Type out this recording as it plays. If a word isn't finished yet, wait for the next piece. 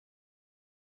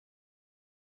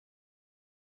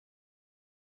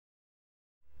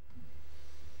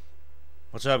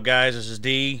What's up, guys? This is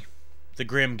D, the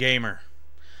Grim Gamer.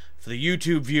 For the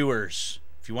YouTube viewers,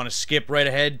 if you want to skip right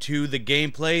ahead to the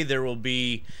gameplay, there will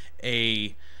be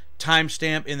a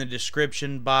timestamp in the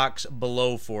description box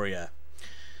below for you.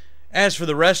 As for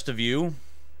the rest of you,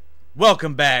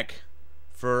 welcome back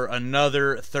for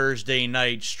another Thursday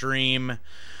night stream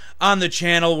on the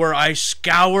channel where I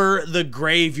scour the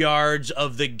graveyards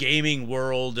of the gaming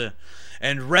world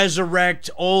and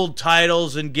resurrect old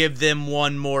titles and give them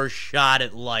one more shot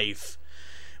at life.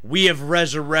 We have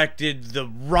resurrected the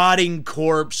rotting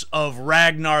corpse of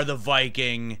Ragnar the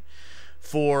Viking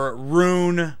for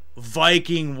Rune,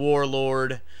 Viking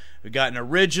Warlord. We got an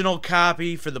original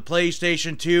copy for the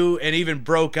PlayStation 2 and even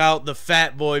broke out the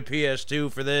Fat Boy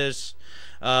PS2 for this.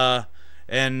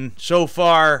 And so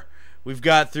far, we've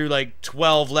got through like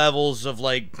 12 levels of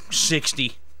like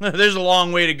 60. There's a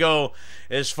long way to go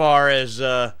as far as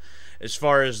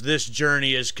this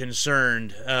journey is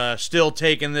concerned. Still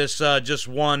taking this just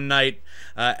one night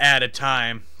at a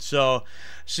time. So,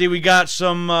 see, we got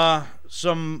some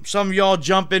of y'all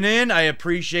jumping in. I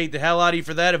appreciate the hell out of you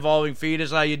for that. Evolving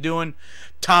Fetus, how you doing?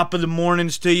 Top of the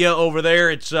mornings to you over there.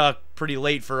 It's pretty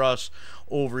late for us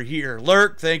over here.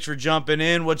 Lurk, thanks for jumping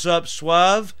in. What's up,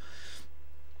 Suave?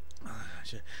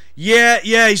 Yeah,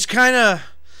 he's kind of,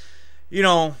 you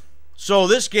know, so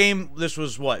this game, this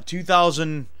was what,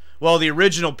 2000, well, the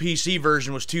original PC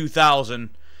version was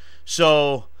 2000,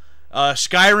 so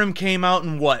Skyrim came out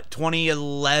in what,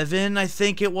 2011, I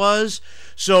think it was,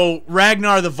 so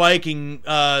Ragnar the Viking,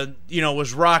 you know,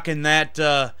 was rocking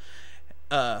that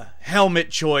helmet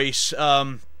choice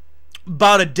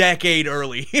about a decade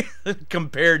early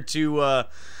compared to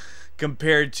the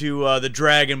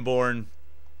Dragonborn.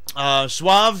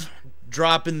 Suave,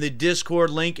 dropping the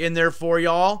Discord link in there for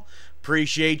y'all.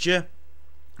 Appreciate you.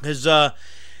 Because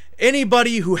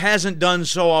anybody who hasn't done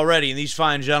so already, and these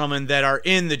fine gentlemen that are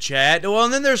in the chat, well,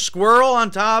 and then there's Squirrel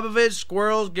on top of it.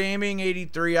 Squirrels Gaming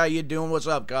 83. How you doing? What's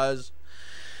up, guys?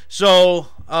 So,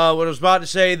 what I was about to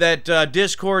say, that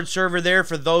Discord server there,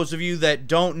 for those of you that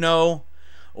don't know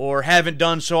or haven't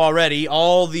done so already,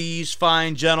 all these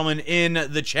fine gentlemen in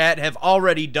the chat have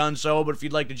already done so, but if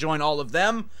you'd like to join all of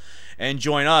them and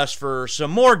join us for some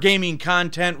more gaming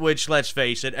content, which, let's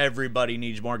face it, everybody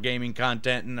needs more gaming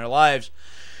content in their lives,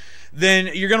 then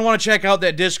you're going to want to check out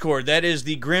that Discord. That is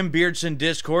the Grim Beardson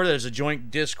Discord. That is a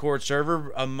joint Discord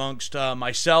server amongst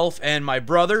myself and my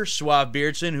brother, Suave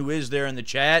Beardson, who is there in the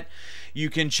chat. You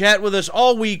can chat with us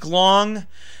all week long.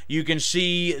 You can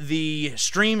see the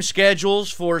stream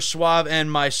schedules for Suave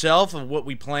and myself of what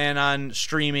we plan on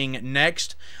streaming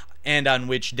next and on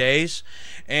which days.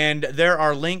 And there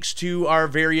are links to our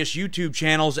various YouTube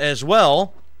channels as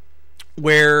well,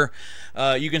 where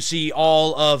you can see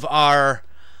all of our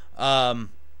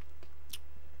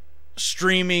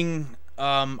streaming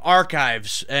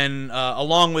archives, and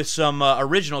along with some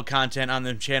original content on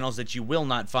the channels that you will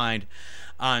not find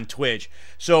on Twitch.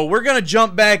 So we're going to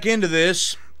jump back into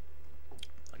this.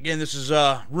 Again, this is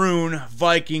Rune,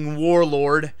 Viking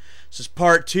Warlord. This is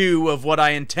part 2 of what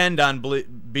I intend on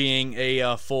being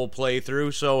a full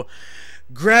playthrough. So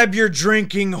grab your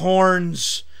drinking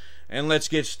horns and let's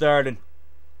get started.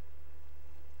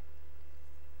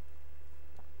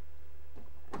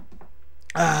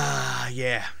 Ah,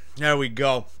 yeah. There we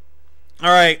go.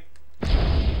 Alright.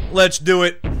 Let's do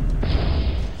it.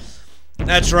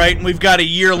 That's right. We've got a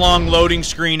year-long loading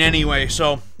screen anyway,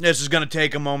 so this is going to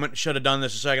take a moment. Should have done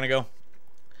this a second ago.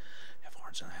 Have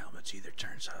horns on helmets either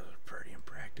turns out pretty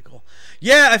impractical.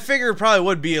 Yeah, I figure it probably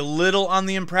would be a little on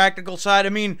the impractical side. I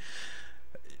mean,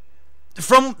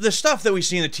 from the stuff that we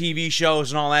see in the TV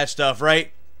shows and all that stuff,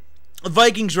 right? The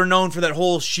Vikings were known for that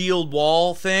whole shield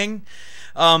wall thing.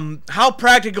 How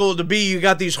practical to be, you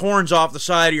got these horns off the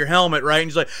side of your helmet, right? And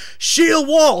he's like, shield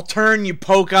wall, turn, you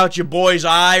poke out your boy's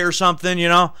eye or something, you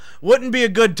know? Wouldn't be a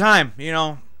good time, you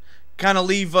know? Kind of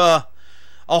leave a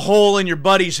hole in your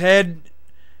buddy's head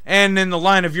and in the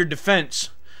line of your defense.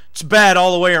 It's bad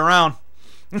all the way around.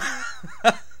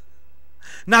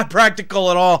 Not practical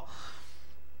at all.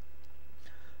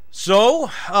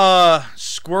 So,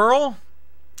 Squirrel,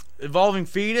 Evolving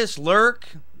Fetus, Lurk,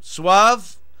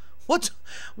 Suave,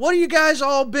 what have you guys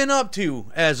all been up to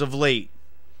as of late?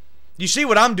 You see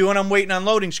what I'm doing? I'm waiting on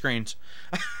loading screens.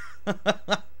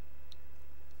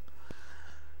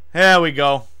 There we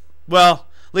go. Well,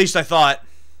 at least I thought.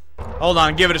 Hold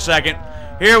on, give it a second.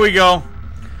 Here we go.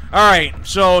 Alright,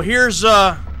 so here's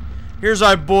our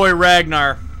boy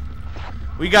Ragnar.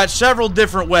 We got several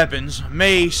different weapons.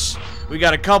 Mace. We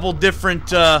got a couple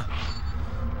different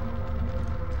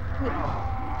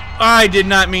I did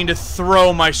not mean to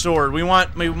throw my sword. We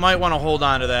might want to hold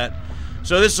on to that.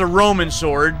 So this is a Roman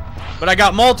sword, but I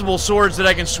got multiple swords that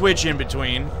I can switch in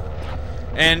between.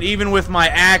 And even with my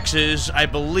axes, I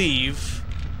believe...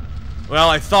 Well,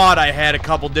 I thought I had a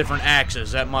couple different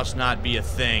axes. That must not be a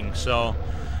thing. So,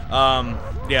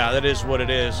 yeah, that is what it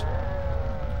is.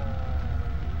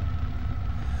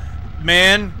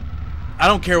 Man, I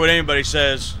don't care what anybody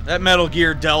says. That Metal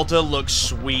Gear Delta looks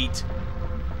sweet.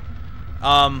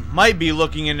 Might be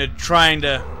looking into trying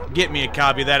to get me a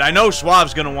copy of that. I know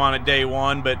Suave's gonna want it day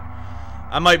one, but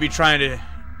I might be trying to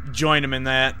join him in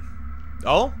that.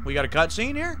 Oh, we got a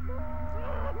cutscene here?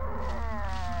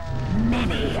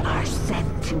 Many are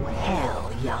sent to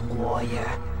hell, young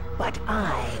warrior, but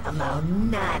I allow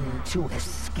none to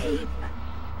escape.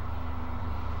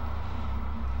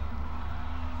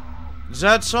 Is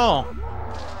that so?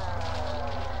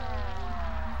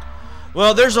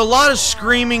 Well, there's a lot of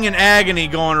screaming and agony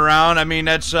going around. I mean,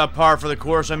 that's par for the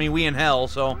course. I mean, we in hell,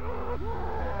 so...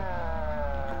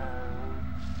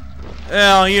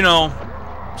 Well, you know,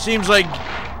 seems like...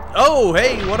 Oh,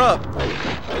 hey, what up?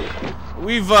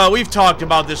 We've talked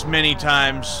about this many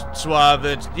times, Suave.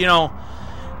 It's, you know,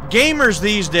 gamers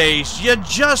these days, you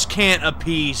just can't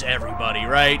appease everybody,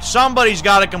 right? Somebody's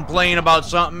got to complain about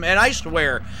something, and I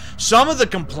swear, some of the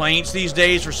complaints these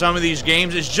days for some of these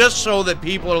games is just so that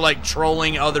people are, like,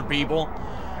 trolling other people.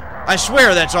 I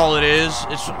swear that's all it is.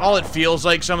 It's all it feels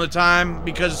like some of the time,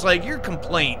 because it's like, your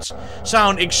complaints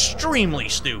sound extremely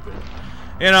stupid,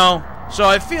 you know? So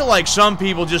I feel like some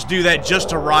people just do that just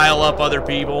to rile up other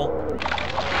people.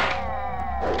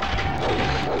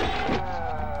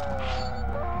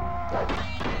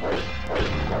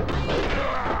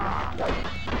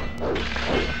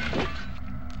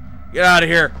 Get out of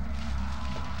here.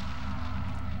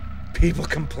 People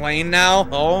complain now?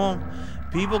 Oh,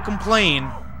 people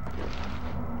complain.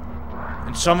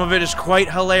 And some of it is quite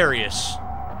hilarious.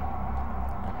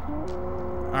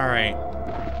 Alright.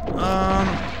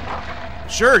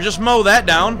 Sure, just mow that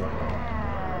down.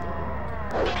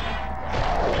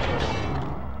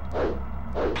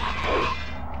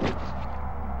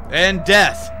 And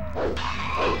death.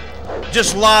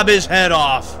 Just lob his head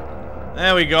off.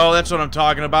 There we go, that's what I'm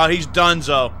talking about. He's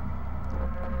donezo.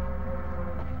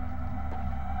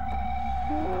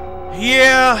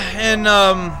 Yeah, and,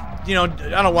 you know,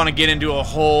 I don't want to get into a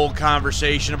whole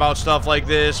conversation about stuff like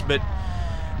this, but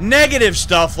negative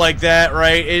stuff like that,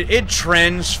 right, it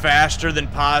trends faster than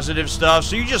positive stuff,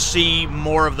 so you just see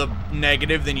more of the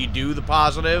negative than you do the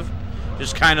positive.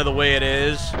 Just kind of the way it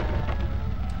is.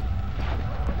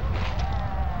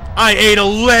 I ate a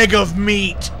leg of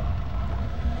meat!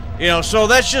 You know, so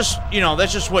that's just, you know,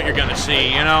 that's just what you're gonna see,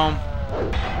 you know?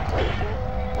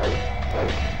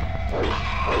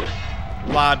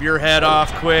 Lob your head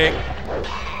off quick.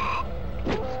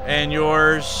 And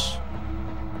yours.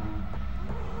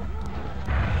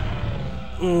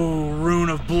 Ooh, Rune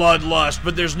of Bloodlust,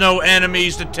 but there's no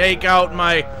enemies to take out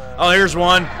my... Oh, here's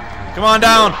one. Come on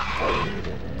down.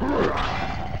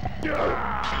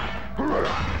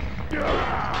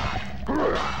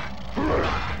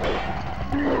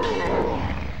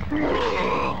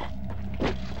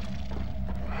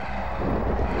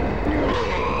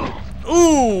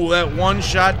 Ooh, that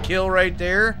one-shot kill right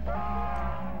there.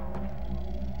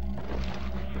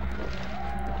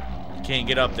 Can't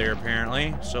get up there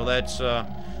apparently, so that's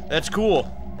cool.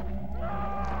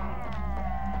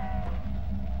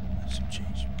 Some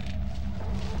change.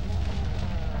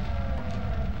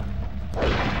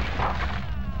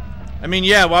 I mean,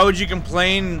 yeah, why would you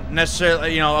complain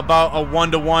necessarily, you know, about a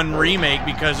one-to-one remake?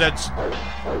 Because that's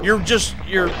you're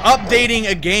updating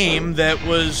a game that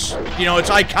was, you know, it's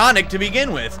iconic to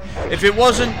begin with. If it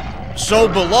wasn't so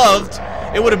beloved,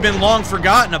 it would have been long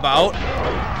forgotten about,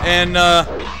 and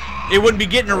it wouldn't be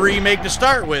getting a remake to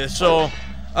start with. So,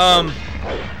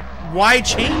 why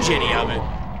change any of it?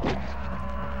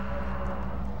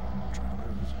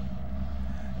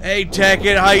 Hey,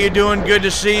 Tekkit, how you doing? Good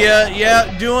to see ya.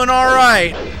 Yeah, doing all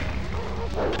right.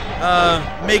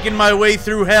 Making my way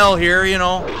through hell here, you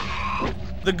know.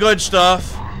 The good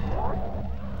stuff.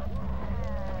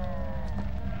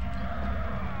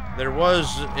 There was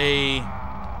a...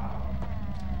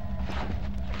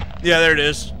 Yeah, there it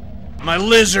is. My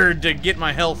lizard to get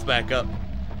my health back up.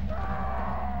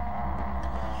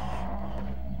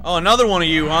 Oh, another one of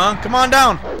you, huh? Come on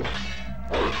down.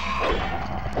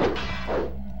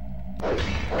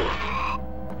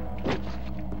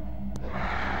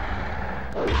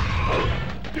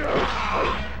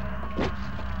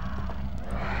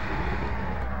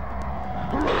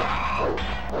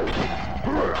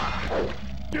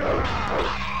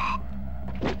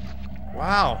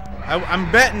 Wow.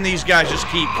 I'm betting these guys just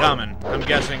keep coming. I'm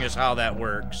guessing is how that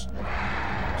works.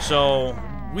 So,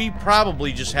 we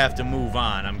probably just have to move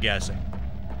on, I'm guessing.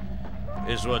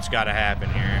 Is what's got to happen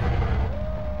here.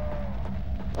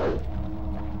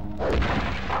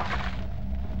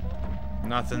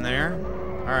 Nothing there.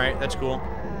 Alright, that's cool.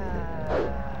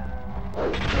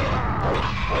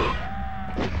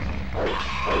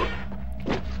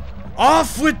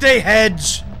 Off with they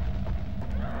heads!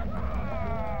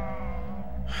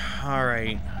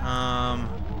 Alright,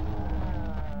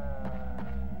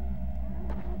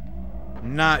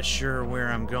 not sure where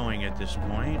I'm going at this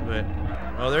point, but...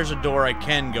 Oh, there's a door I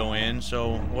can go in,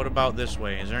 so what about this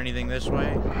way? Is there anything this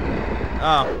way?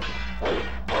 Oh.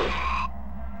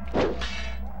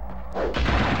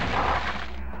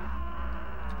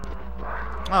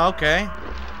 Oh, okay.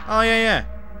 Oh, yeah.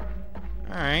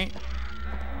 Alright.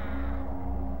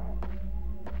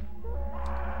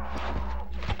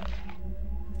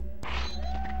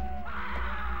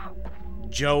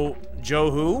 Joe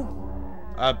who?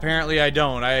 Apparently I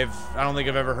don't. I don't think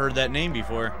I've ever heard that name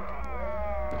before.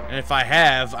 And if I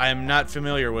have, I'm not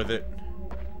familiar with it.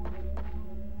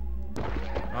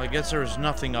 Well, I guess there was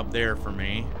nothing up there for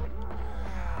me.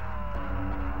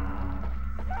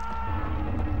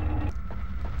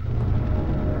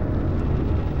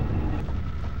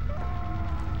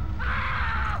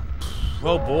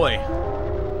 Oh boy.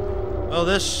 Well,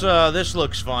 this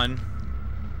looks fun.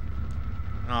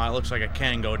 Oh, it looks like I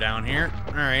can go down here.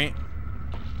 Alright.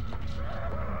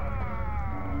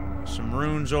 Some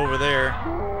runes over there.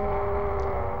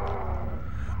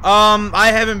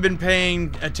 I haven't been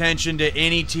paying attention to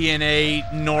any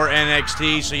TNA nor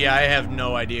NXT, so yeah, I have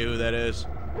no idea who that is.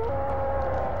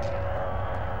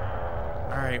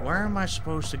 Alright, where am I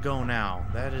supposed to go now?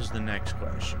 That is the next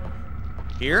question.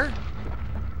 Here?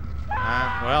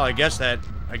 Well, I guess that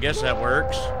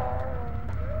works.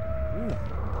 Ooh.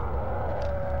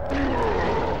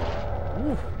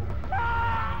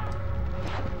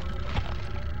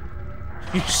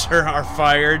 You sir are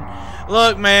fired.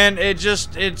 Look, man, it's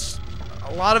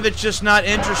a lot of it's just not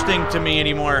interesting to me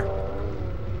anymore.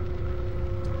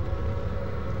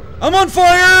 I'm on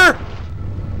fire!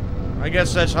 I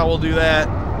guess that's how we'll do that.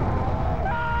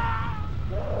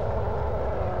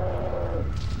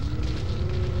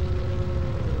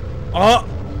 Oh!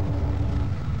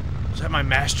 Is that my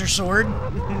master sword?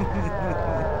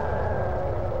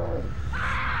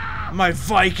 My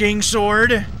Viking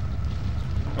sword?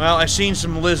 Well, I've seen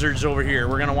some lizards over here.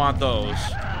 We're gonna want those.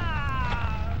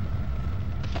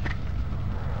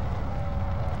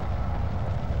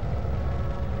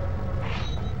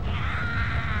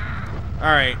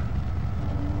 Alright.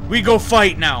 We go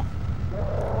fight now.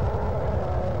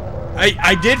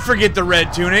 I did forget the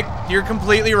red tunic. You're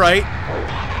completely right.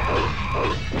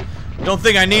 Don't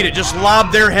think I need it. Just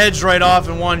lob their heads right off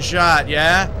in one shot,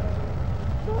 yeah?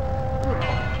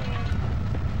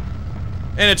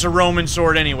 And it's a Roman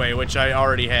sword anyway, which I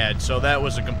already had, so that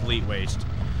was a complete waste.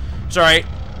 It's alright.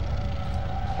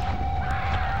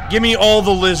 Give me all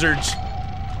the lizards.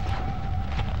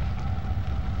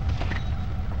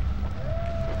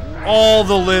 All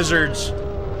the lizards.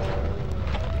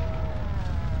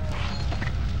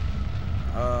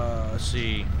 Let's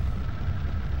see.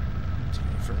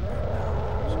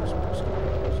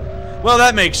 Well,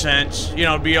 that makes sense. You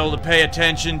know, be able to pay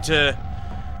attention to,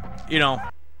 you know.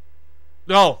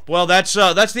 Oh, well, that's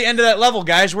the end of that level,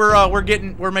 guys.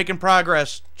 We're making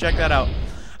progress. Check that out.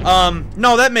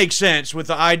 No, that makes sense with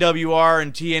the IWR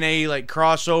and TNA like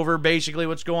crossover. Basically,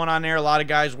 what's going on there? A lot of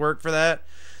guys work for that.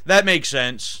 That makes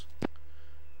sense.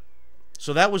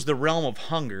 So that was the Realm of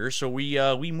Hunger. So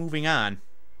we moving on.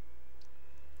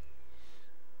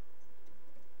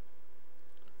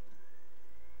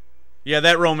 Yeah,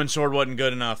 that Roman sword wasn't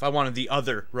good enough. I wanted the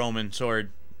other Roman sword.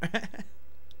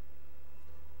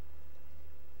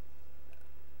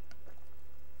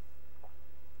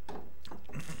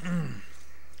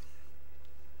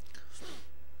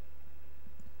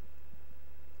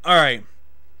 Alright.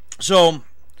 So,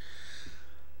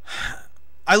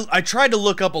 I tried to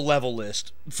look up a level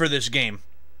list for this game.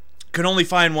 Could only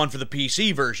find one for the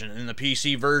PC version. And the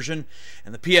PC version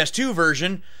and the PS2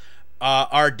 version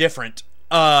are different.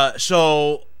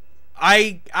 So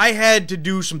I had to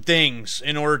do some things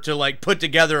in order to like put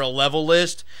together a level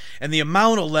list, and the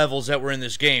amount of levels that were in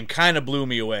this game kind of blew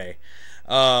me away.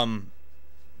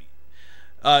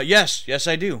 Yes,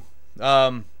 I do.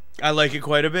 I like it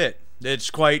quite a bit.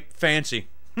 It's quite fancy.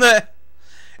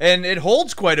 And it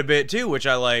holds quite a bit too, which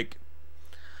I like.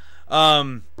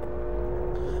 But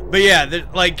yeah,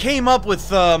 like came up with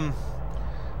let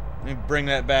me bring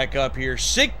that back up here.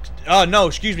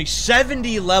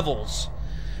 70 levels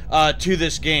to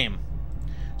this game.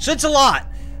 So it's a lot.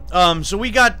 So we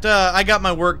got, I got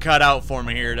my work cut out for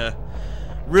me here to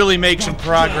really make some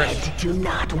progress. The dead do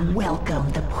not welcome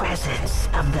the presence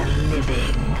of the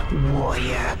living,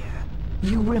 warrior.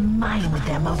 You remind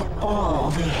them of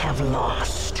all they have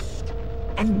lost.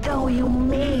 And though you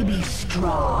may be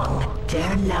strong,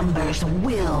 their numbers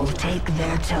will take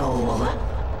their toll.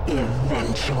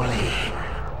 Eventually.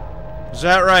 Is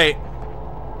that right?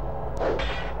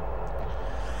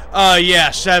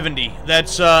 Yeah, 70.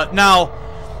 That's, now,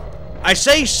 I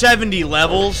say 70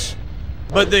 levels,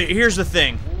 but here's the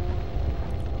thing.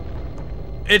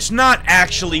 It's not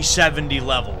actually 70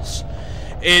 levels.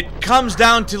 It comes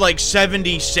down to, like,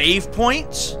 70 save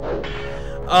points.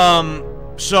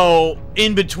 So,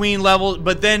 in between levels,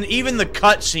 but then even the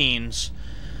cutscenes,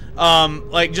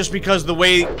 like, just because the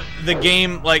way the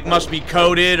game, like, must be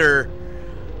coded or,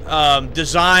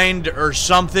 designed or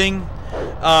something,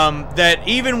 that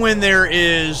even when there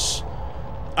is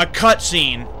a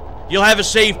cutscene, you'll have a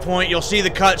save point, you'll see the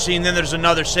cutscene, then there's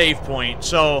another save point.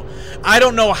 So, I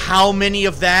don't know how many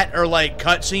of that are, like,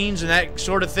 cutscenes and that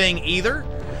sort of thing either.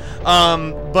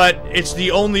 But it's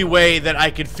the only way that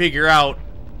I could figure out,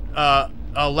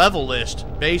 a level list,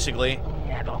 basically.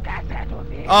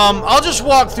 I'll just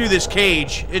walk through this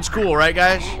cage. It's cool, right,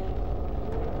 guys?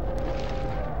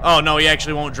 Oh, no, he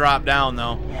actually won't drop down,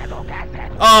 though.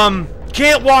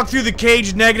 Can't walk through the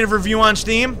cage, negative review on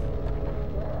Steam.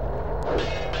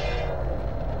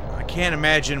 I can't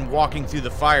imagine walking through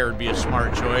the fire would be a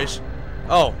smart choice.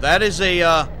 Oh, that is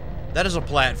a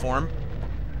platform.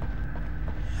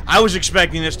 I was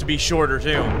expecting this to be shorter,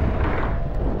 too.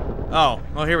 Oh,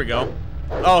 well, here we go.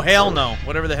 Oh, hell no.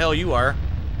 Whatever the hell you are.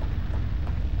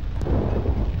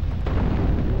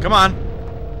 Come on.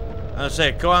 I was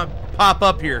say, go on, pop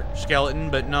up here, skeleton,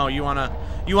 but no, you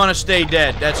wanna stay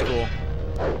dead. That's cool.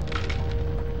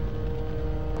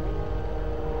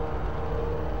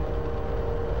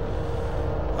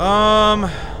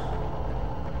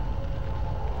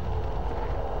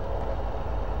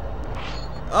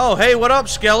 Oh, hey, what up,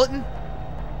 skeleton?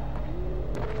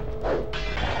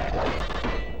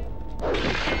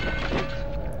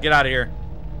 Get out of here.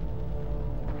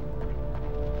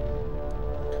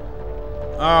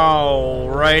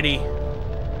 Alrighty.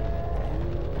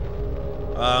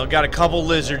 Got a couple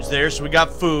lizards there, so we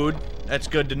got food. That's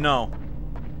good to know.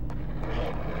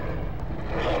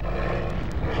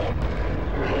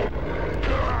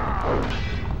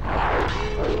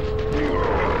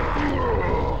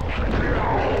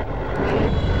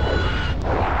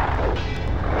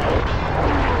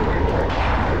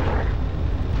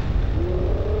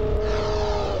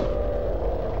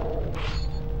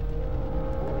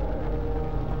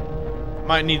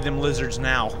 Might need them lizards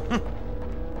now.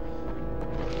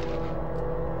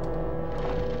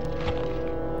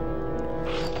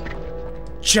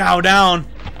 Chow down.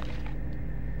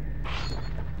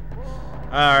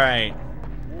 Alright.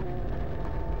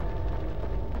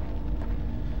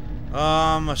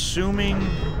 Assuming...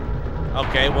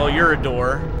 Okay, well, you're a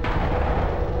door.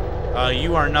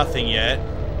 You are nothing yet.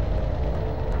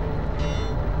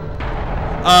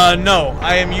 No.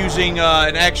 I am using,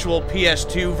 an actual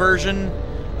PS2 version,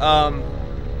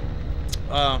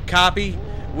 copy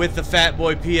with the Fat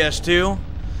Boy PS2.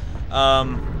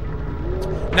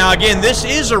 Now, again, this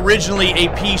is originally a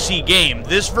PC game.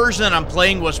 This version that I'm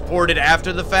playing was ported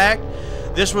after the fact.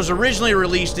 This was originally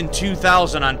released in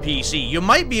 2000 on PC. You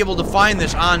might be able to find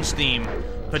this on Steam,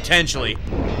 potentially.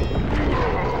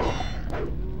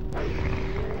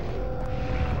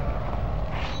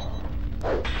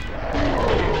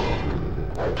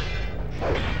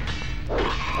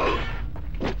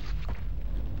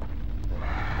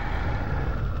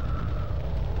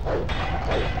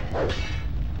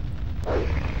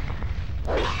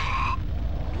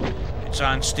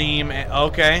 On Steam.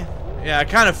 Okay. Yeah, I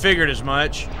kind of figured as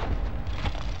much.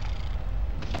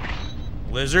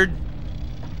 Lizard?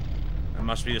 That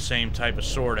must be the same type of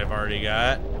sword I've already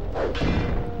got.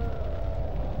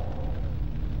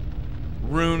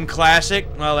 Rune Classic?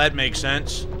 Well, that makes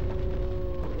sense.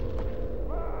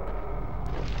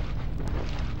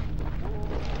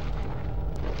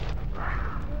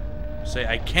 Say,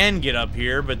 I can get up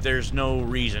here, but there's no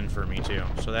reason for me to.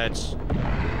 So that's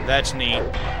neat.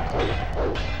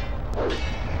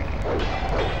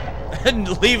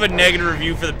 And leave a negative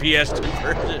review for the PS2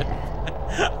 version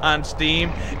on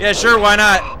Steam. Yeah, sure, why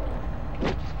not?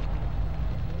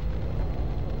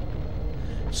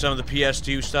 Some of the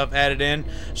PS2 stuff added in.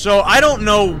 So I don't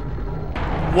know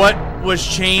what was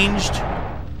changed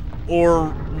or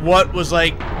what was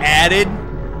like added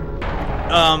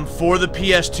for the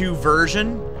PS2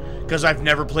 version, because I've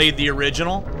never played the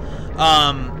original.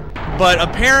 But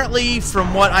apparently,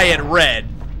 from what I had read,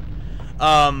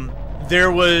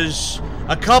 there was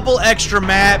a couple extra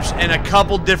maps and a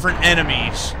couple different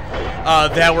enemies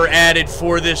that were added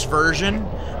for this version.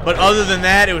 But other than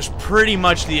that, it was pretty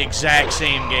much the exact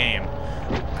same game.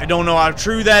 I don't know how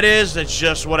true that is. That's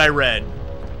just what I read.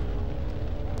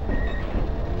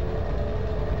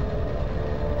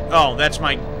 Oh, that's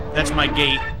my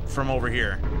gate from over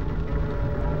here.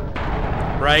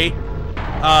 Right?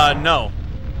 No.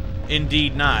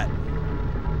 Indeed not.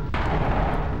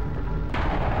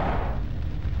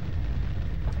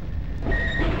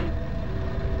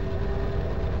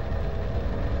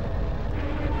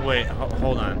 Wait,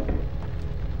 hold on.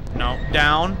 No,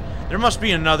 down. There must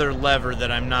be another lever that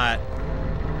I'm not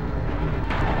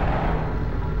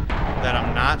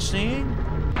seeing.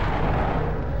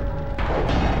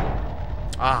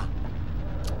 Ah.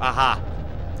 Aha.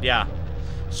 Yeah.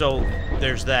 So,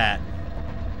 there's that.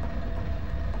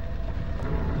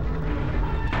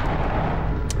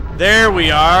 There we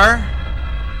are.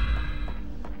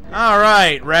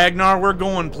 Alright, Ragnar, we're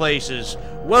going places.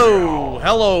 Whoa!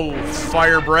 Hello,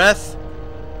 fire breath.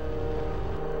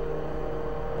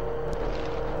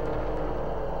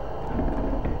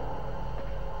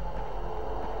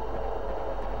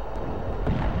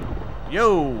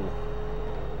 Yo!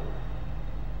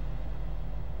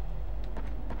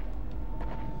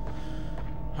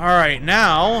 Alright,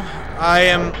 now I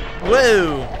am...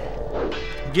 Whoa!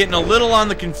 Getting a little on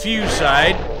the confused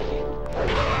side.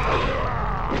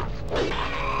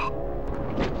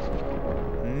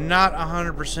 Not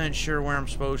 100% sure where I'm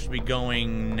supposed to be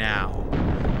going now.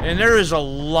 And there is a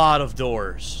lot of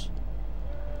doors.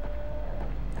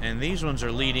 And these ones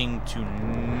are leading to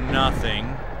nothing.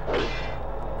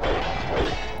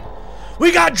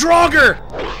 We got Draugr!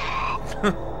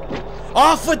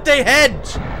 Off with their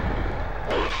heads!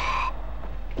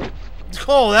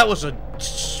 Oh, that was a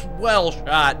swell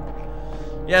shot.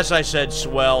 Yes, I said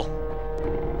swell.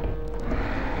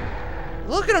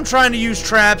 Look at them trying to use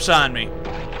traps on me.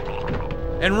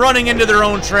 And running into their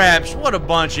own traps. What a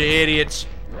bunch of idiots.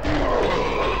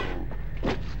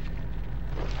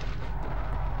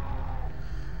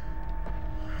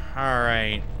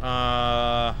 Alright,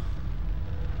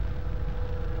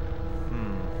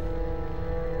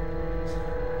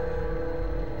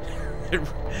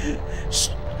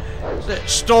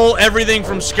 Stole everything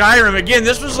from Skyrim. Again,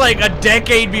 this was like a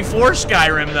decade before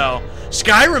Skyrim, though.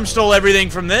 Skyrim stole everything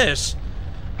from this.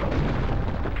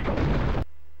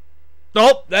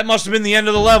 Nope, that must have been the end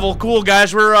of the level. Cool,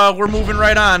 guys, we're moving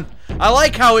right on. I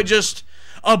like how it just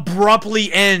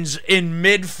abruptly ends in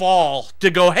mid-fall to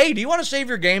go, hey, do you want to save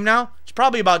your game now? It's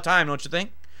probably about time, don't you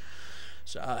think?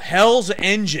 So, Hell's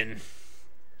Engine.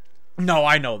 No,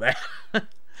 I know that.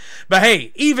 But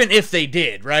hey, even if they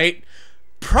did, right?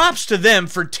 Props to them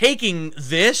for taking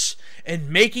this and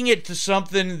making it to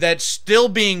something that's still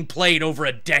being played over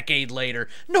a decade later.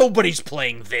 Nobody's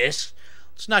playing this.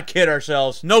 Let's not kid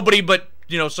ourselves. Nobody but,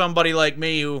 you know, somebody like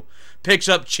me who picks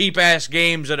up cheap-ass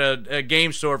games at a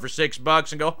game store for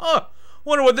 $6 and go, huh,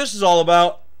 wonder what this is all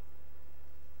about.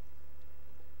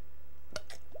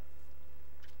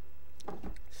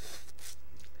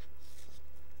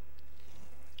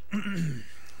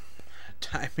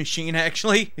 Time Machine,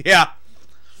 actually? Yeah.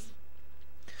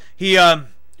 He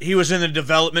was in the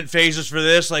development phases for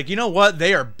this. Like, you know what?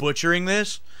 They are butchering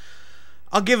this.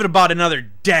 I'll give it about another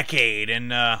decade,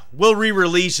 and we'll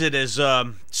re-release it as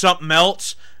something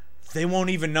else. They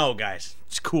won't even know, guys.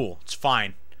 It's cool. It's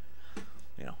fine.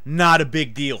 You know, not a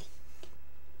big deal.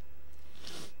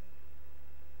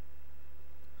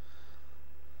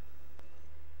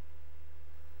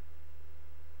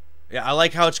 Yeah, I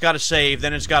like how it's got to save,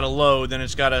 then it's got to load, then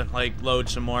it's got to, like, load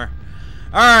some more.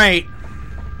 Alright.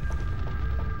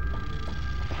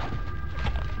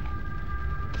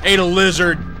 Ate a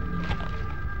lizard.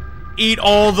 Eat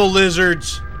all the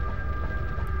lizards.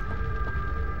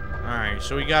 Alright,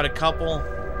 so we got a couple.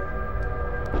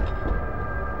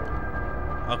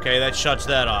 Okay, that shuts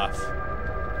that off.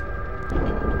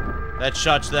 That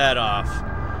shuts that off.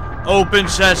 Open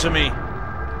sesame.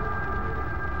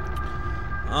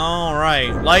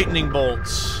 Alright, lightning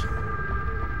bolts.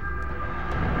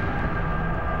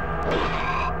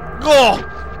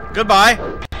 Oh! Goodbye.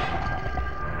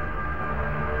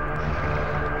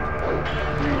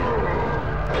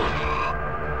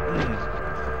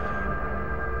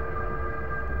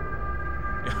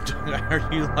 I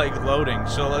heard you like loading,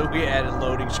 so we added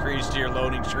loading screens to your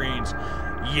loading screens.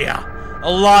 Yeah, a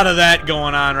lot of that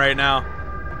going on right now.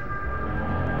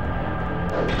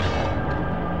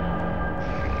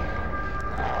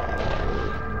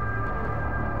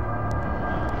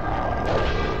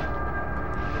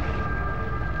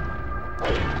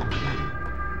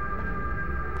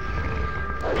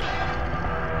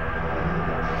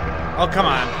 Oh, come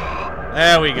on.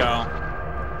 There we go.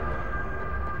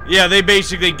 Yeah, they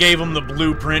basically gave him the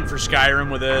blueprint for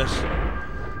Skyrim with this.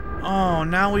 Oh,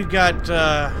 now we've got,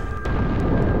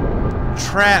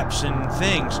 traps and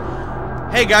things.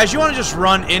 Hey, guys, you want to just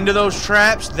run into those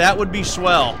traps? That would be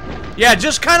swell. Yeah,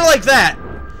 just kind of like that.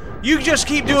 You just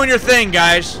keep doing your thing,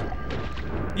 guys.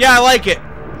 Yeah, I like it.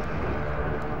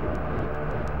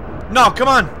 No, come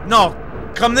on. No,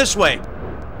 come this way.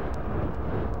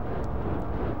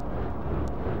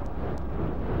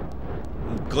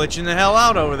 Glitching the hell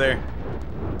out over there.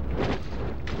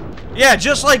 Yeah,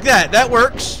 just like that. That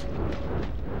works.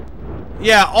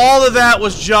 Yeah, all of that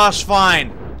was just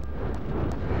fine.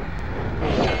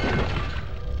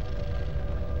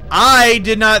 I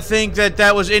did not think that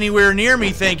that was anywhere near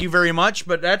me, thank you very much,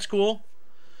 but that's cool.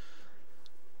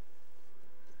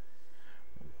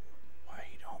 Why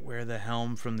you don't wear the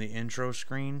helm from the intro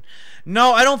screen?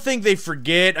 No, I don't think they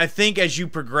forget. I think as you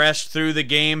progress through the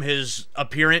game, his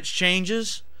appearance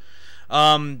changes.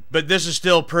 But this is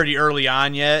still pretty early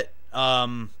on yet.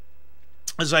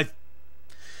 As I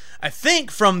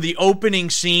think from the opening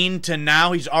scene to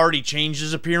now, he's already changed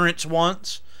his appearance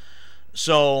once.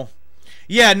 So...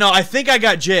 yeah, no, I think I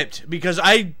got gypped because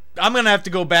I'm gonna have to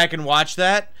go back and watch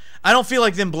that. I don't feel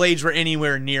like them blades were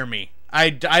anywhere near me. I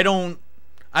don't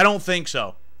think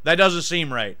so. That doesn't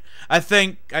seem right. I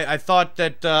thought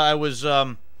that I was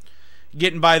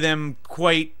getting by them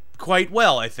quite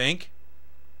well. I think.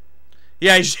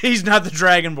 Yeah, he's not the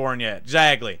Dragonborn yet.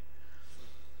 Exactly.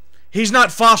 He's not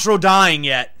Fosro dying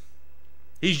yet.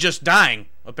 He's just dying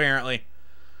apparently.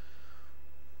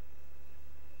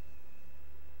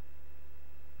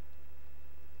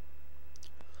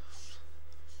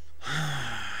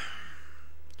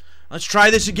 Let's try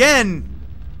this again.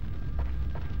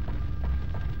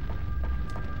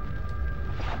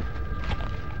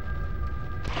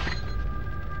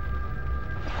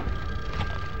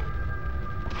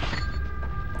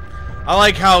 I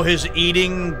like how his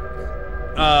eating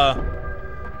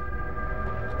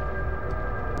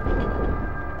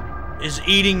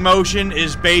motion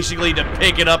is basically to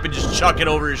pick it up and just chuck it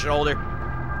over his shoulder.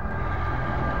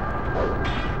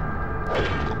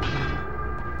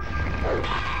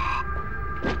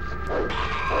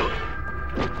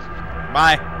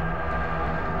 Bye.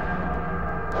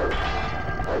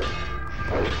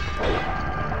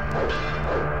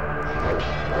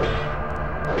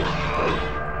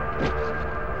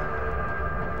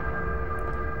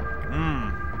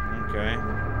 Okay.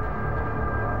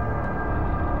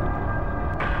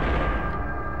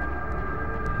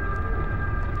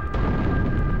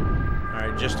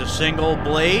 Alright, just a single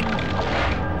blade.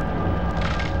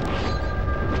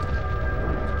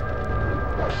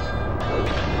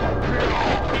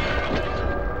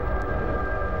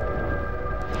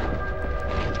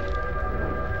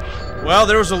 Well,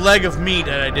 there was a leg of meat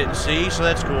that I didn't see, so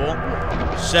that's cool.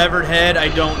 Severed head,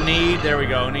 I don't need. There we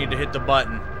go. Need to hit the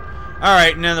button. All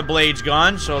right, and then the blade's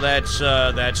gone, so that's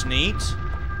neat.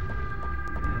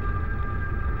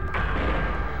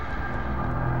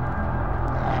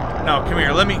 No, come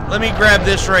here. Let me grab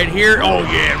this right here. Oh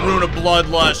yeah, Rune of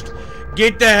Bloodlust.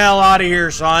 Get the hell out of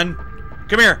here, son.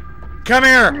 Come here. Come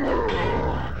here.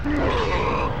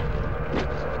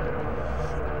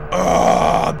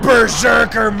 Oh,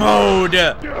 Berserker mode!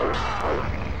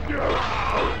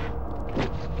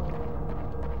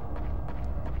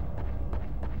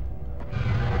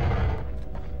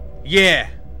 Yeah,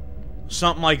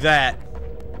 something like that.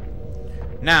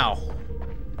 Now,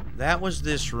 that was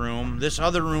this room. This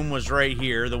other room was right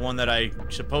here, the one that I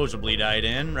supposedly died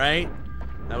in, right?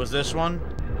 That was this one?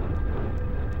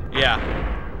 Yeah.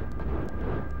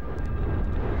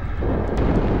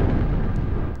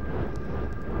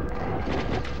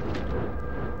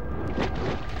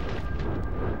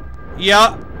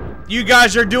 Yeah, you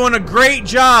guys are doing a great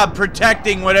job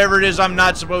protecting whatever it is I'm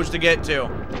not supposed to get to.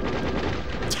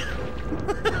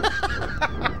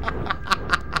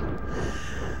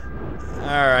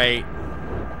 Alright.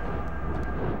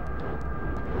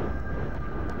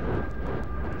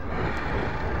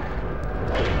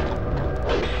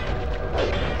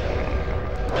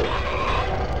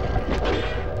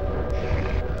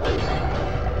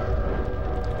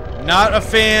 Not a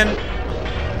fan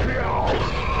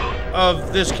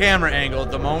of this camera angle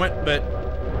at the moment, but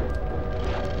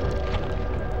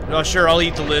oh sure, I'll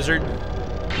eat the lizard.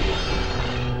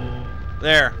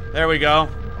 There we go.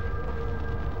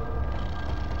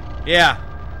 Yeah.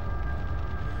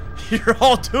 You're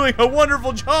all doing a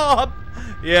wonderful job.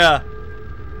 Yeah.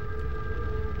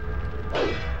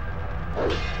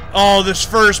 Oh, this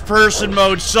first person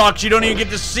mode sucks. You don't even get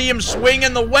to see him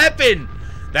swinging the weapon.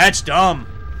 That's dumb.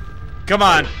 Come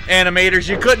on, animators.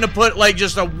 You couldn't have put, like,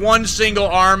 just a one single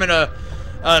arm and a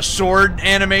sword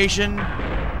animation?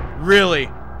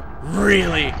 Really?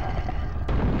 Really?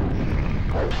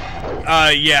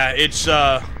 Yeah, it's,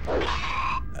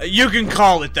 you can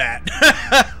call it that.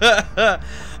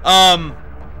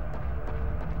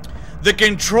 The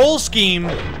control scheme...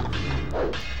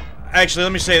 Actually,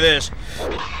 let me say this.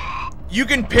 You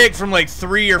can pick from, like, 4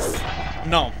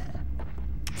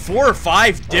 or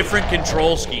 5 different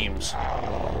control schemes.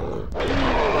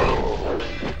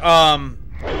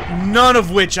 None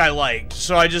of which I liked,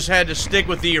 so I just had to stick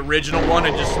with the original one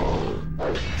and just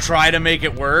try to make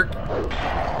it work.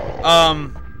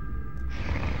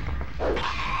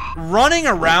 Running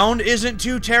around isn't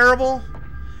too terrible,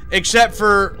 except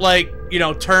for, like, you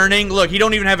know, turning. Look, you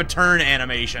don't even have a turn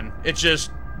animation. It's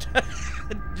just,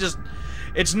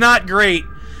 it's not great.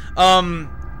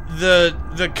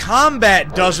 The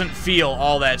combat doesn't feel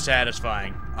all that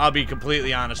satisfying. I'll be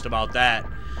completely honest about that.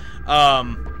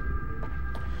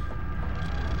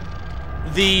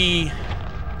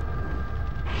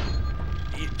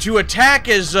 To attack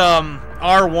is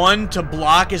R1, to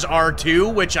block is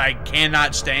R2, which I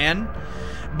cannot stand.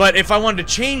 But if I wanted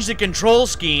to change the control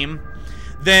scheme,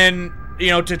 then, you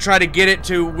know, to try to get it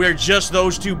to where just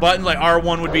those two buttons, like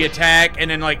R1 would be attack, and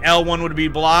then like L1 would be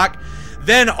block,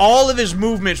 then all of his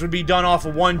movements would be done off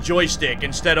of one joystick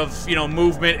instead of, you know,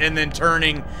 movement and then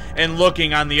turning and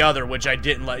looking on the other, which I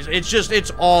didn't like. It's just, it's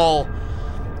all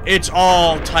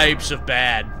types of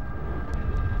bad.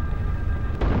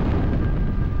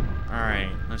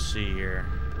 Alright, let's see here.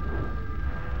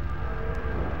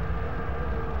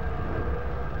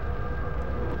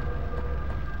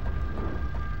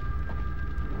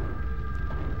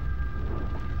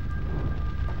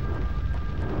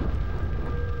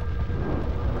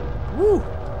 Woo!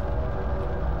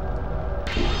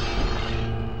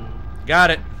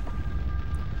 Got it.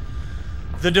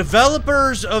 The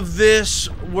developers of this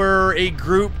were a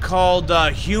group called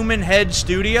Human Head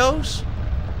Studios.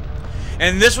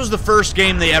 And this was the first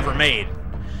game they ever made.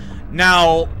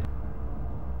 Now...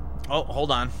 Oh,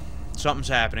 hold on. Something's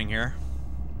happening here.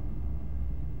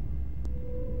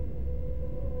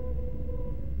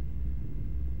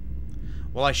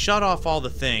 Well, I shut off all the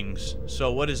things,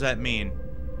 so what does that mean?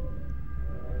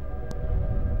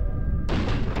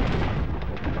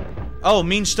 Oh,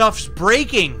 mean stuff's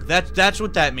breaking! That's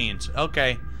what that means.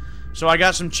 Okay. So I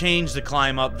got some chains to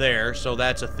climb up there, so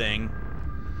that's a thing.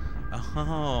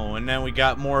 Oh, and then we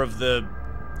got more of the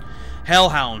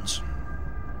hellhounds,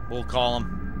 we'll call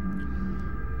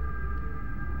them.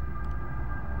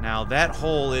 Now, that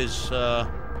hole is, well,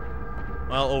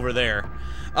 over there.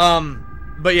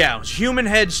 But yeah, it was Human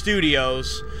Head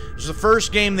Studios. It was the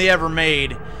first game they ever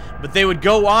made, but they would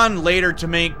go on later to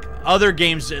make other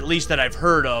games, at least that I've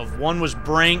heard of. One was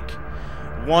Brink.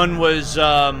 One was,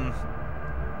 oh,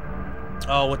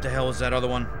 what the hell was that other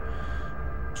one?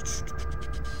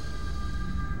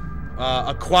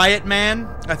 A Quiet Man.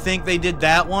 I think they did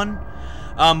that one.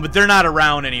 But they're not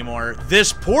around anymore.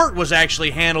 This port was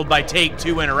actually handled by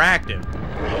Take-Two Interactive.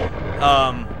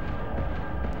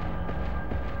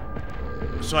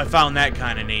 So I found that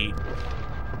kind of neat.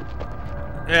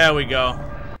 There we go.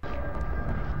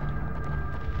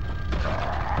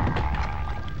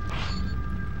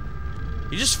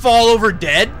 You just fall over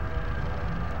dead?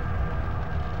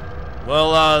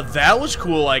 Well, that was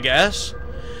cool, I guess.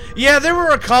 Yeah, there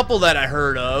were a couple that I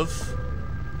heard of.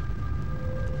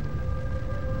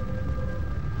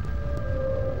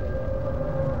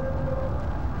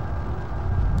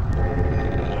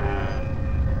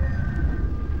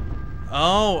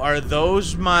 Oh, are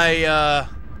those my,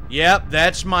 yep,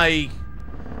 that's my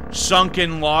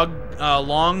sunken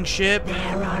long ship.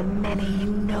 There are many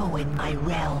you know in my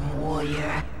realm,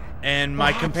 warrior. And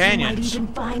my companions. You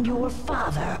might even find your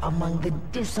father among the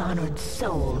dishonored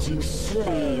souls you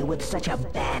slay with such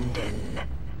abandon.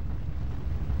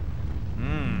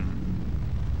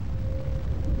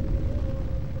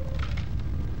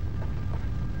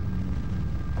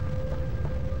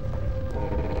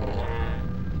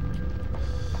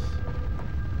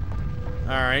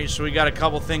 Alright, so we got a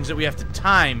couple things that we have to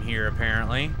time here,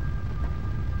 apparently.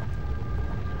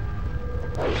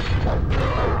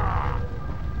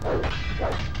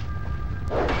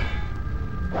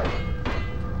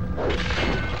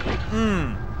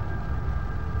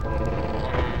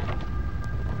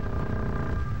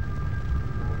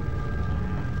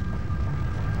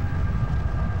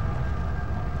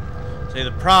 See,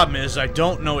 the problem is I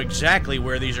don't know exactly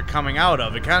where these are coming out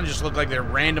of. It kind of just looked like they're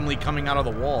randomly coming out of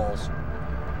the walls.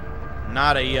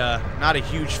 Not a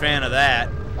huge fan of that.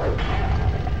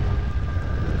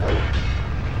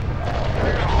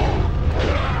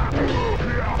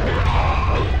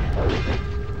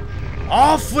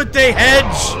 Off with their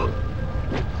heads!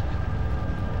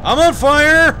 I'm on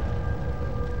fire!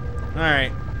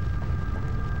 Alright.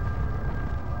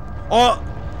 Oh,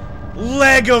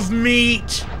 leg of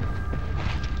meat!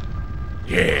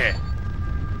 Yeah.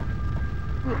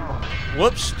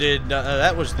 Whoops!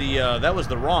 That was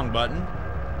the wrong button.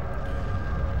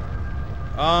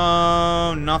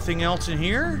 Nothing else in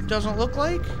here? Doesn't look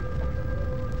like.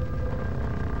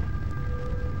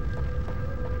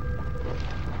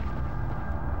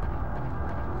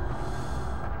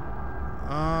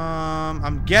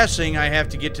 I'm guessing I have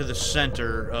to get to the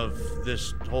center of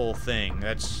this whole thing.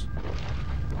 That's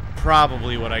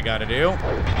probably what I gotta do.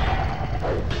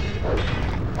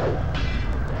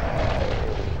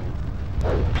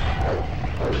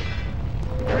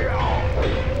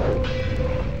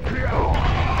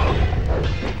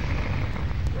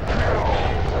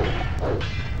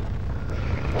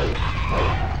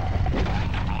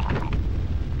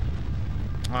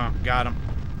 Oh, got him.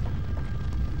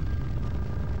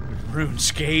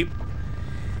 RuneScape.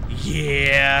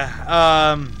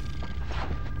 Yeah.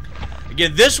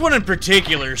 Again, this one in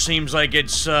particular seems like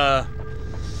it's,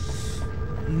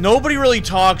 nobody really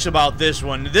talks about this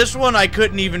one. This one, I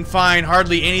couldn't even find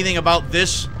hardly anything about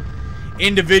this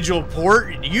individual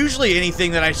port. Usually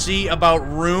anything that I see about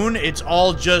Rune, it's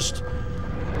all just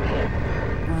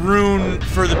Rune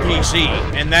for the PC,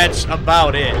 and that's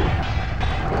about it.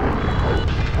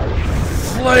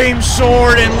 Flame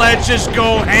sword and let's just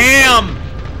go ham!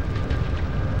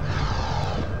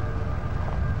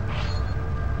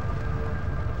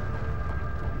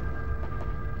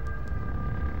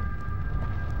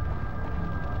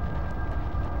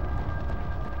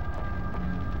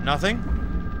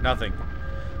 Nothing? Nothing.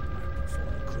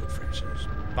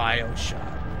 BioShock.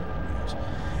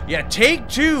 Yeah, Take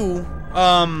Two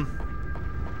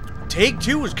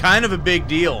was kind of a big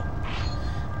deal.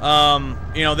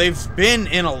 You know, they've been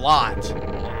in a lot.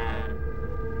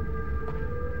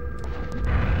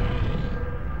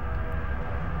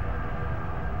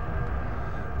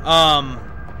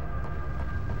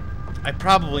 I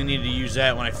probably need to use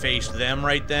that when I faced them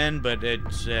right then, but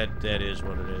that is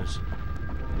what it is.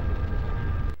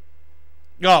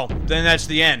 Oh, then that's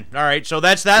the end. Alright, so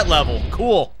that's that level.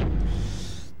 Cool.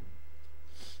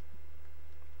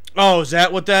 Oh, is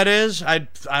that what that is? I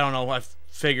don't know. I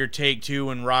figured Take-Two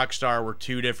and Rockstar were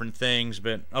two different things,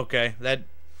 but okay.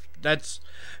 That's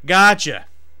gotcha.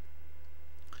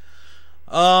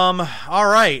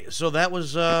 Alright, so that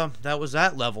was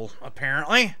that level,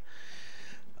 apparently.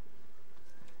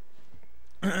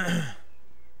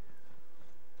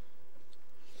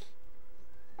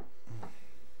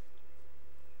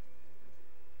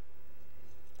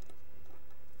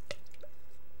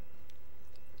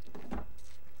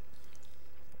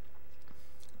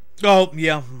 Oh,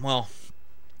 yeah, well,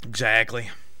 exactly.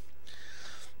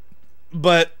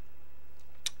 But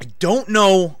I don't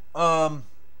know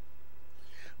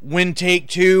when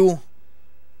Take-Two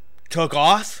took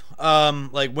off,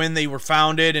 like when they were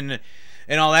founded and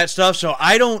all that stuff. So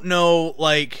I don't know,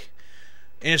 like,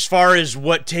 as far as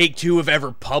what Take-Two have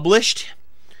ever published,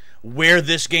 where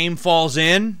this game falls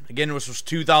in. Again, this was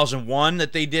 2001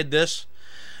 that they did this.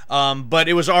 But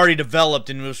it was already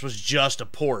developed and this was just a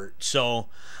port. So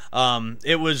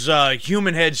it was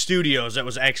Human Head Studios that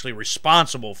was actually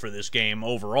responsible for this game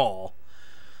overall.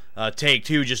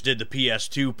 Take-Two just did the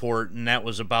PS2 port, and that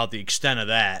was about the extent of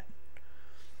that.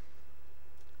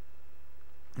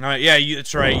 Alright, yeah,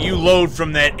 that's right. You load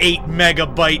from that 8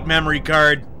 megabyte memory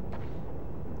card.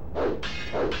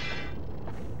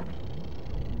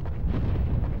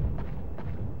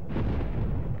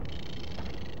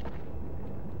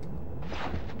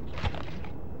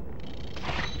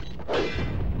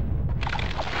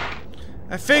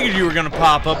 I figured you were gonna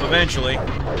pop up eventually.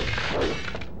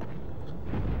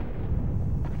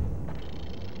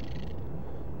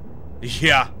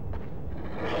 Yeah.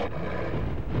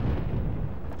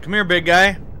 Come here, big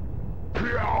guy.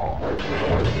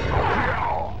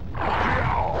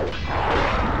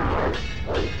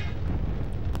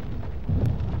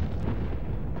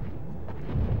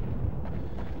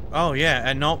 Oh, yeah,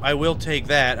 and nope, I will take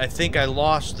that. I think I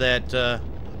lost that,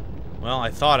 well,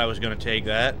 I thought I was gonna take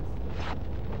that.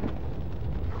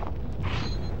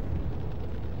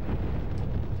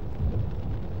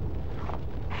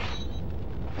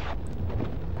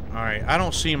 Alright, I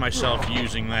don't see myself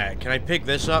using that. Can I pick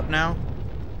this up now?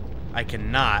 I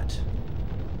cannot.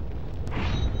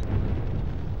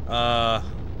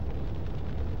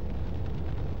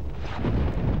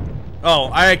 Oh,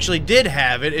 I actually did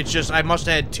have it. It's just I must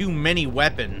have had too many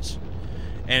weapons.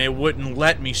 And it wouldn't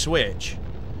let me switch.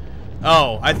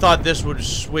 Oh, I thought this would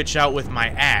switch out with my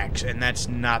axe, and that's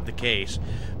not the case.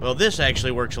 Well, this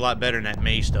actually works a lot better than that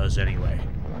mace does anyway.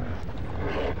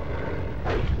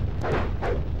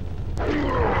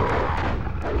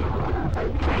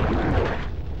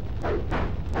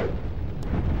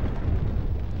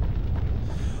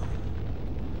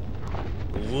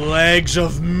 Legs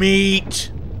of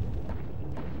meat!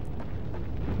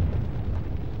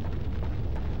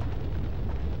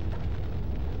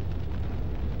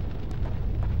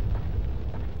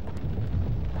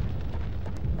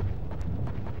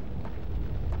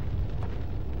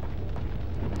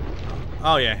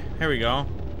 Oh yeah, here we go.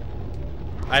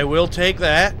 I will take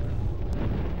that.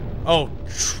 Oh,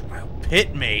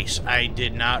 pit mace. I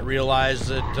did not realize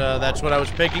that that's what I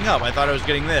was picking up. I thought I was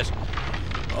getting this.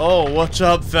 Oh, what's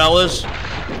up, fellas?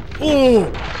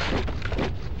 Ooh!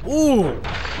 Ooh!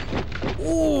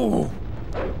 Ooh!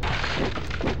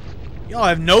 Y'all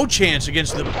have no chance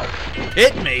against the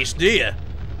pit mace, do ya?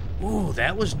 Ooh,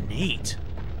 that was neat.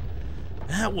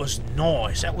 That was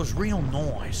nice. That was real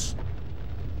nice.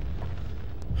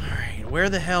 Alright, where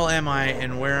the hell am I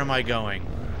and where am I going?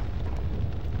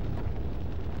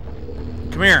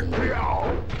 Come here.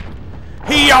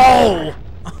 He-yo!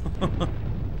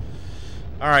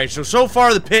 Alright, so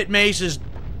far the pit mace is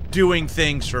doing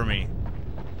things for me.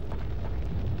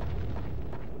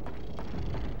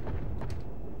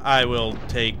 I will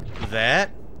take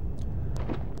that.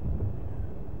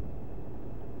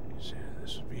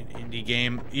 This would be an indie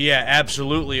game. Yeah,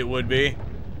 absolutely it would be.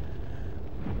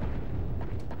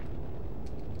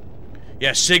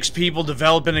 Yeah, 6 people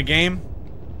developing a game?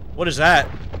 What is that?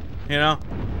 You know?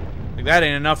 Like, that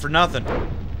ain't enough for nothing.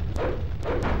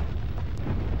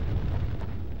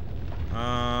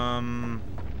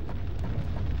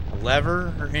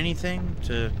 Lever or anything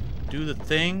to do the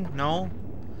thing? No?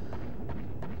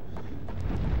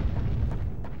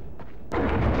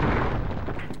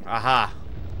 Aha.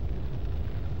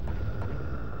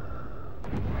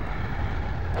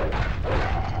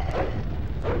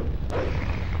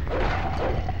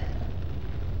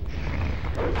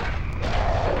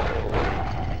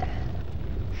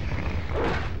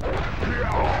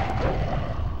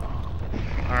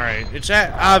 Alright, it's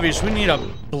obvious we need a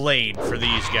blade for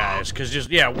these guys, because just,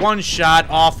 yeah, one shot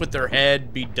off with their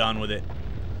head, be done with it.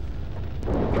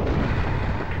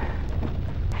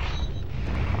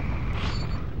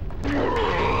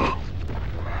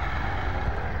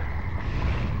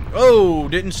 Oh,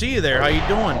 didn't see you there. How you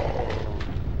doing?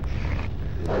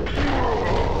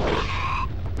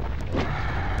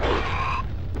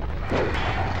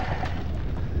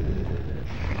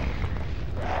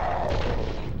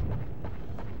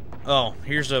 Oh,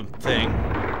 here's a thing.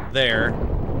 There.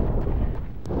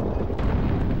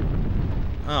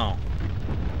 Oh.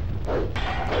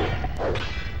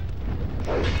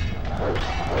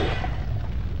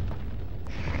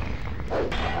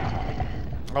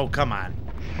 Oh, come on.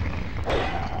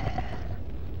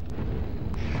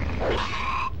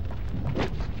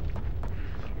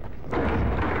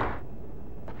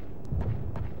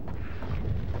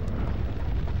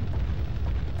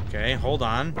 Okay, hold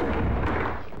on.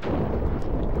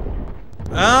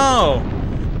 Oh!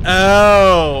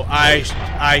 Oh!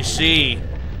 I see.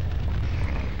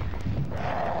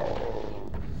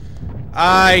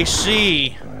 I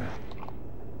see.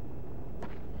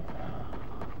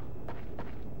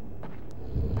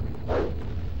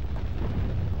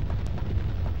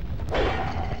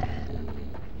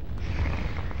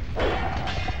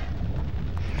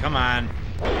 Come on.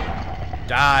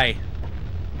 Die.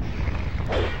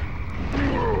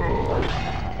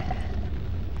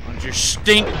 Want your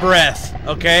stink breath,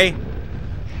 okay?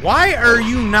 Why are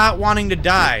you not wanting to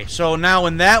die? So now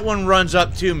when that one runs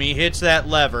up to me, hits that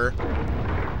lever.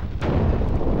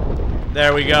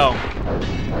 There we go.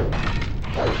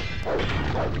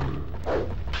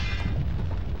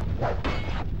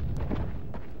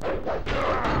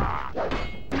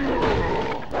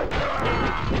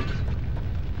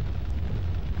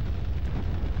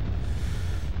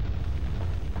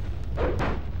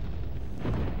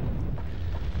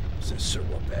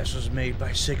 This was made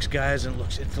by 6 guys and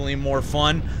looks infinitely more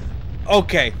fun.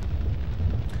 Okay.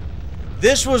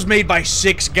 This was made by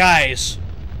 6 guys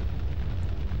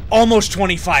almost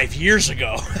 25 years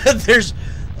ago. There's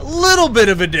a little bit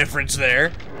of a difference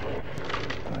there.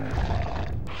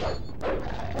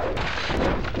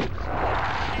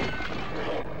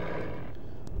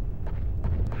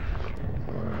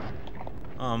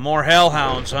 Oh, more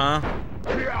hellhounds, huh?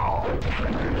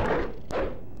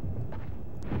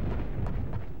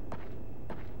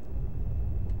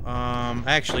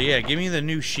 Actually, yeah, give me the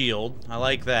new shield. I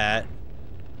like that.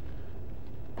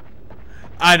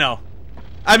 I know.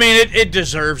 I mean, it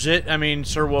deserves it. I mean,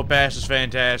 Sir Whoop-Ass is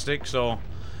fantastic, so...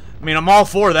 I mean, I'm all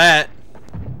for that.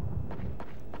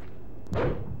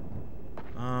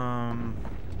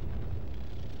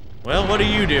 Well, what do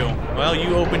you do? Well,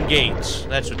 you open gates.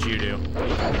 That's what you do.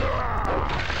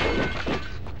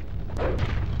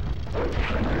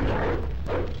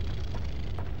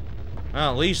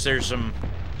 Well, at least there's some...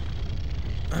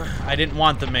 I didn't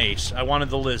want the mace. I wanted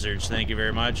the lizards. Thank you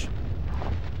very much.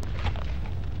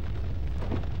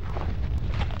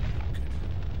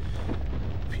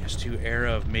 PS2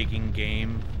 era of making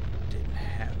game didn't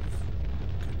have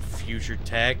good future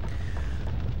tech.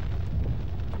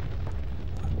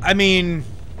 I mean,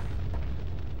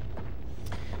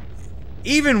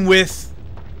 even with,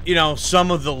 you know, some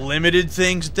of the limited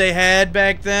things that they had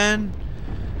back then,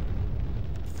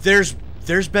 there's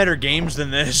better games than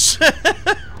this.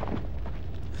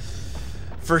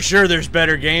 For sure there's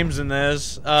better games than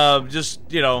this. Just,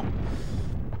 you know,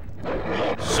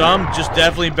 some just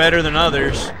definitely better than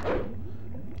others.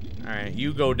 Alright,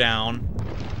 you go down.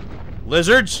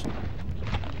 Lizards?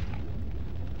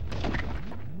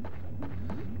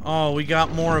 Oh, we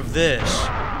got more of this.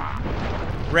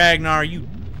 Ragnar, you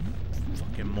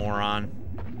fucking moron.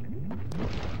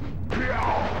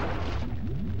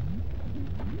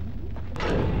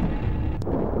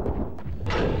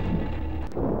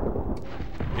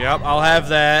 Yep, I'll have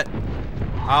that.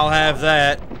 I'll have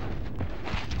that.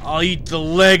 I'll eat the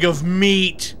leg of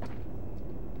meat.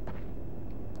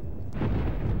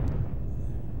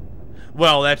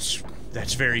 Well, that's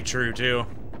very true, too.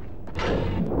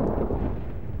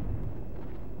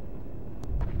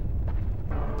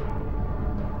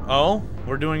 Oh,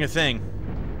 we're doing a thing.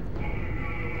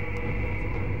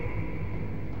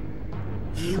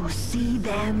 You see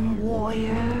them,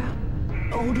 warrior?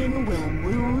 Odin will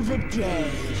rue the day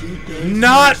he gave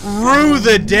Not rue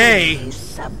the day! his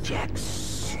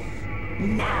subjects.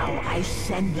 Now I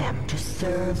send them to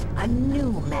serve a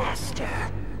new master.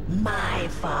 My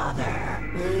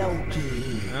father,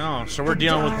 Loki. Oh, so we're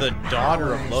dealing with the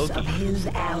daughter of Loki. Of his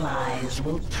allies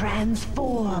will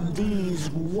transform these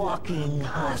walking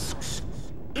husks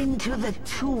into the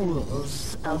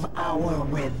tools of our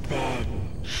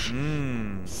revenge.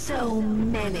 So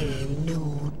many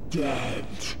new dead.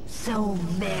 So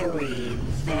very,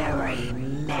 very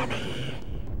many.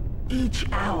 Each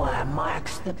hour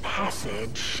marks the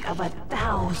passage of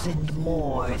 1,000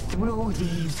 more through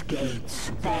these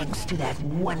gates, thanks to that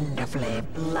wonderfully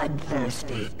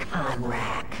bloodthirsty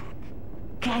Conrak.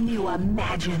 Can you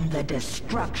imagine the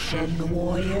destruction,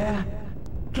 warrior?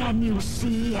 Can you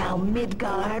see how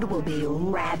Midgard will be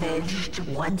ravaged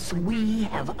once we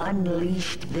have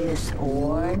unleashed this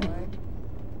horde?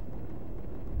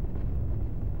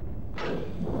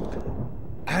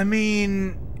 I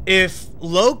mean, if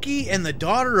Loki and the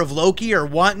daughter of Loki are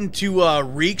wanting to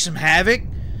wreak some havoc,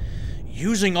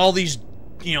 using all these,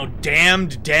 you know,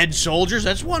 damned dead soldiers,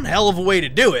 that's one hell of a way to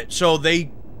do it. So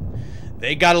they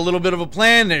got a little bit of a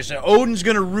plan. They said Odin's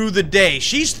gonna rue the day.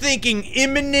 She's thinking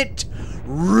imminent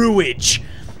ruage,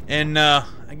 and I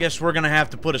guess we're gonna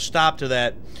have to put a stop to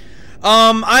that.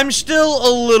 I'm still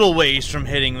a little ways from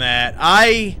hitting that.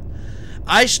 I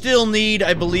still need,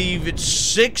 I believe it's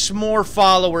 6 more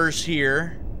followers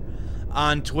here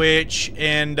on Twitch,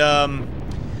 and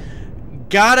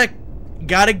gotta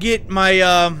get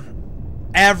my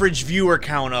average viewer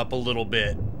count up a little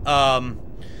bit.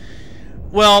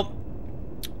 Well,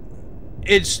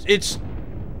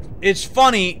 it's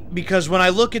funny because when I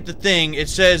look at the thing, it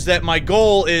says that my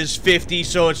goal is 50,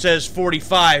 so it says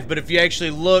 45. But if you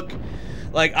actually look,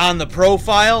 like, on the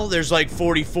profile, there's like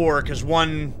 44 because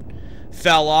one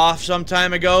fell off some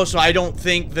time ago. So I don't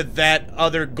think that that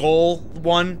other goal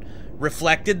one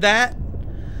reflected that.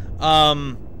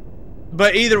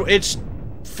 But either it's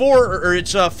 4 or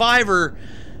it's 5 or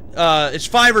it's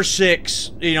 5 or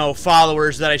 6, you know,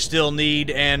 followers that I still need,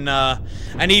 and I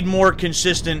need more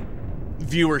consistent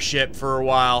viewership for a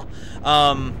while.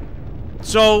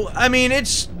 So, I mean,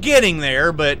 it's getting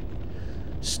there, but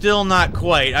still not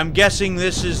quite. I'm guessing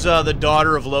this is the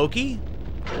daughter of Loki.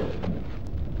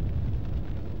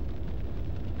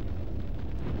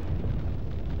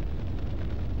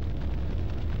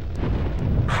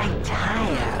 I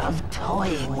tire of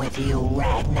toying with you,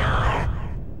 Ragnar.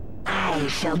 I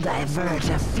shall divert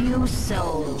a few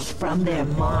souls from their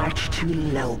march to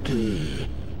Loki.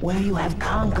 Where you have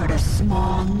conquered a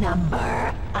small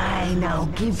number, I now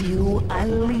give you a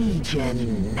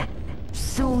legion.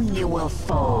 Soon you will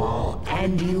fall,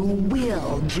 and you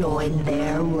will join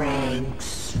their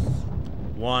ranks.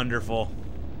 Wonderful.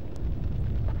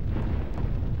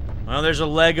 Well, there's a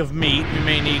leg of meat. We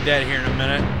may need that here in a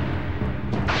minute.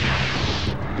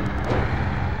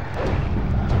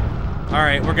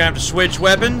 Alright, we're gonna have to switch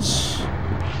weapons.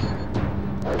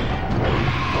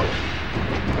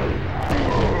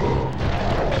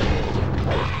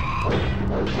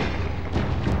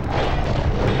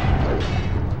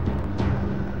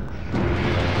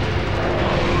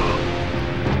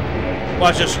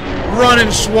 Watch this. Run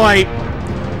and swipe.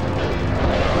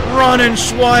 Run and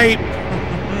swipe.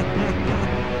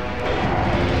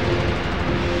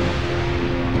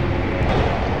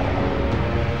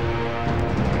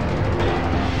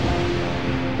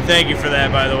 Thank you for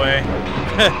that, by the way.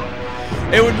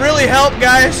 It would really help,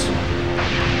 guys.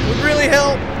 It would really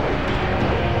help.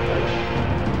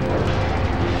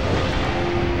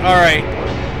 Alright.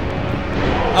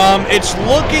 It's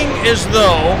looking as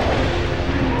though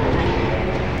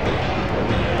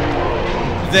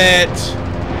that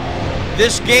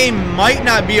this game might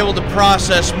not be able to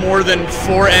process more than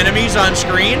 4 enemies on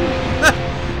screen.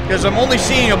 Because I'm only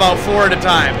seeing about 4 at a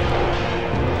time.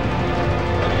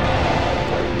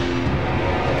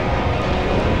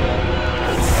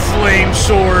 Flame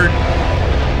sword.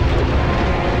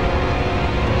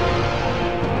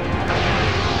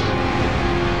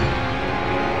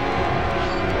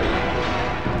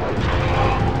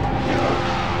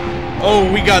 Oh,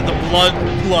 we got the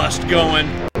bloodlust going.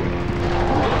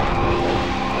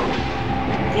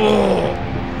 Oh,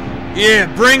 yeah,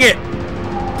 bring it!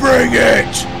 Bring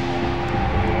it!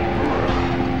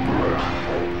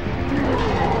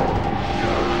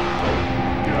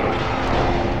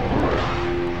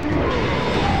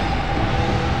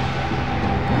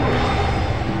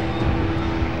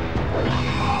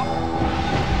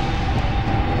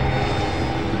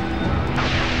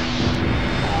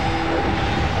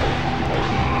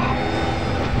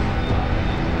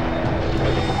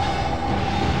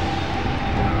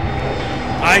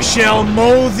 I shall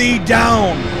mow thee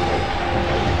down.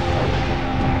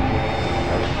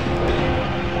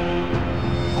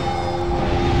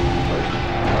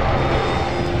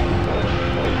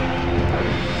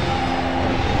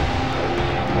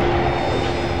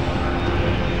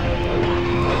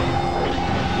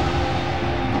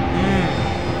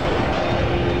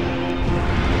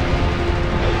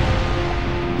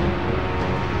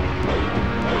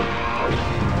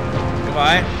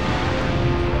 Goodbye.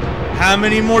 How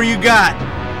many more you got?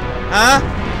 Huh?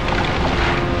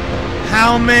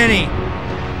 How many?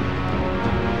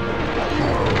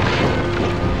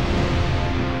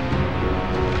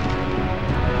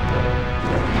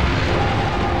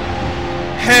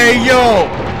 Hey, yo!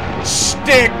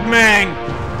 Stickman!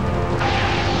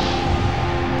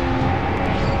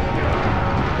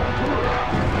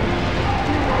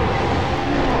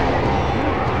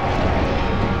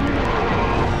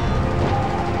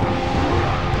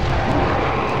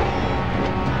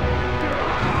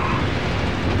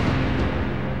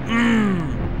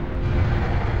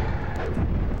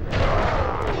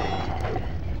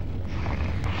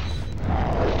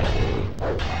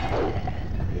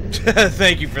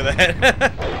 Thank you for that.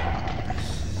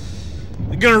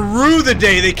 They're gonna rue the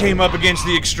day they came up against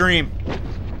the extreme.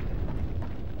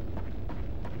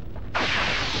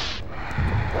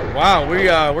 Wow,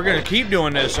 we're gonna keep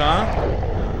doing this, huh?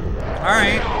 All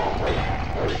right.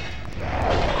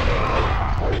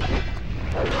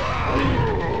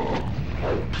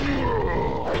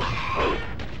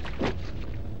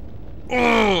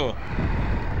 Ugh.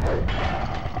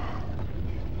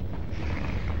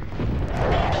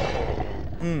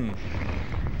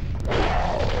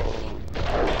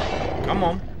 Come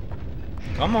on.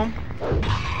 Come on.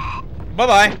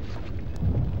 Bye-bye.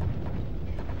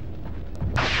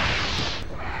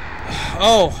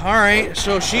 Oh, alright.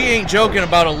 So she ain't joking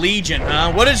about a legion,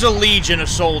 huh? What is a legion of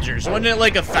soldiers? Wasn't it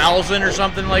like 1,000 or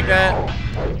something like that?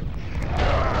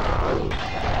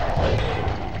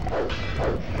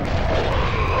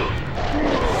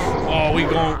 Oh,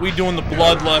 we doing the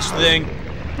bloodlust thing.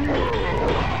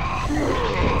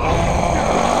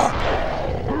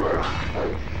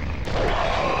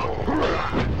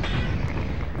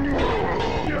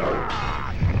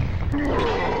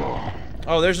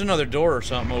 Oh, there's another door or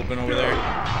something open over there.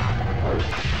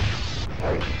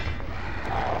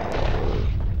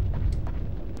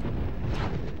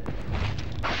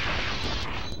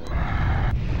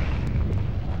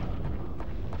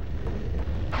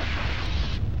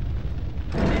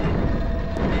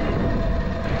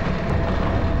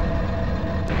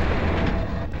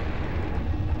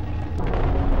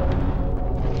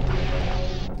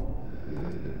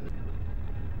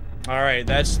 Alright,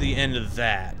 that's the end of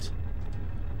that.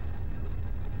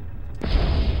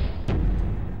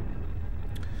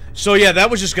 So yeah, that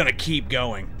was just gonna keep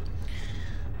going.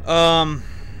 Give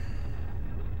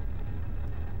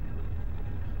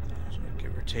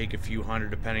or take a few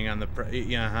hundred depending on the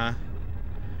yeah,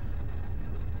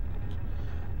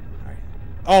 Alright.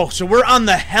 Oh, so we're on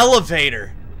the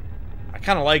elevator. I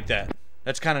kind of like that.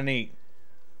 That's kind of neat.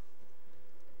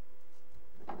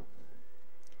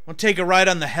 Want to take a ride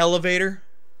on the elevator?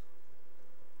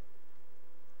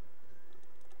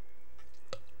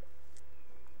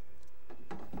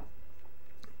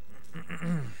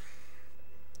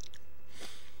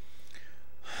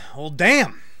 Well,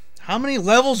 damn. How many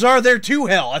levels are there to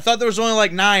hell? I thought there was only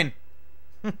like 9.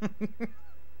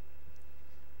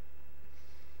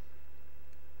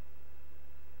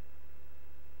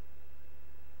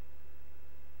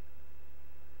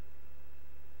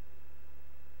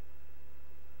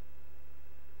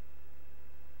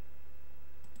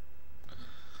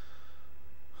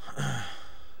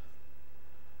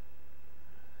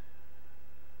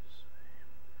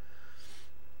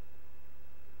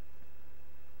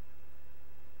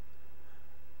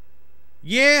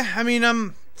 Yeah, I mean,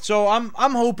 I'm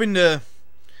hoping to,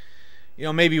 you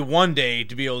know, maybe one day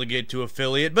to be able to get to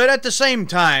affiliate, but at the same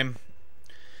time,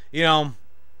 you know,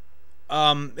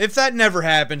 if that never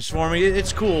happens for me,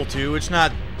 it's cool too. It's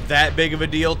not that big of a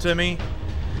deal to me.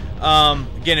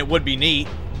 Again, it would be neat,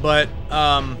 but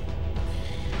I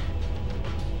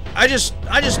just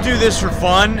do this for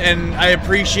fun, and I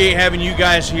appreciate having you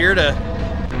guys here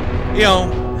to, you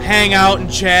know, hang out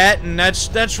and chat, and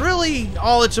that's really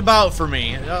all it's about for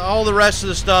me. All the rest of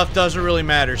the stuff doesn't really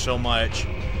matter so much.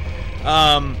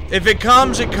 If it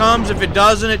comes, it comes. If it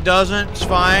doesn't, it doesn't. It's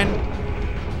fine.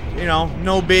 You know,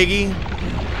 no biggie.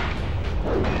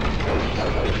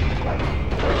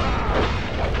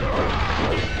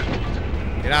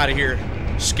 Get out of here,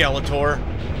 Skeletor.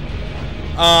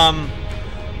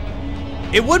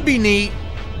 It would be neat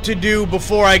to do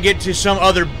before I get to some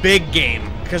other big game,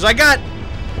 because I've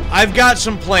got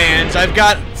some plans. I've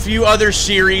got a few other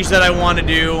series that I want to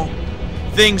do,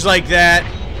 things like that,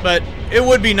 but it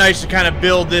would be nice to kind of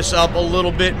build this up a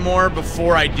little bit more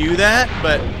before I do that,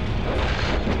 but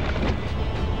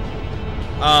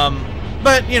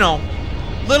you know,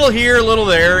 little here, little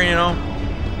there, you know.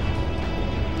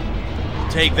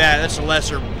 Take that. That's a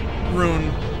lesser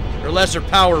rune, or lesser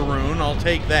power rune. I'll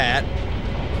take that.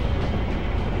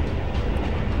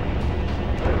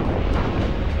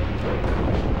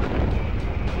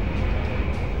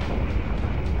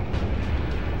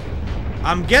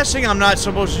 I'm guessing I'm not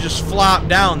supposed to just flop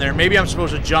down there. Maybe I'm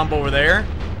supposed to jump over there.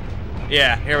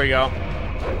 Yeah, here we go.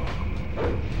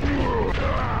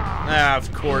 Ah,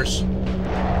 of course.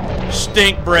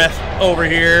 Stink breath over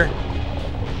here.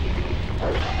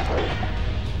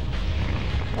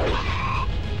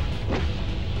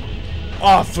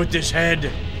 Off with this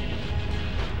head.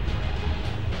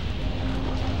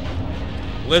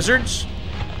 Lizards?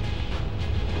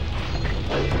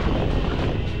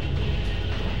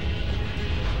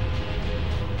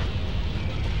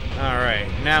 Alright,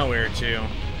 now where to?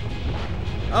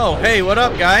 Oh, hey, what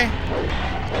up, guy?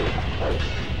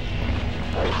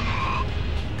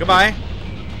 Goodbye.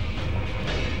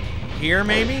 Here,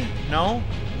 maybe? No?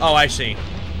 Oh, I see.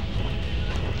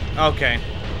 Okay.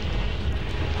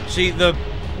 See, the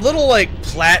little, like,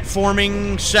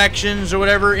 platforming sections or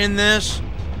whatever in this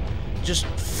just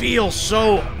feel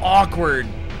so awkward.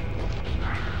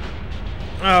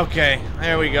 Okay,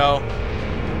 there we go.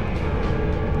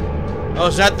 Oh,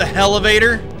 is that the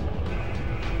elevator?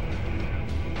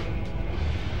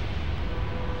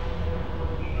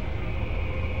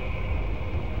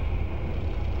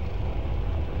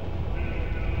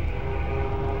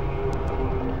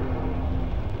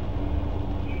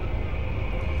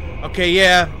 Okay,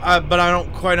 yeah, but I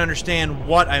don't quite understand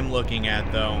what I'm looking at,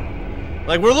 though.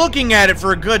 Like, we're looking at it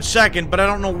for a good second, but I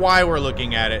don't know why we're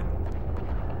looking at it.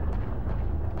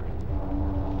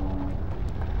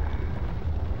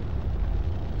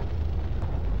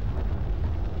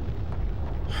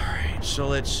 Alright, so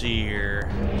let's see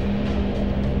here.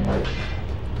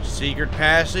 Secret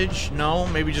passage? No,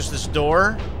 maybe just this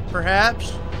door,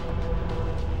 perhaps?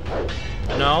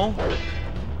 No?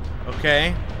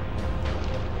 Okay.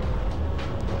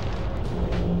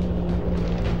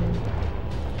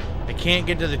 Can't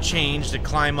get to the chains to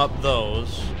climb up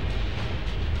those.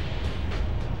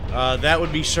 That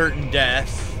would be certain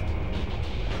death.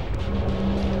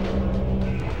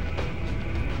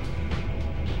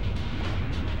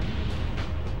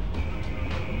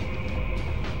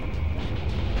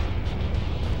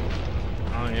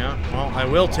 Oh yeah, well, I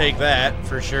will take that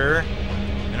for sure.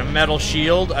 And a metal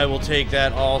shield, I will take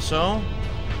that also.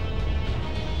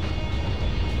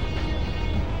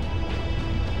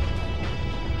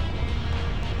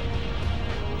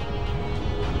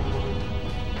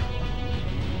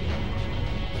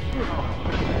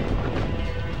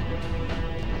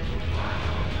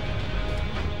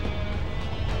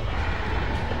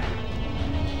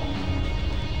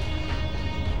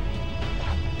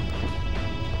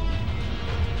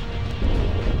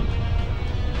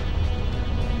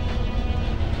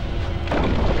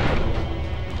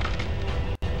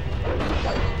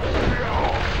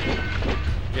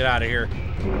 Get out of here.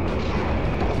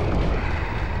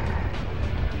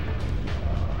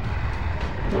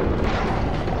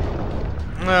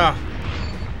 Ugh.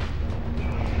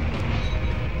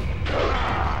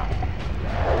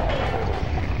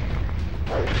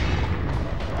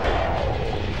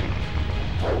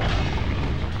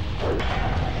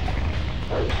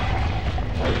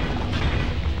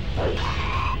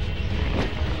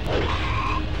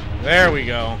 There we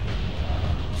go.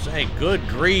 Say, good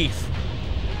grief.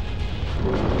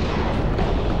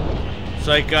 It's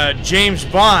like James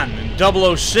Bond in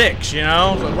 006, you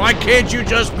know? Like, why can't you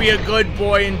just be a good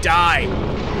boy and die?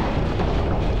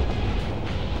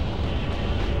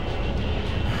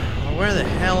 Where the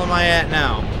hell am I at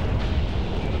now?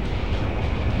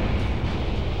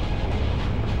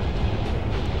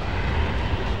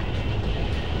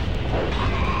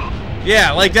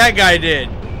 Yeah, like that guy did.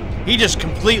 He just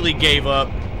completely gave up.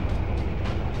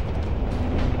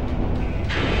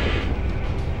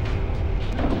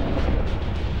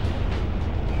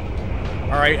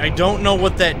 Alright, I don't know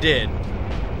what that did.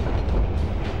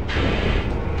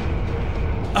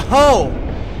 Oh!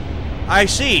 I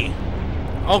see.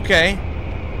 Okay.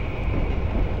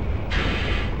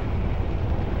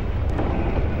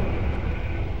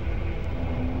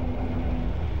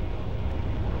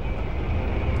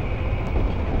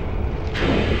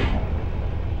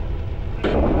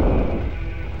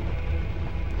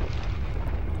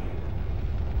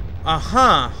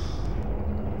 Uh-huh.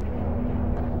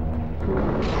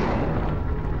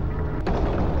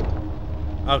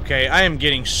 Okay, I am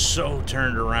getting so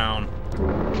turned around.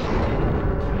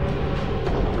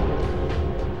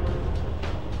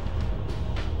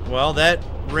 Well, that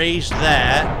raised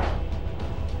that.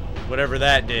 Whatever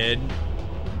that did.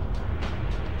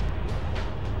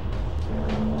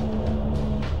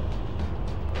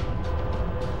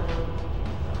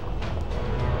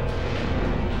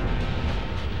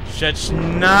 That's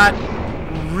not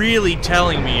really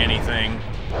telling me anything.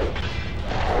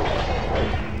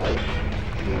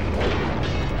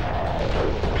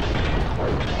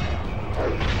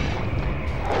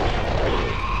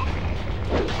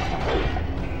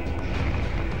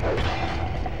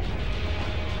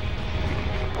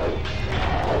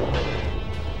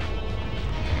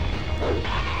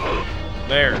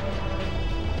 There.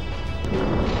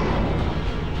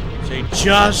 Say,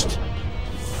 just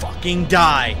fucking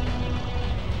die.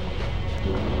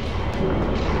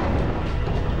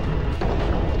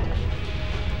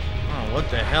 Oh, what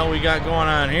the hell we got going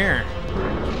on here?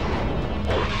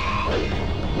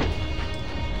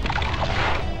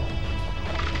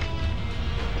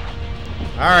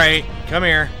 Alright, come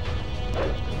here.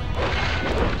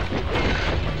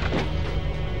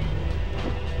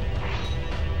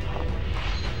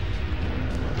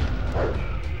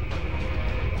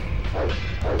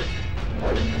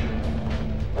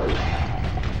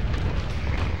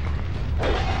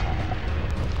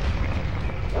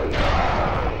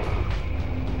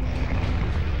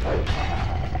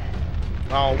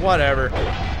 Oh, whatever.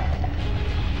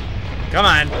 Come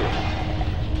on.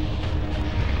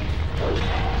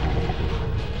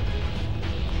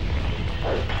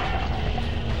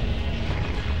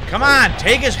 Come on,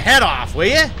 take his head off, will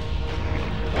you?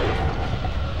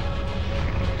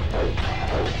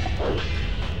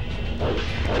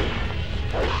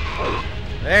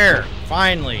 There,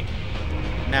 finally.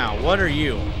 Now, what are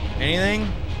you? Anything?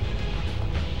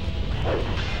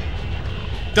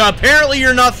 Apparently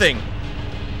you're nothing.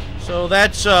 So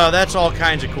that's all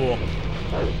kinds of cool.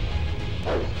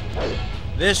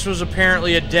 This was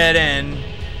apparently a dead end.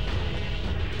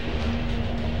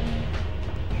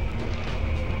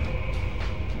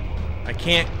 I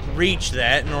can't reach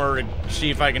that in order to see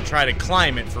if I can try to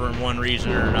climb it for one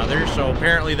reason or another. So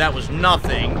apparently that was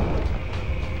nothing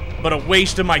but a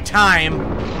waste of my time.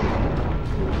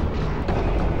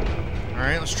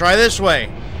 Alright, let's try this way.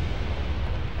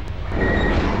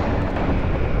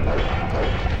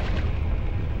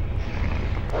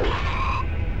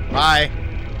 Bye.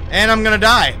 And I'm gonna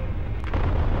die.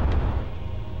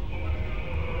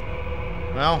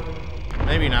 Well,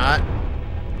 maybe not.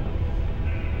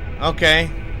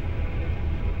 Okay.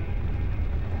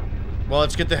 Well,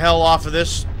 let's get the hell off of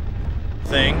this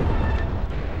thing.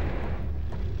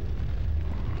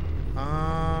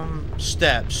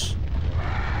 Steps.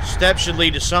 Steps should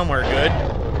lead to somewhere good.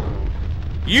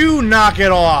 You knock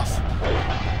it off.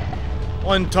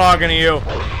 Wasn't talking to you.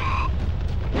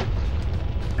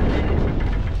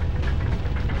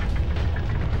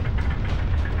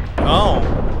 Oh,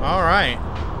 alright.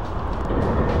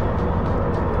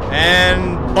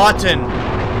 And button.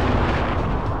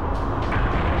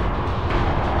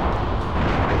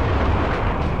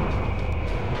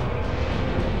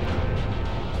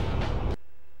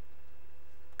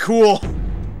 cool.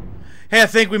 Hey, I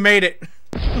think we made it.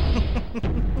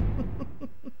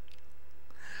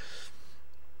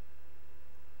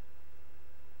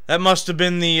 That must have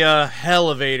been the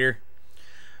elevator.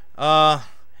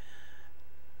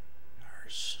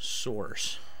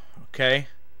 Source. Okay.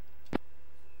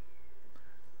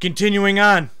 Continuing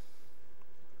on.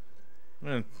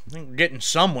 I think we're getting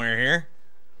somewhere here.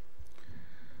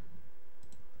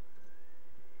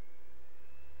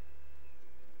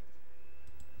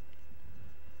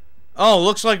 Oh,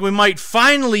 looks like we might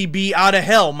finally be out of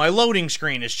hell. My loading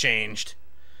screen has changed.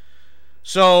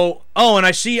 So, oh, and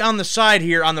I see on the side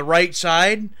here, on the right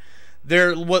side,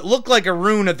 there what looked like a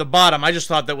rune at the bottom. I just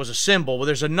thought that was a symbol. But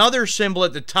there's another symbol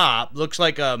at the top. Looks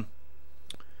like a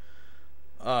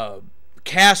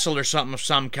castle or something of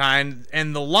some kind.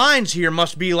 And the lines here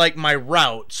must be like my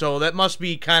route. So that must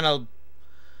be kind of...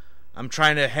 I'm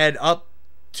trying to head up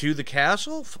to the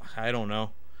castle? I don't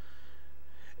know.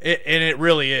 And it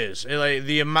really is.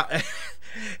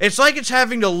 It's like it's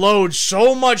having to load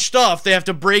so much stuff, they have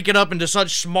to break it up into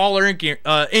such smaller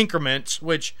increments,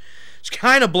 which is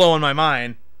kind of blowing my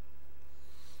mind.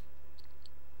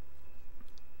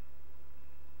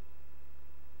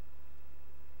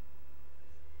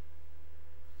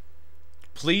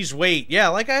 Please wait. Yeah,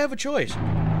 like I have a choice.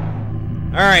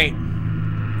 Alright.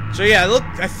 So yeah, look,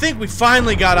 I think we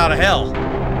finally got out of hell.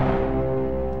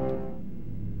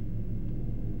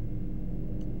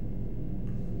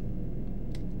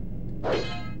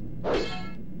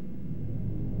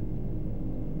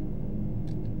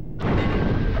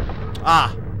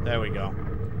 Ah, there we go.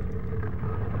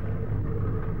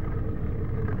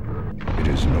 It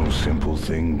is no simple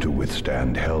thing to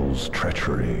withstand Hell's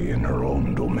treachery in her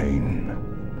own domain.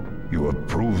 You have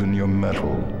proven your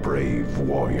mettle, brave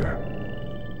warrior.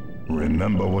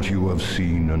 Remember what you have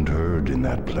seen and heard in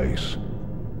that place,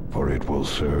 for it will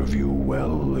serve you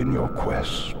well in your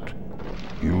quest.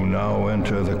 You now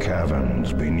enter the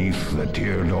caverns beneath the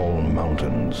Teardol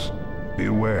Mountains.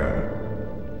 Beware,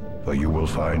 for you will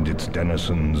find its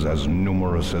denizens as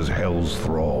numerous as Hell's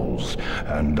thralls,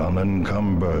 and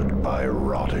unencumbered by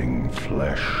rotting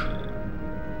flesh.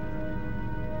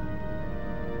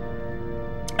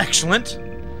 Excellent.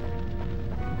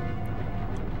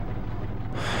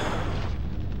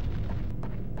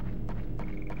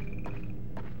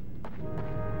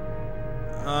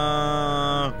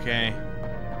 Okay.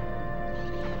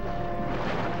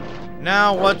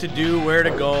 Now what to do, where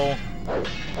to go.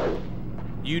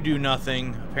 You do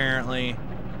nothing, apparently.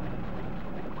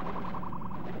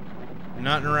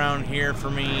 Nothing around here for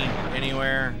me,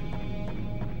 anywhere.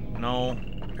 No,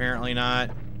 apparently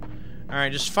not.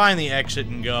 Alright, just find the exit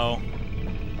and go.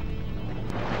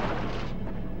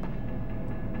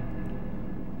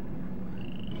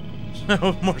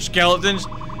 More skeletons?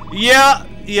 Yeah,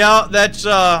 that's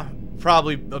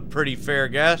probably a pretty fair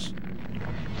guess.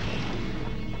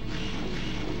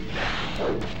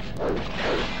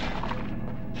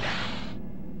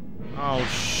 Oh,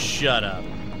 shut up.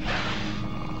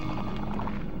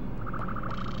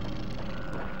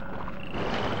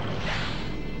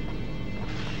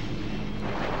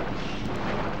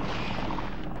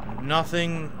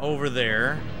 Nothing over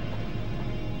there.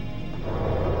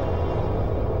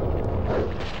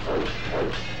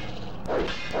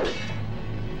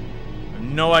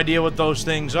 No idea what those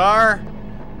things are.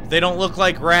 They don't look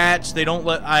like rats. They don't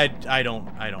look... I don't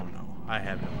know. I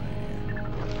have no idea.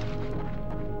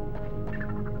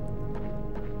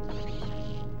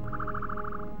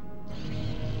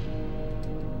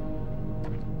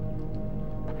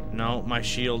 No, my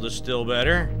shield is still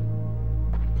better.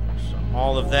 So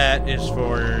all of that is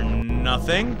for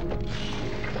nothing.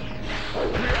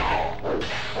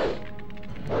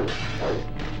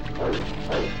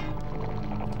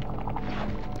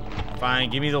 Fine,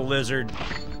 give me the lizard.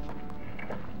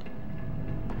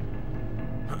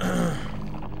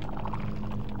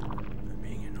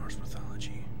 Being in Norse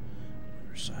mythology,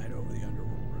 reside over the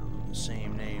underworld realm, the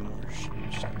same name where she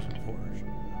stands before the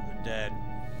dead.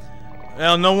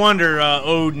 Well, no wonder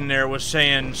Odin there was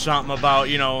saying something about,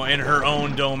 you know, in her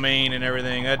own domain and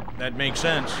everything. That makes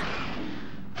sense.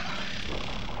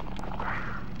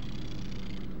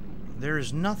 There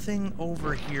is nothing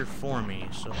over here for me,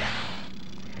 so...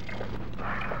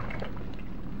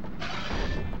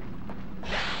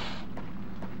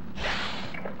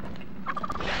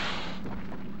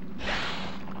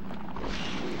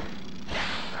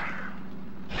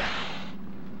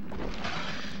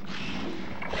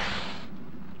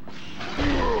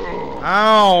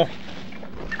 Ow!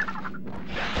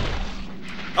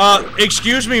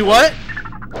 Excuse me, what?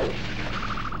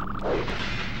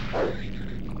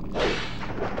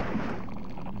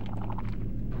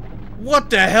 What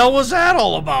the hell was that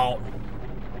all about?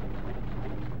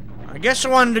 I guess I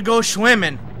wanted to go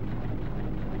swimming.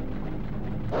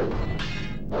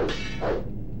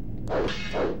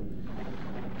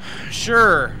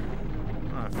 Sure.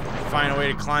 Find a way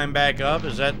to climb back up.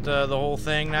 Is that the whole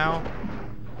thing now?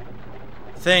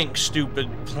 Thanks, stupid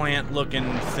plant-looking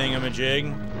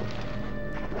thingamajig.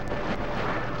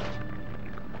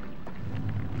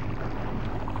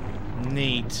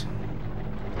 Neat.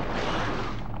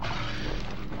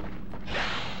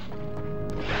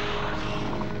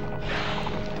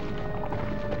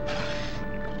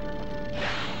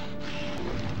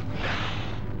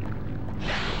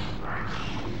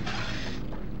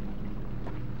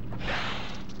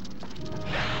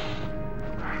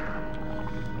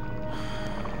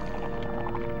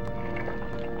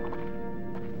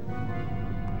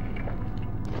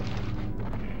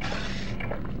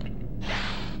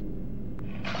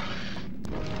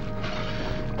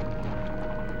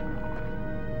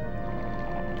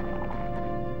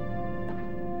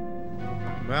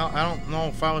 Well, I don't know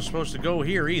if I was supposed to go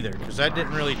here either, because that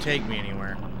didn't really take me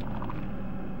anywhere.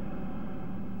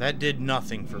 That did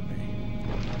nothing for me.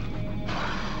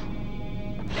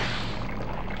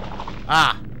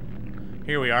 Ah!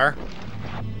 Here we are.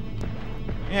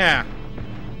 Yeah.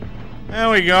 There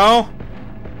we go.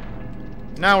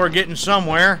 Now we're getting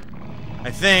somewhere.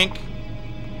 I think.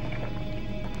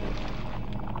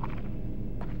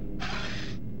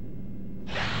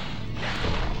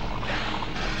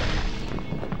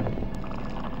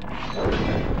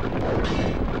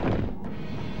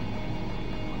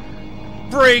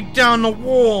 Break down the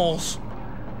walls.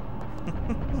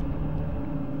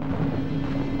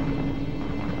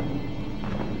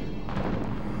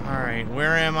 Alright,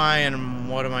 where am I and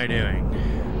what am I doing?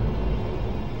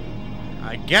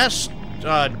 I guess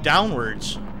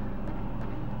downwards.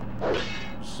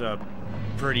 It's a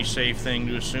pretty safe thing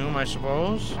to assume, I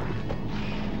suppose.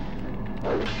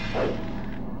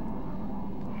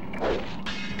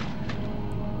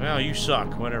 Well, you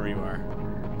suck, whatever you are.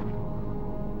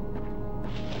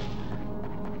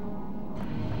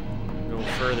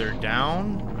 Further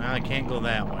down? Well, I can't go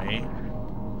that way.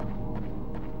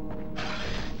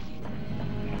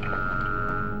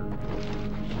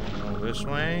 Go this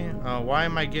way? Why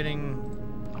am I getting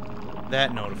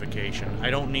that notification? I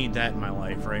don't need that in my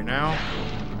life right now.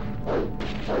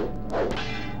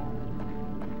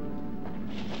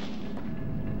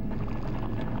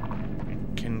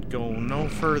 Can go no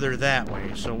further that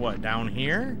way. So what, down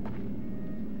here?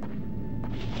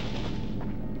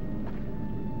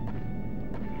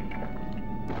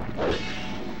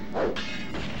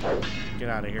 Get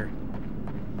out of here.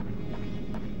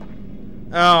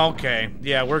 Oh, okay.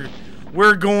 Yeah,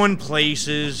 we're going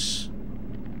places.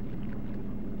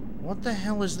 What the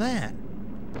hell is that?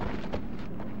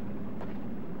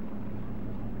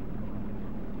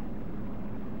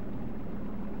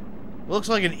 Looks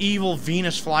like an evil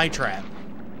Venus flytrap.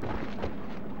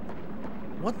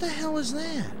 What the hell is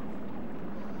that?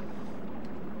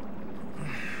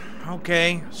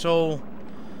 Okay, so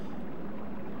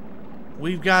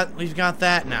we've got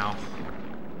that now.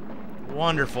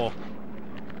 Wonderful.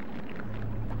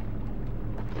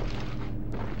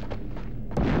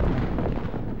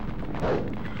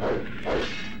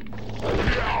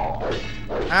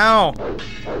 Ow!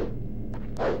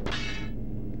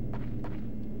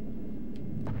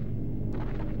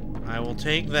 I will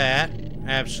take that.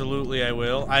 Absolutely I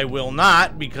will. I will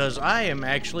not, because I am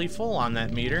actually full on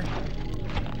that meter.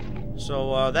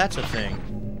 So, that's a thing.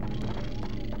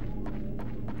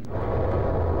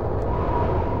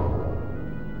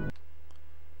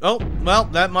 Oh, well,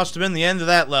 that must have been the end of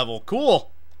that level.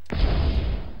 Cool.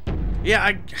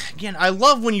 Yeah, again, I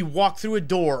love when you walk through a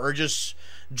door or just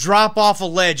drop off a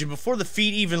ledge and before the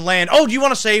feet even land. Oh, do you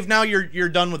want to save now? You're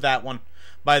done with that one,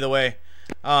 by the way.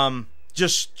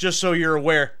 Just so you're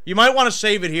aware. You might want to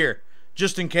save it here,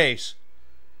 just in case.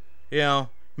 You know,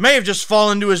 may have just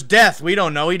fallen to his death. We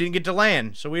don't know. He didn't get to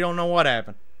land, so we don't know what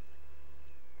happened.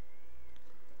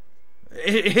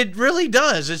 It really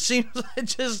does. It seems like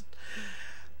just...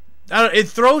 it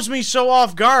throws me so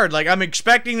off guard. Like, I'm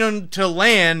expecting them to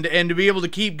land and to be able to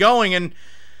keep going, and...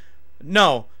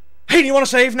 No. Hey, do you want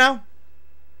to save now?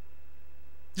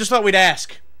 Just thought we'd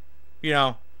ask. You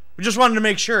know, we just wanted to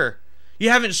make sure. You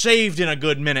haven't saved in a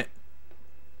good minute.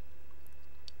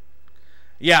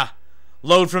 Yeah.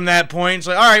 Load from that point. It's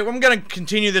like, alright, well, I'm going to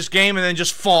continue this game and then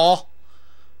just fall.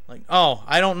 Like, oh,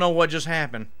 I don't know what just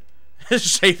happened.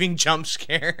 Saving jump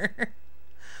scare.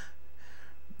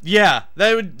 Yeah,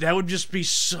 that would just be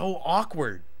so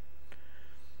awkward.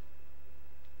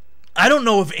 I don't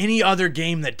know of any other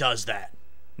game that does that.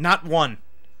 Not one.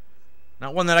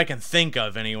 Not one that I can think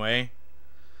of, anyway.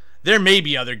 There may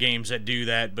be other games that do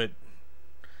that, but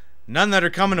none that are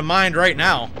coming to mind right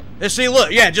now. Let's see,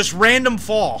 look, yeah, just random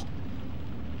fall.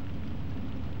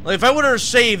 Like, if I would have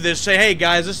saved this, say, hey,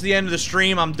 guys, this is the end of the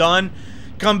stream, I'm done.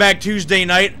 Come back Tuesday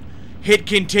night, hit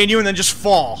continue, and then just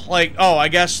fall. Like, oh, I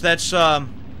guess that's where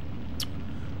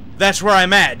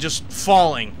I'm at, just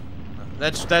falling.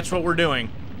 That's what we're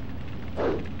doing.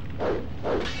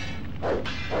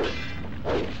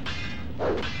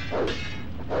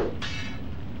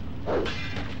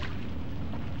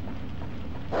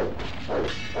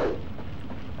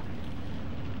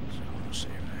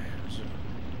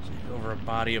 Over a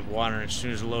body of water, and as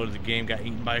soon as it loaded, the game got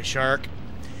eaten by a shark.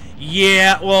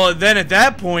 Yeah, well, then at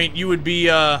that point, you would be,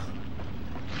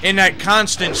 in that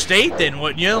constant state then,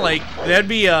 wouldn't you? Like, that'd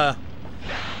be,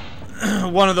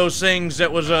 one of those things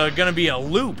that was, gonna be a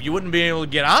loop. You wouldn't be able to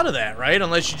get out of that, right?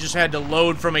 Unless you just had to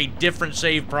load from a different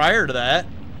save prior to that.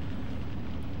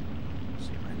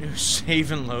 See my new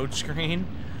save and load screen.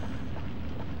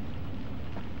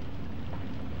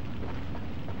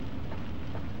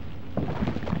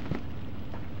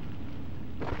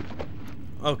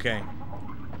 Okay.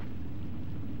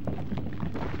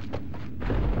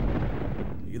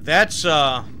 That's,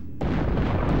 that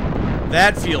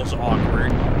feels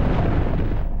awkward.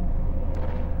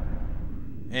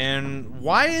 And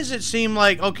why does it seem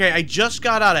like, okay, I just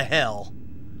got out of hell.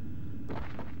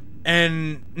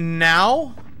 And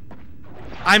now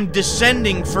I'm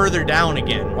descending further down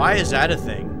again. Why is that a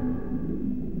thing?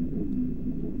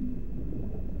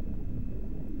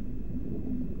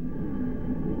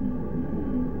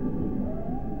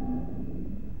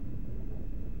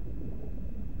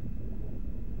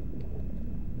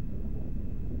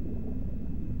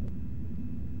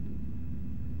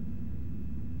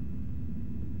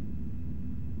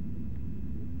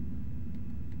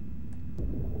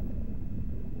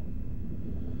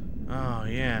 Oh,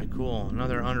 yeah, cool.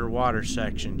 Another underwater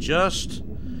section. Just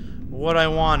what I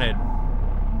wanted.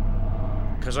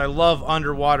 Because I love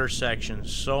underwater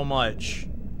sections so much.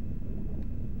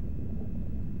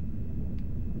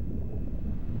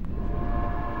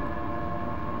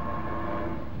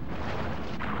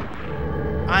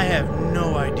 I have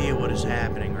no idea what is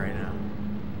happening right now.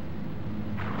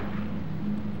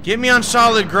 Get me on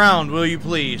solid ground, will you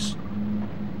please?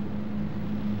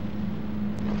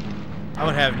 I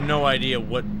would have no idea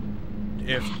what,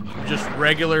 if just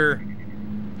regular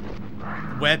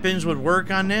weapons would work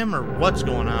on them, or what's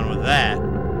going on with that.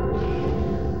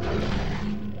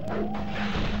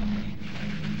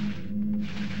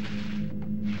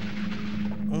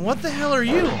 What the hell are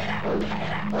you?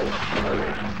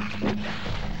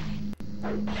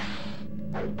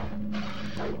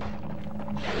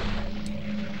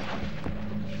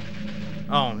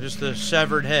 Oh, just the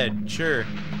severed head, sure.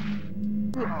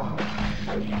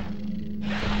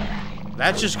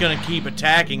 That's just gonna keep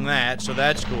attacking that, so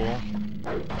that's cool.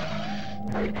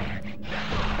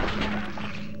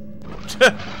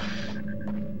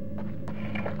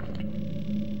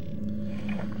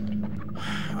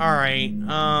 Alright,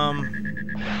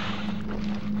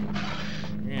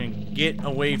 we're gonna get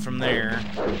away from there.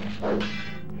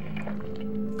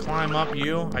 Climb up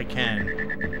you? I can.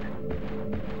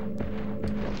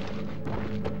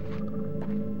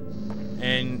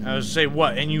 And I was gonna say,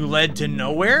 what? And you led to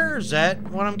nowhere? Is that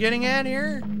what I'm getting at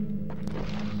here?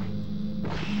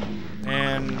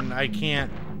 And I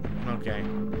can't... Okay.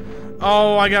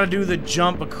 Oh, I gotta do the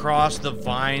jump across the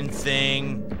vine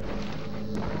thing.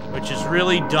 Which is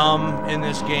really dumb in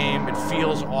this game. It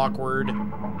feels awkward.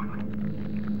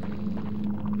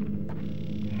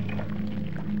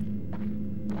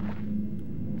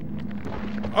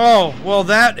 Oh, well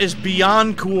that is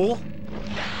beyond cool.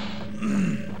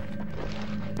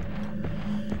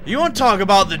 You want to talk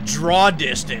about the draw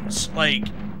distance, like,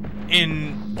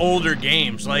 in older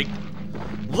games. Like,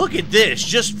 look at this.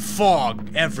 Just fog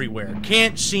everywhere.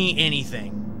 Can't see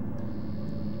anything.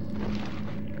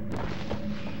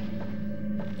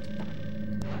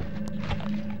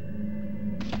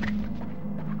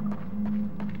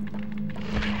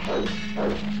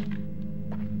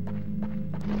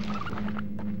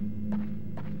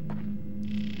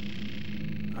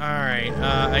 Alright,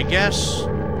 I guess...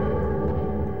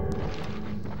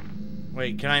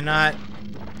 Wait, can I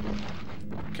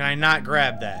not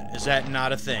grab that? Is that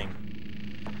not a thing?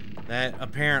 That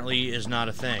apparently is not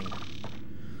a thing.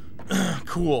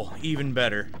 Cool, even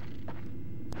better.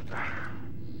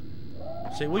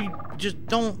 Say, we just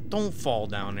don't fall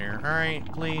down there,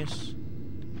 alright, please?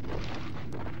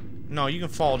 No, you can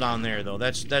fall down there though.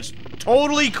 That's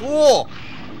totally cool!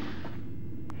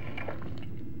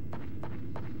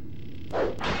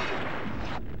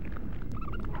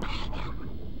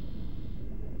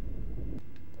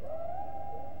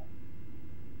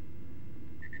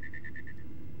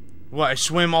 What, I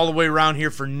swim all the way around here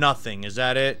for nothing, is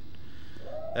that it?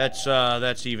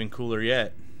 That's even cooler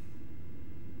yet.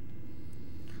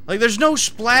 Like, there's no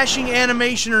splashing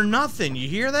animation or nothing, you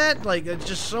hear that? Like, it's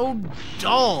just so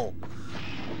dull.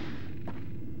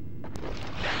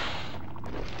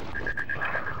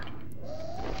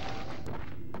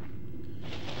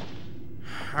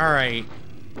 Alright.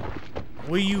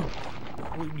 Will you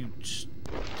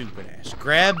stupid ass.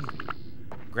 Grab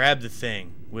the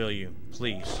thing, will you?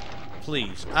 Please.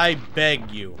 Please. I beg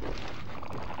you.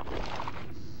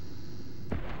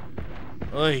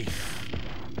 Oy.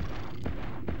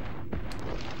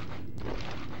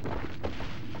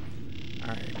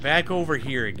 Alright, back over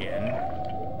here again.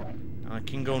 I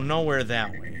can go nowhere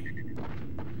that way.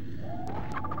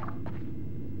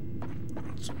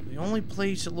 So the only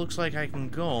place it looks like I can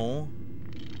go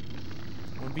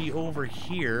would be over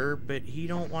here, but he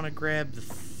don't want to grab the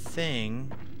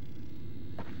thing.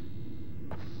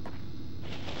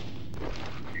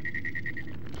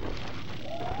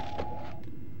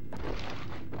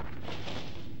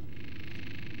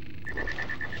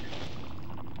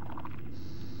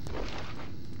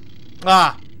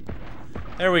 Ah!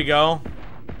 There we go.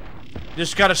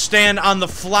 Just gotta stand on the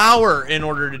flower in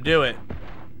order to do it.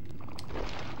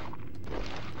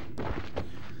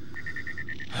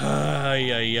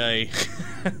 Ay, ay, ay.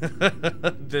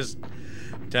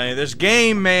 Tell you, this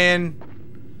game, man,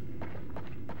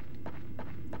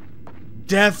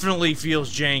 definitely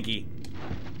feels janky.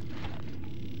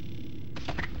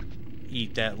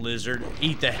 Eat that lizard.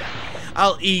 Eat that.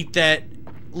 I'll eat that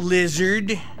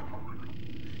lizard.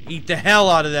 Eat the hell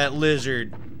out of that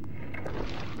lizard.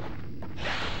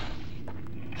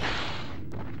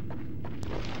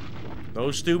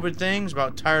 Those stupid things,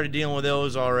 about tired of dealing with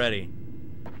those already.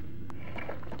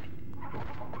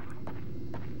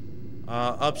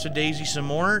 Ups a daisy some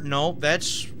more? Nope,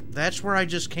 that's where I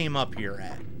just came up here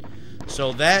at.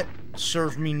 So that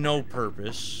served me no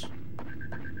purpose.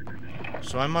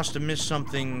 So I must have missed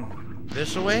something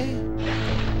this way?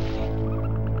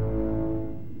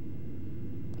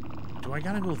 Do I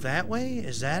gotta go that way?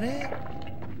 Is that it?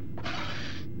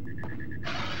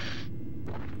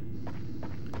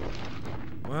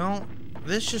 Well,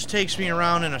 this just takes me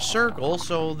around in a circle,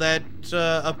 so that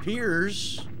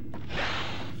appears...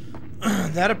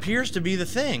 that appears to be the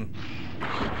thing.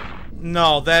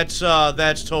 No, that's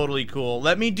totally cool.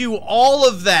 Let me do all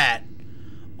of that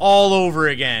all over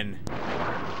again.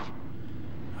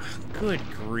 Good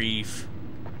grief.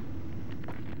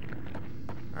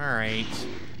 Alright.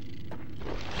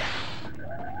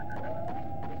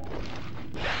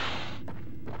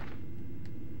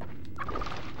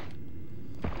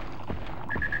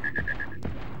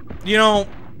 You know,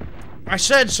 I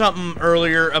said something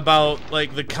earlier about,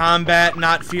 like, the combat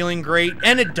not feeling great,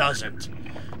 and it doesn't.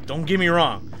 Don't get me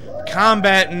wrong.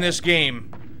 Combat in this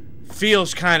game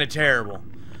feels kind of terrible.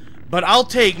 But I'll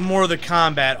take more of the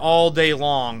combat all day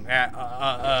long,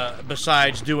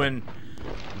 besides doing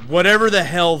whatever the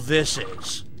hell this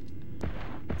is.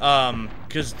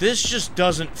 Because this just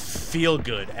doesn't feel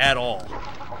good at all.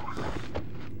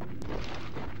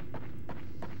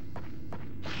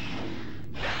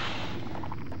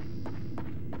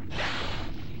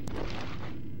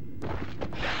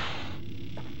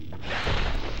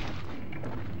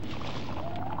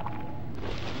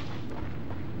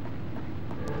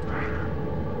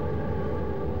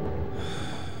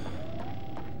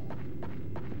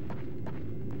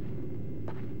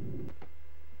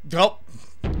 Oh,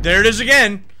 there it is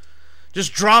again.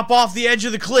 Just drop off the edge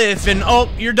of the cliff and, oh,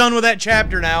 you're done with that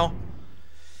chapter now.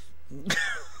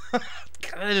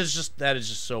 that is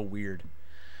just so weird.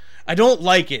 I don't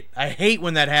like it. I hate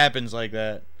when that happens like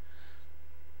that.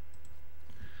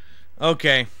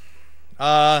 Okay.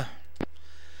 I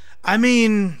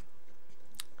mean,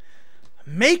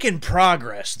 making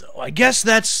progress though. I guess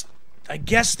that's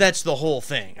the whole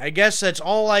thing. I guess that's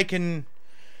all I can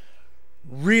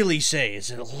really say,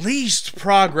 is at least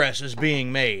progress is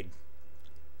being made.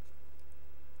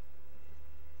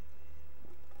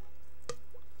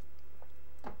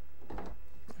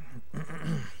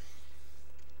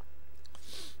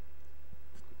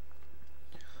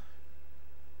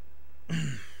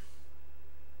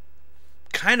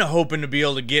 Kind of hoping to be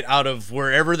able to get out of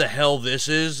wherever the hell this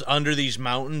is, under these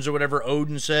mountains or whatever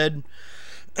Odin said,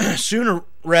 sooner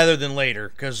rather than later,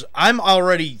 because I'm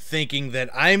already thinking that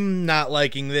I'm not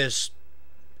liking this.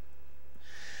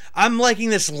 I'm liking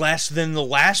this less than the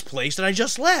last place that I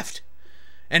just left.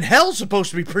 And hell's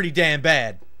supposed to be pretty damn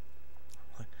bad.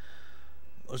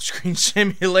 Load screen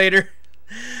simulator.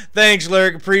 Thanks,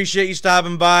 Lurk. Appreciate you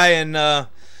stopping by, and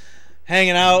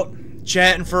hanging out,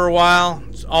 chatting for a while.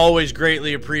 It's always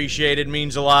greatly appreciated,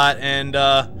 means a lot, and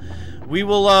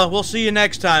we'll see you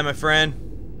next time, my friend.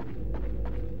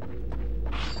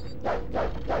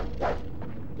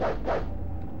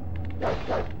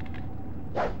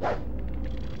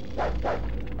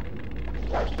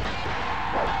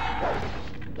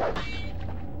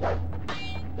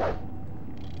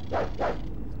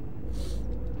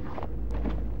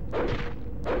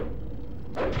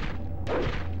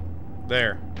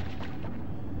 There.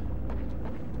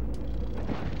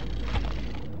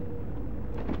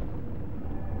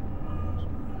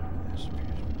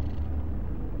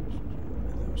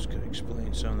 Those could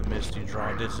explain some of the misty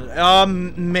draw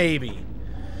distance. Maybe.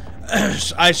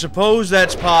 I suppose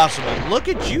that's possible. Look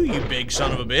at you, you big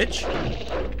son of a bitch.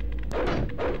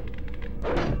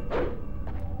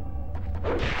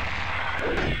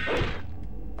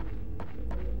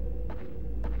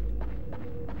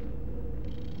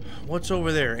 What's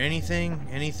over there? Anything?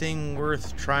 Anything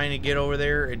worth trying to get over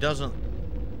there? It doesn't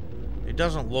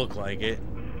look like it.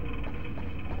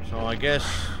 So I guess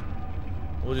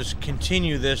we'll just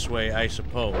continue this way, I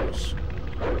suppose.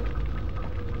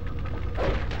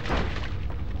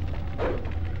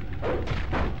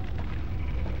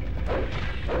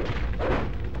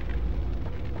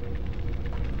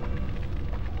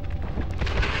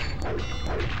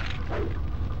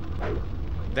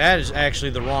 That is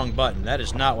actually the wrong button. That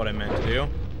is not what I meant to do.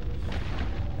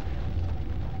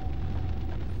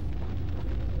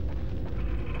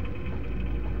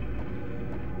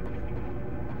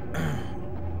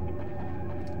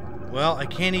 Well, I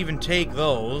can't even take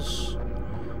those.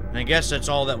 And I guess that's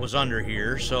all that was under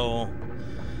here, so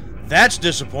that's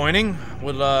disappointing.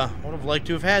 Would have liked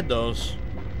to have had those.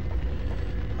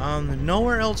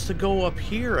 Nowhere else to go up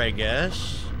here, I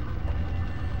guess.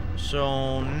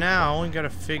 So now we gotta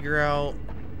figure out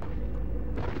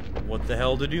what the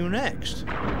hell to do next.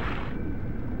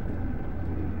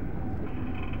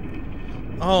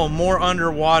 Oh, more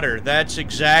underwater. That's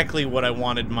exactly what I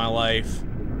wanted in my life.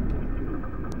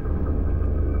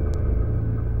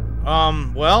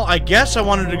 Well, I guess I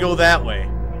wanted to go that way.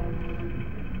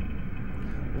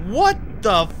 What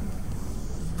the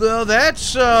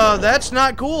that's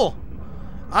not cool.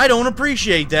 I don't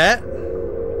appreciate that.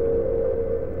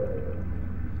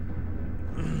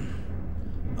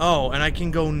 Oh, and I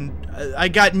can go... I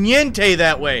got niente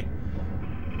that way.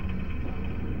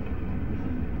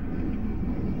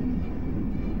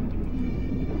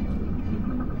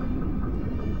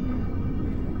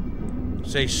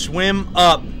 Say, swim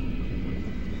up.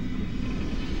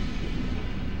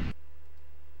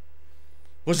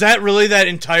 Was that really that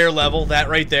entire level? That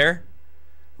right there?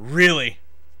 Really?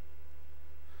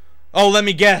 Oh, let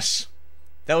me guess.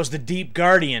 That was the Deep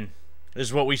Guardian,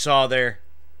 is what we saw there.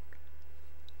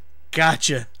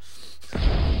 Gotcha. Did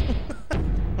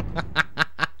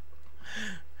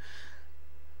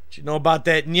you know about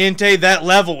that niente? That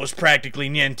level was practically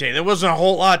niente. There wasn't a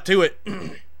whole lot to it.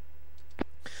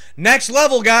 Next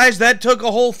level, guys. That took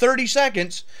a whole 30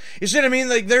 seconds. You see what I mean?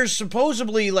 Like, there's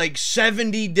supposedly like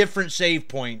 70 different save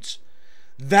points.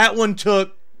 That one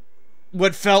took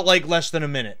what felt like less than a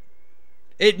minute.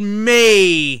 It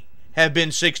may have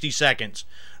been 60 seconds.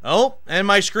 Oh, and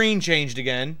my screen changed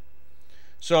again.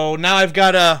 So now I've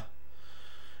got a...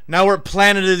 Now we're at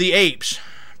Planet of the Apes,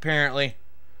 apparently.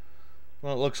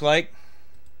 Well, it looks like.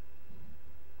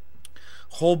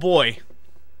 Oh boy.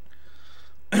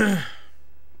 It's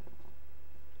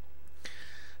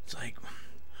like...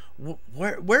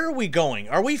 Where are we going?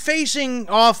 Are we facing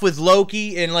off with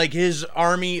Loki and like his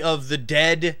army of the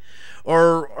dead?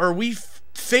 Or are we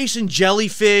facing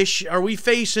jellyfish? Are we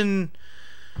facing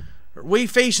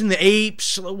the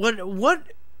apes? What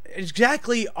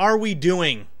exactly are we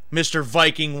doing, Mr.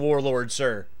 Viking Warlord,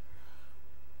 sir?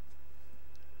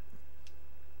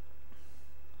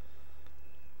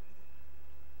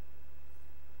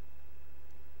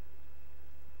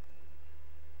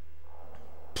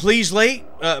 Please wait.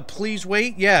 Please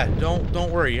wait. Yeah,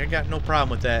 don't worry. I got no problem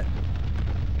with that.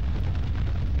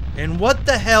 And what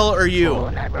the hell are you?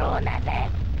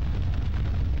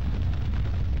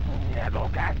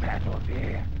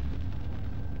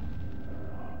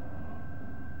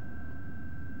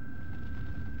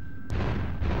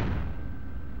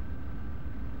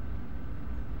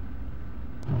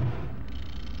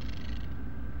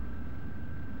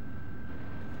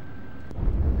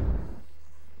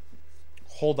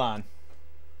 Hold on.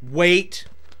 Wait.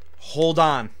 Hold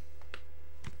on.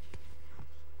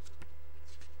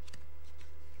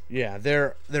 Yeah,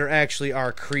 there actually are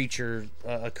a creature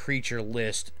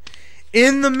list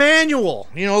in the manual.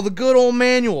 You know, the good old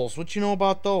manuals. What you know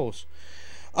about those?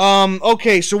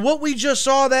 Okay, so what we just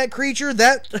saw, that creature,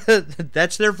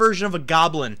 that's their version of a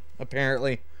goblin,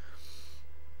 apparently.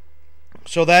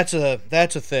 So that's a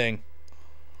thing.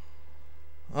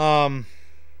 So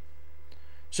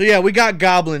yeah, we got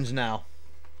goblins now.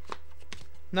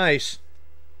 Nice.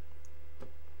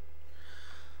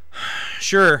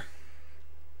 Sure.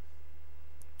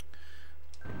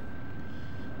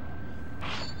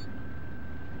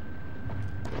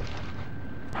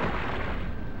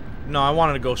 No, I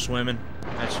wanted to go swimming.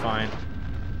 That's fine.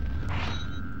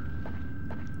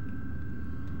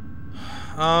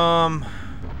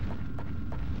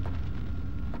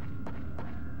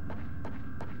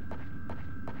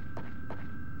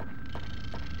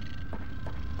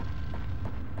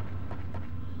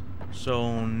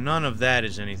 So none of that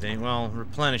is anything. Well,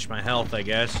 replenish my health, I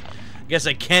guess. I guess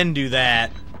I can do that,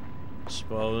 I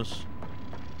suppose.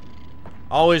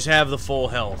 Always have the full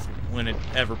health when it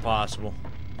ever possible.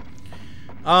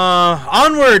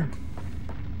 Onward!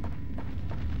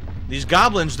 These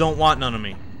goblins don't want none of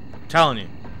me. I'm telling you.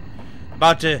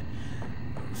 About to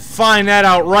find that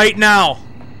out right now.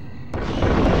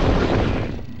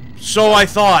 So I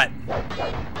thought.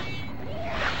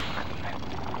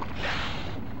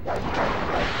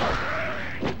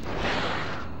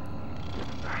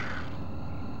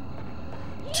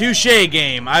 Touché,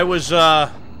 game. I was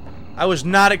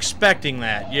not expecting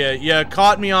that. You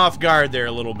caught me off guard there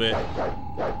a little bit.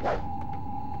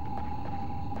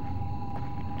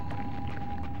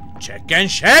 Chicken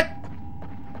shit!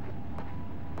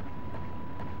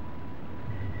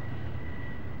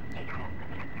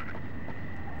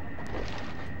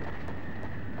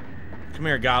 Come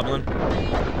here, goblin.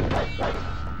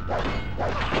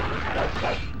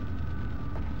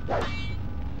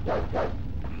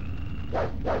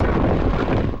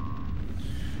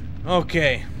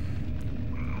 Okay.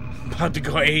 About to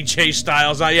go AJ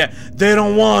Styles. Yeah, they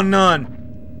don't want none.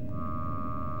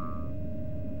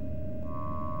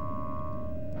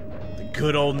 The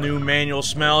good old new manual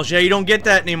smells. Yeah, you don't get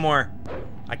that anymore.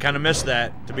 I kind of miss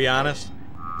that, to be honest.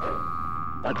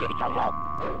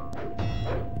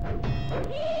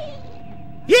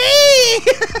 Yee!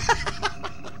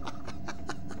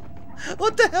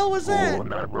 What the hell was that?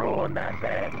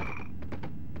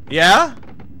 Yeah?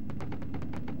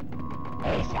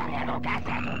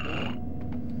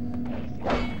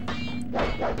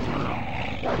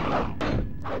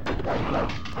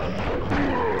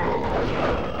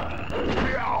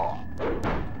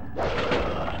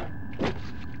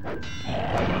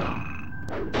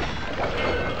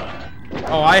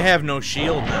 Oh, I have no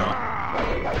shield now.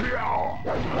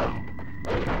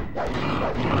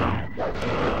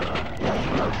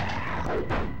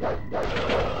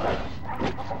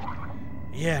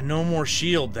 Yeah, no more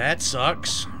shield. That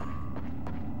sucks.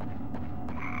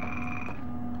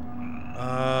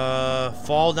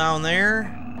 Fall down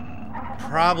there?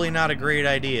 Probably not a great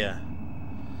idea.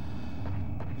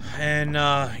 And,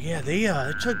 yeah, they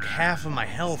took half of my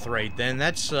health right then.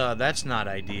 That's not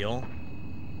ideal.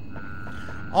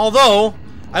 Although,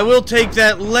 I will take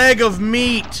that leg of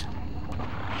meat.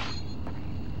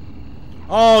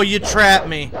 Oh, you trapped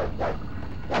me.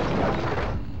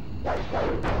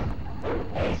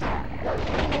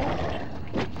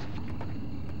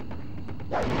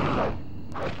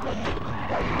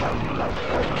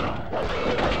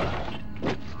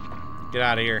 Get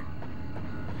out of here.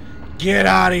 Get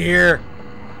out of here.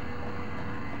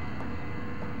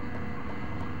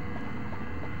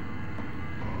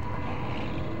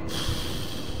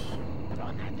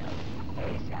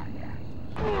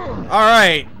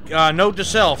 Alright, note to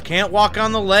self, can't walk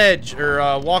on the ledge,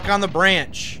 or walk on the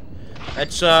branch.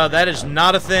 That is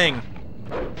not a thing.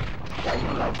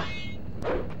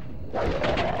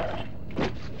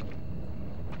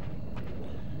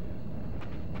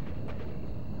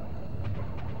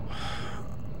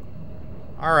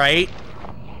 Alright.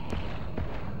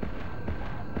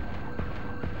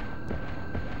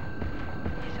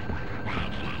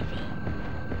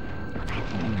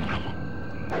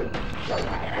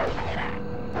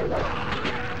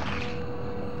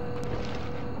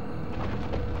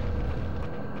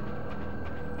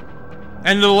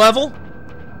 End of the level?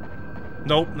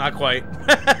 Nope, not quite.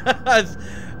 I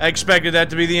expected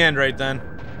that to be the end right then.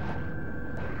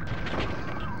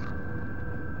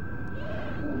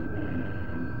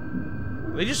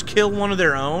 They just killed one of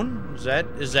their own? Is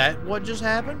that what just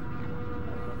happened?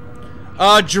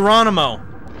 Geronimo.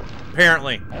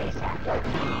 Apparently.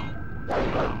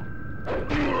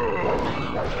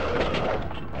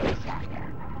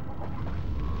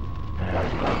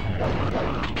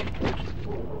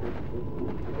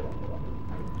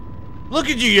 Look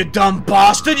at you, you dumb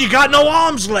bastard! You got no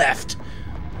arms left!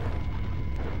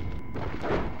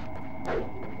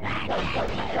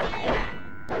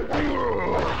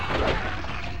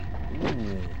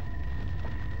 Ooh.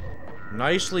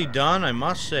 Nicely done, I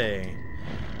must say.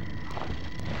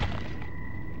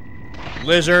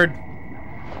 Lizard.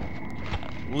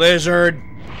 Lizard.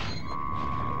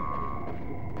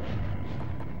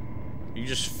 You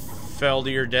just fell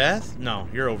to your death? No,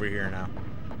 you're over here now.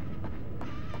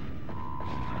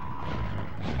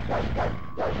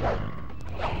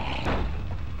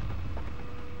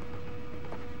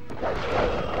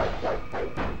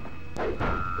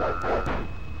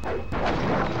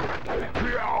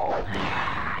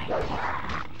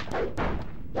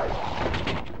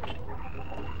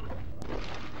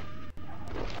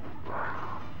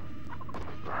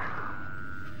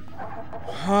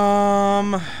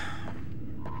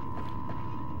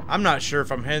 I'm not sure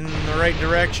if I'm heading in the right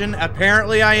direction.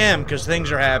 Apparently I am, because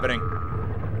things are happening.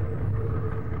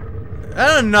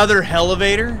 Another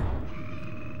elevator?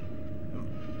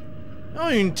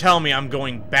 Don't even tell me I'm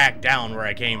going back down where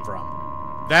I came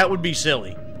from. That would be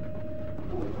silly.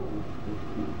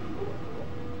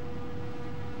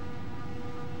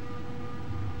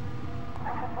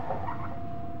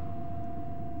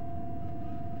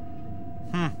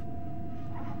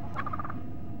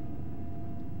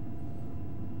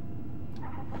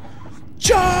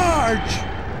 Charge!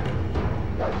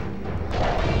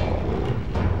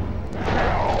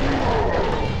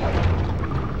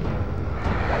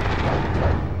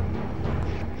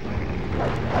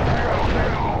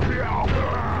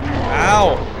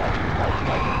 Ow!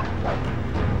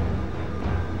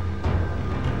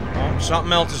 Oh,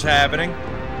 something else is happening.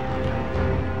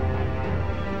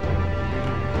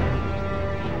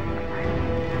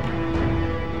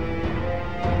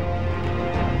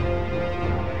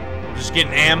 Just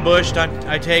getting ambushed,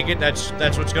 I take it. That's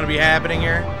what's going to be happening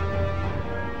here.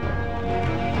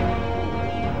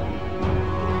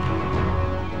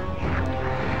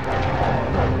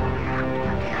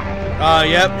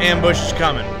 Yep, ambush is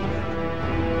coming.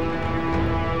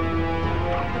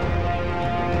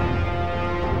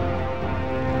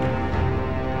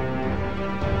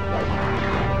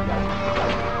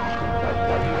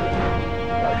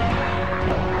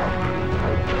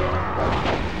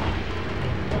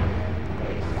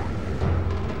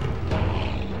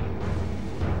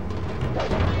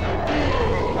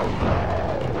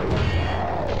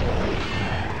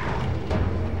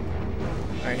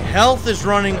 Health is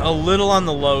running a little on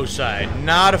the low side.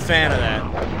 Not a fan of that.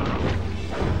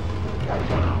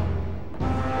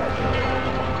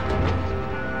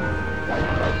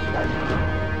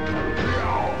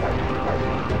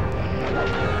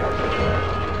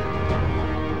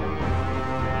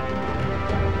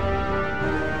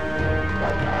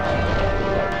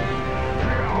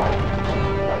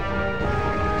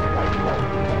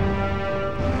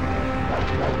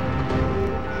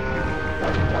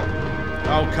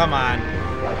 Oh, come on.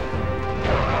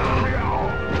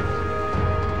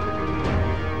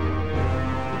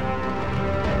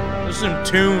 Those are some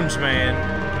tunes, man.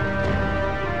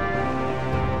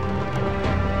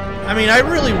 I mean, I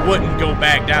really wouldn't go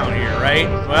back down here, right?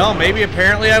 Well, maybe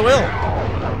apparently I will.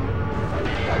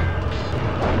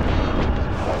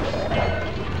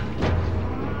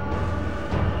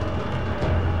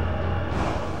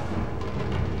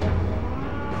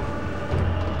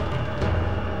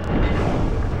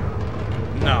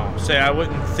 I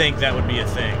wouldn't think that would be a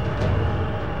thing.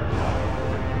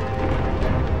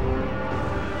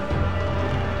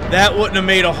 That wouldn't have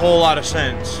made a whole lot of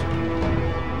sense.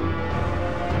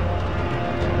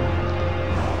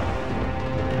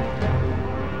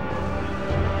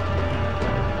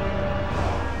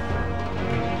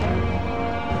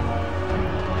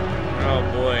 Oh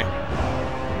boy.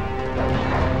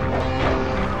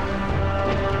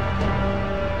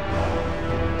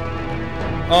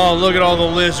 Oh, look at all the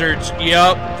lizards.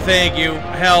 Yup, thank you.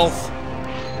 Health.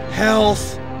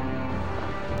 Health.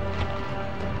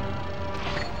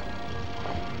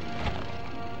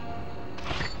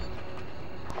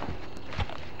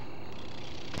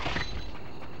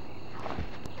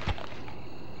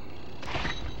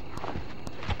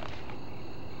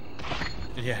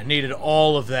 Yeah, needed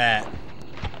all of that.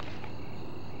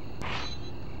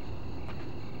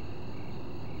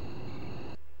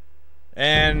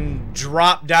 And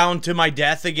drop down to my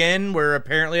death again, where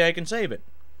apparently I can save it.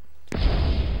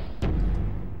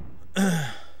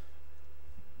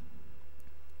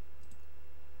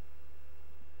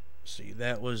 See,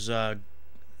 that was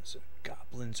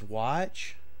Goblin's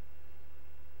Watch.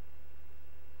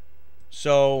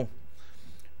 So,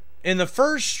 in the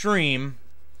first stream,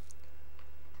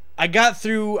 I got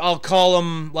through, I'll call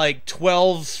them like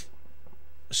 12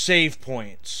 save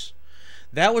points.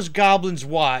 That was Goblin's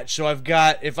Watch. So I've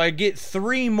got, if I get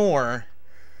 3 more,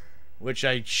 which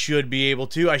I should be able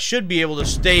to, I should be able to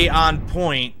stay on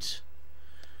point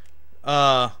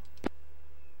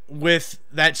with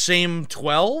that same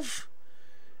 12.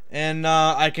 And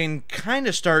I can kind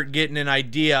of start getting an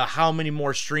idea how many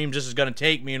more streams this is going to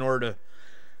take me in order to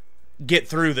get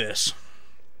through this.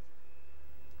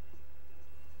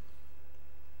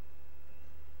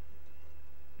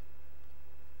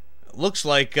 Looks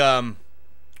like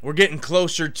we're getting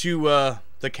closer to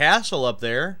the castle up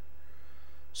there.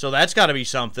 So that's got to be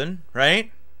something,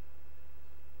 right?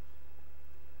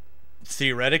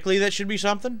 Theoretically, that should be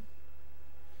something.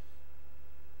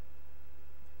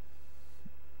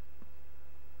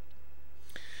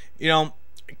 You know,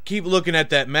 keep looking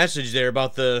at that message there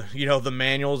about the, you know, the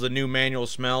manuals, the new manual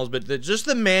smells, but just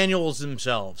the manuals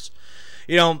themselves.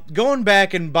 You know, going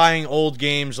back and buying old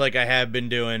games like I have been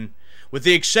doing, with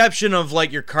the exception of,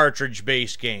 like, your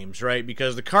cartridge-based games, right?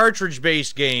 Because the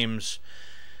cartridge-based games,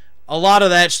 a lot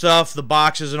of that stuff, the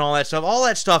boxes and all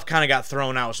that stuff kind of got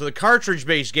thrown out. So the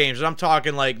cartridge-based games, and I'm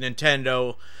talking like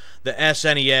Nintendo, the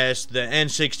SNES, the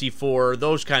N64,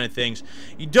 those kind of things,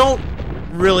 you don't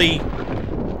really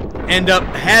end up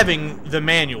having the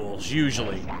manuals,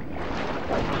 usually. You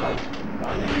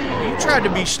tried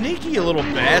to be sneaky, you little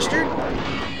bastard.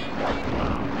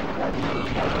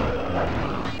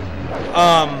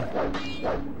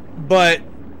 But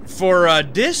for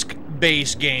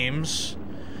disc-based games,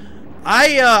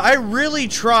 I really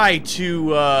try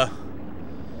to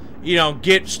you know,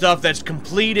 get stuff that's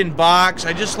complete in box.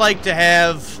 I just like to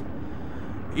have,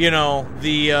 you know,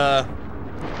 the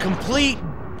complete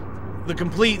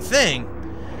thing.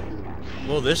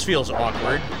 Well, this feels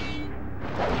awkward.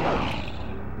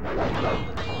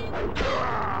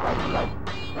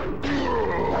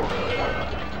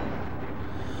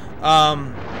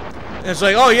 It's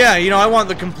like, oh yeah, you know, I want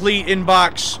the complete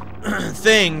in-box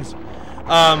things,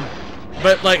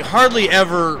 but like hardly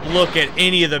ever look at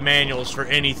any of the manuals for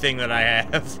anything that I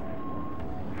have.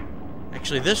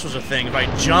 Actually, this was a thing. If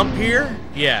I jump here,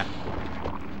 yeah.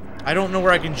 I don't know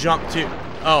where I can jump to.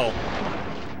 Oh.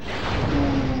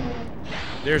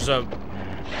 There's a,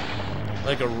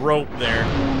 like a rope there.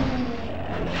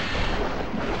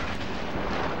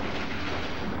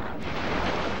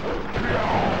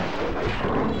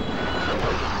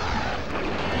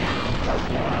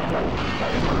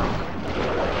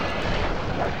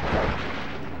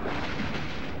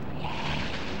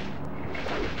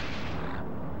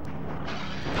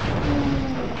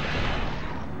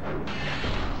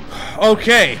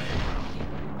 Okay.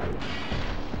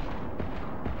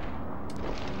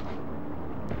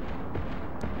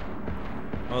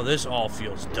 Oh, this all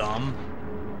feels dumb.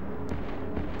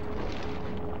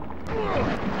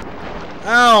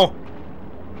 Ow!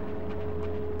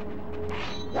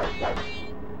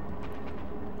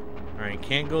 Alright,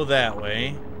 can't go that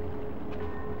way.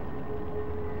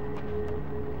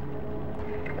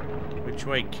 Which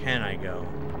way can I go?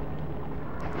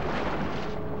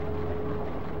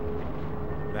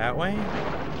 That way?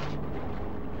 I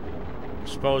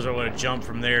suppose I would have jumped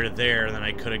from there to there, and then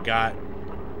I could have got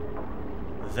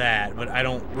that, but I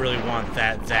don't really want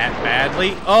that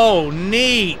badly. Oh,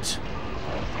 neat!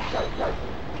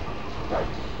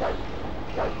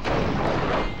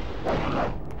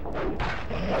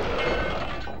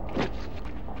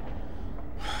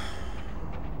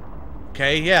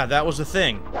 Okay, yeah, that was the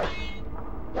thing.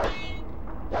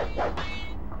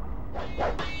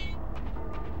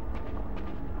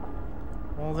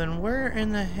 Well, then where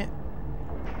in the heck?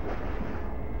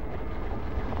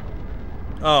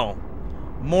 Oh.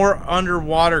 More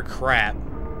underwater crap.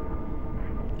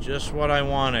 Just what I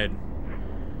wanted.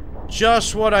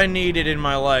 Just what I needed in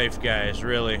my life, guys,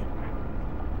 really.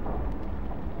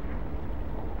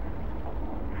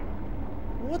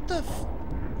 What the f...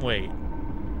 Wait.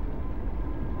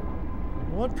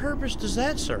 What purpose does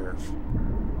that serve?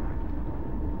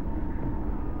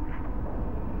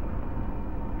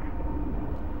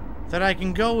 That I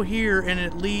can go here and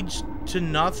it leads to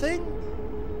nothing?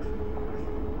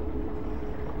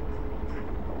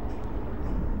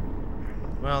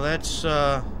 Well,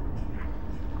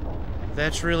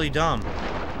 that's really dumb.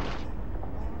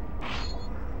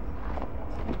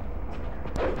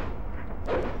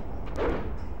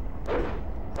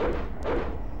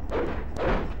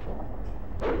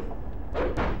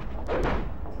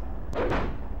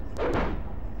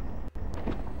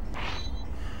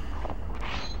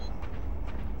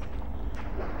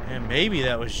 And maybe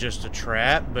that was just a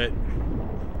trap, but...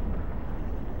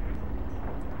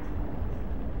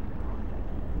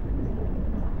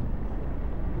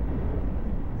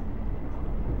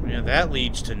 That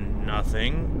leads to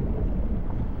nothing.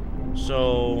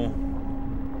 So...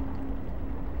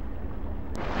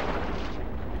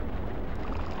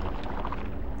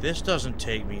 this doesn't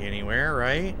take me anywhere,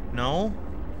 right? No?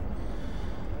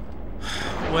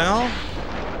 Well...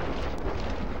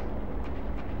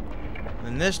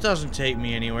 and this doesn't take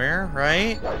me anywhere,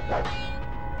 right?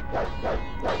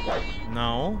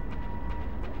 No.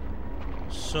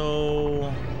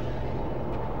 So...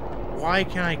 why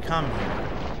can I come here?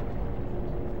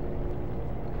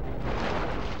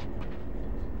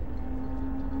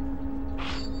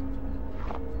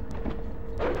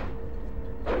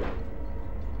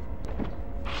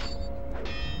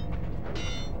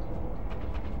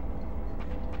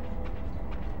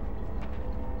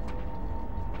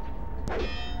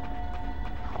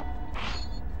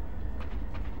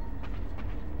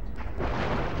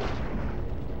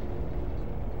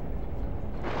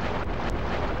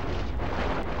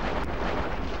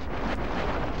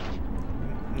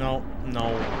 No,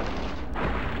 no.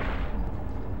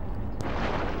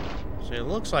 So it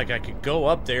looks like I could go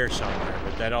up there somewhere,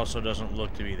 but that also doesn't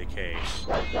look to be the case.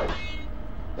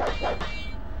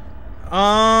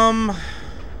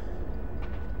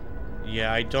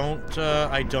 Yeah, I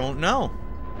don't know.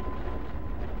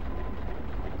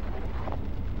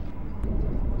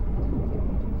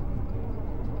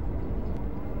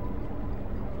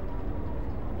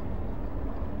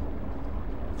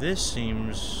 This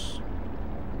seems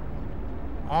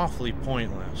awfully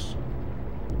pointless.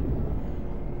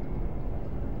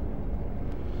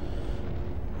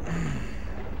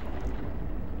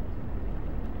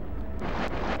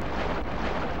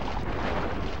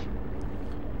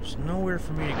 There's nowhere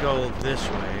for me to go this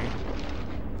way.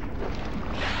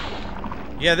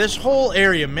 Yeah, this whole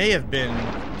area may have been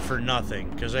for nothing,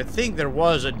 because I think there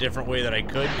was a different way that I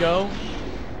could go.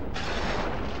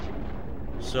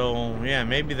 So, yeah,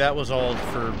 maybe that was all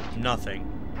for nothing.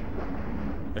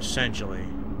 Essentially.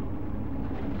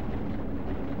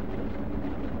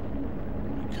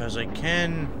 Because I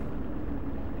can...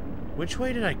 which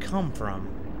way did I come from?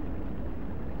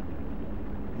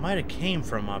 Might have came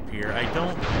from up here. I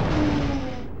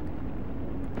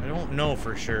don't know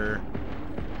for sure.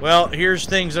 Well, here's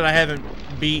things that I haven't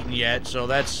beaten yet, so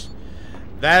that's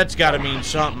got to mean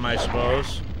something, I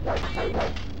suppose.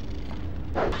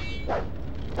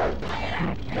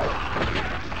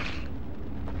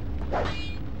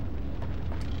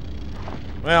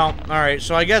 Well, alright,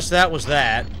 so I guess that was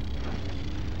that.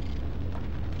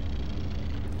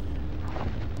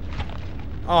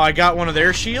 Oh, I got one of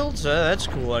their shields? That's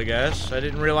cool, I guess. I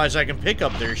didn't realize I can pick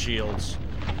up their shields.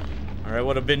 Alright, I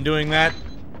would have been doing that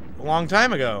a long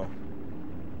time ago.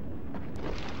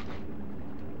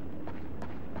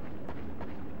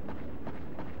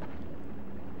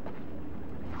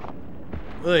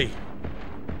 Ugh.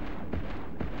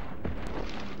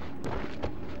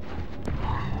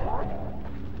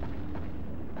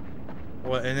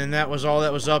 What, and then that was all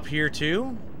that was up here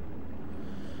too?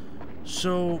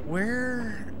 So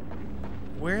where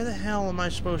the hell am I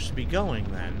supposed to be going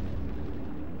then?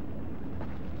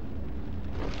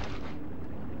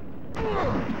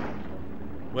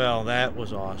 Well, that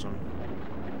was awesome.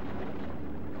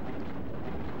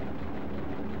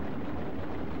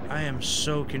 I am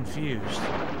so confused.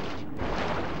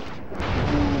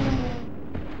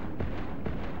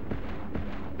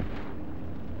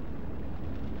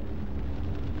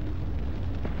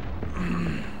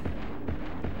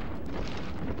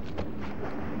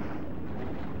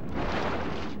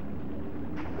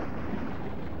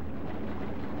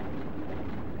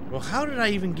 Well, how did I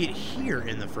even get here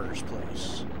in the first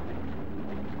place?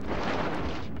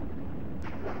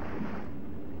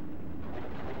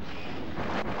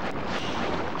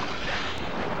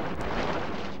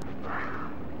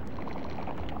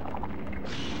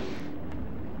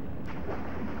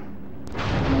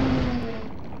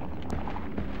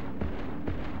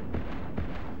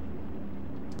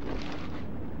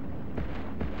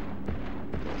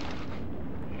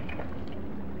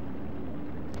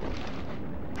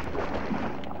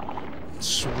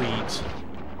 Sweet.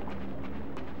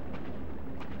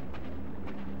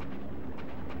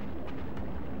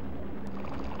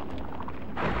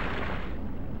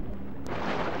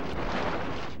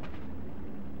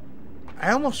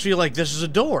 I almost feel like this is a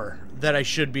door that I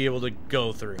should be able to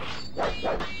go through.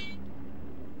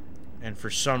 And for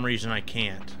some reason I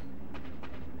can't.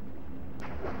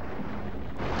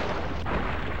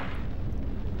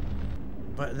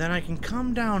 But then I can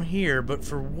come down here, but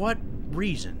for what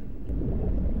reason?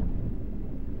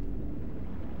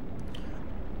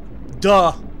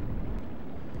 Duh!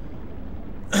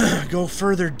 Go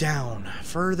further down.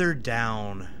 Further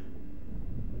down.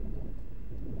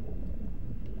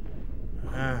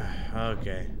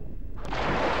 Okay.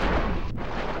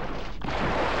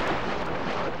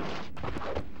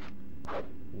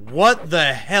 What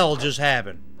the hell just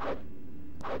happened?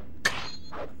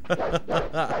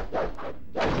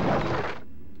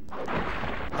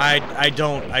 I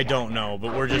don't know,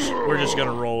 but we're just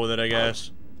gonna roll with it, I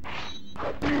guess.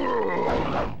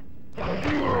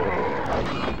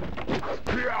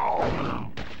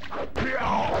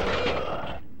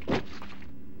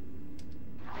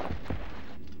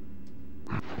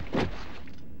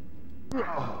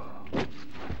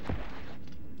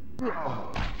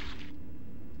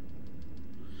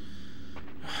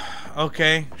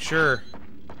 Okay, sure.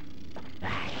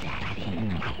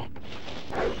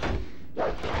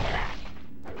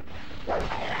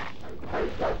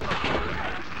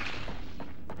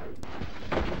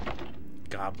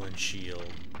 Goblin shield.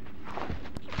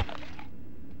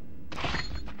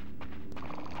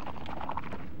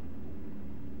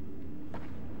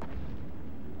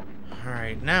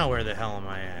 Alright, now where the hell am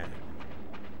I at?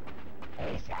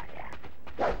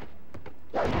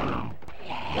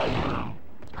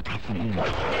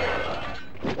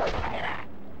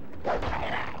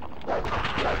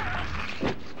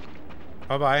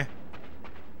 Bye-bye.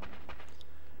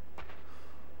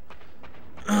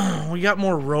 We got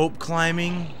more rope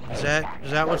climbing. Is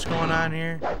that what's going on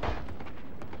here?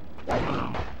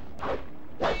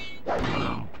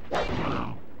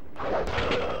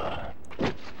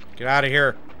 Get out of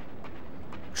here.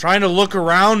 I'm trying to look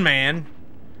around, man.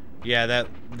 Yeah,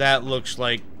 that looks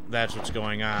like that's what's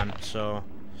going on, so.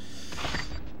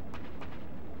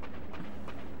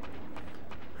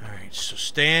 Alright, so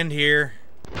stand here.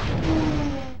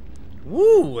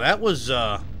 Woo, that was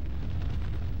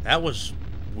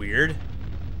weird.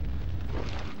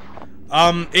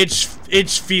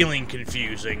 It's feeling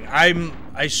confusing.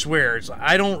 I swear,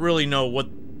 I don't really know what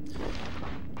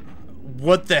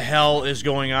the hell is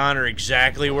going on or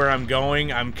exactly where I'm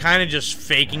going. I'm kind of just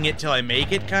faking it till I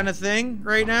make it kind of thing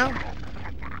right now.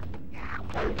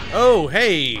 Oh,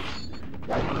 hey.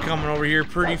 Coming over here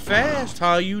pretty fast.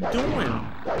 How you doing?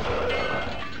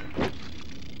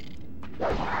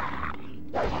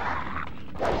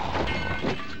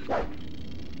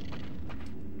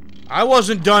 I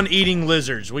wasn't done eating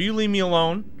lizards. Will you leave me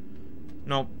alone?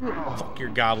 No. Fuck your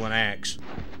goblin axe.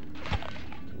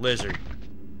 Lizard.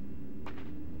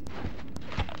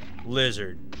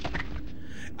 Lizard.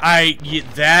 I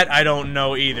don't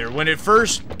know either. When it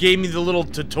first gave me the little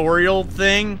tutorial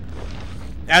thing,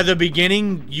 at the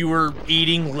beginning, you were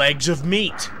eating legs of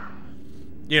meat.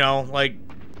 You know, like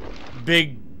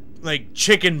big, like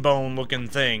chicken bone looking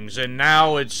things. And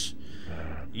now it's,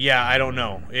 yeah, I don't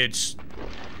know. It's,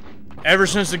 ever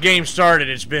since the game started,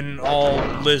 it's been all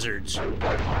lizards.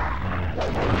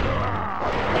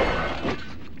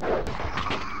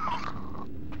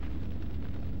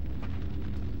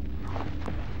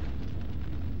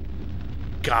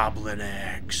 Goblin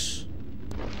axe.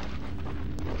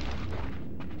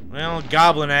 Well,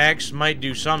 goblin axe might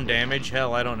do some damage.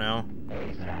 Hell, I don't know.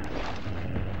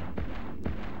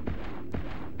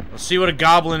 Let's see what a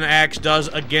goblin axe does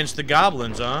against the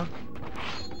goblins, huh?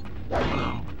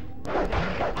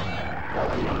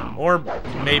 Or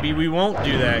maybe we won't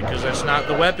do that, because that's not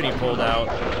the weapon he pulled out.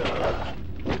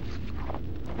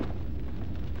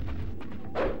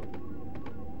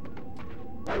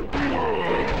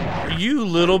 You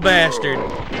little bastard.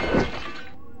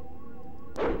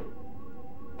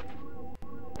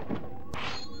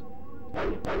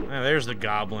 Now, there's the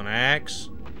goblin axe.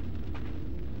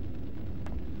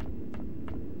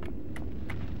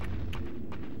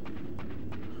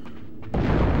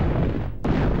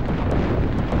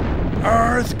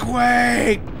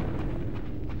 Earthquake!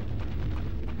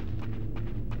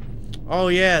 Oh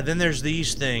yeah, then there's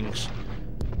these things.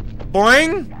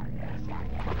 Boing!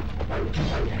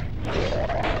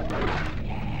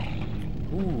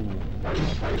 Ooh.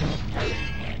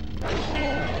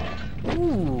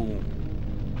 Ooh.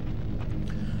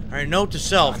 Alright, note to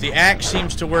self. The axe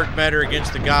seems to work better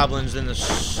against the goblins than the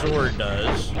sword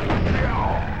does.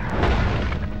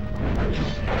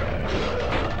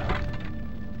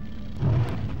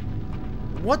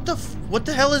 What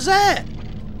the hell is that?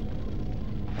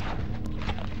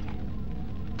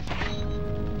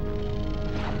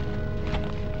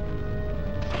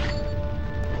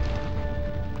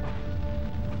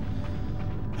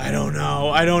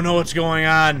 I don't know what's going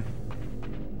on.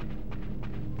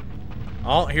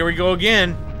 Oh, here we go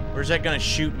again. Where's that gonna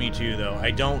shoot me to, though? I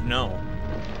don't know.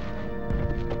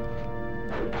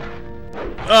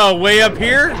 Oh, way up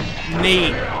here?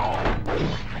 Neat.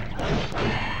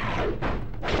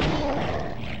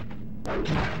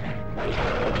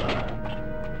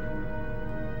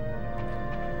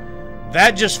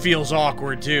 That just feels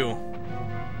awkward, too.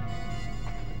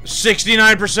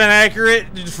 69% accurate.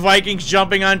 Vikings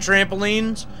jumping on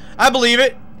trampolines. I believe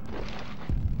it.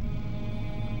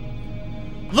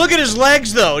 Look at his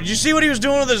legs, though. Did you see what he was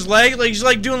doing with his legs? Like, he's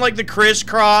like doing like the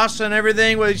crisscross and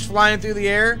everything where he's flying through the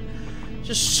air.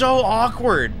 Just so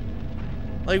awkward.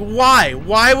 Like, why?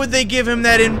 Why would they give him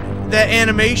that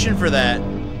animation for that?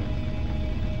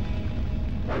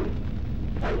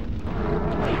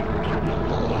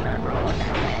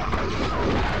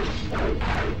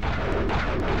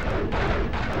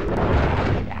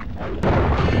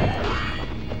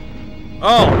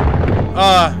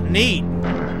 Oh, neat.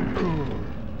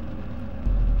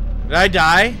 Did I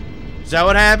die? Is that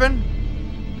what happened?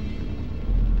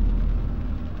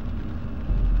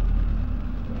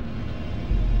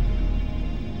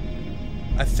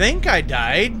 I think I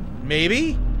died.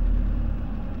 Maybe?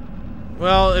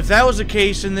 Well, if that was the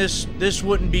case, then this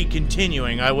wouldn't be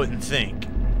continuing, I wouldn't think.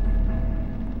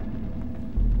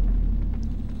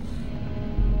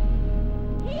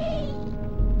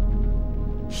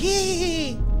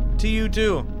 Hee to you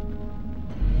too.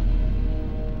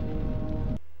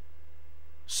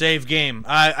 Save game.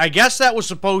 I guess that was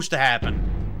supposed to happen.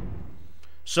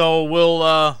 So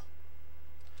we're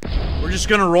just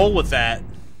gonna roll with that.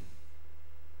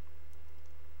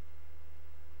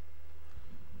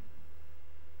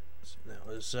 So that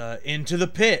was into the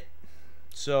pit.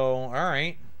 So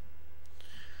alright.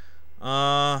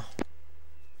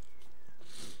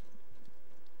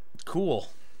 Cool.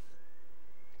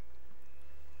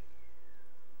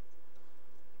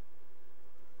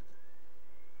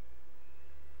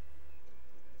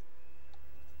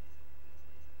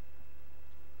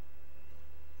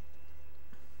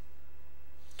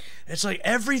 It's like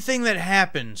everything that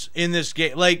happens in this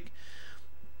game, like,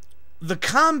 the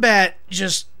combat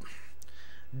just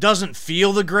doesn't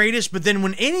feel the greatest, but then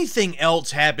when anything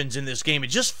else happens in this game, it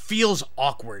just feels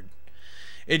awkward.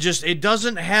 It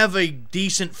doesn't have a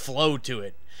decent flow to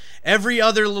it. Every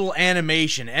other little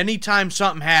animation, anytime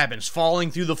something happens, falling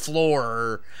through the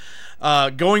floor,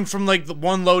 or going from like the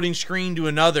one loading screen to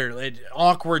another,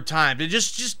 awkward times. It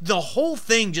just the whole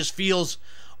thing just feels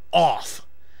off.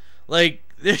 Like,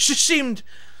 it just seemed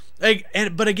like,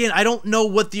 but again, I don't know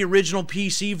what the original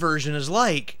PC version is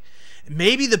like.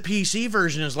 Maybe the PC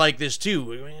version is like this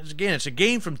too. I mean, again, it's a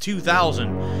game from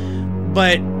 2000,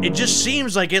 but it just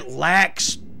seems like it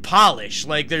lacks polish.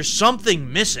 Like there's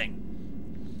something missing.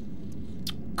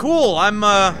 Cool. I'm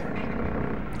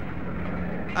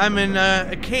in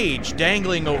a cage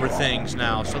dangling over things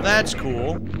now, so that's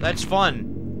cool. That's fun.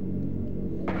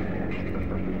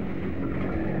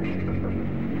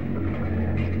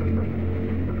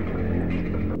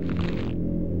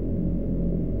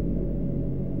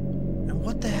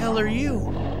 What the hell are you?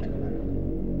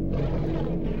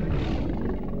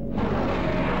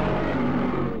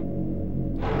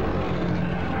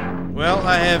 Well,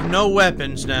 I have no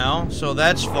weapons now, so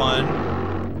that's fun.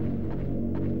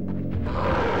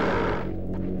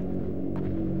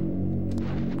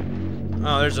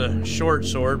 Oh, there's a short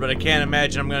sword, but I can't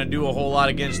imagine I'm gonna do a whole lot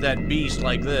against that beast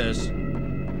like this.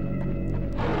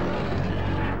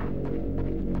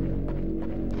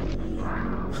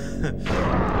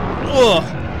 Ugh.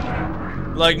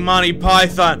 Like Monty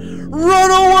Python. Run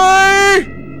away!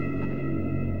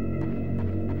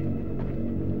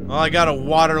 Well, I got a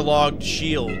waterlogged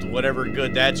shield. Whatever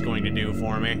good that's going to do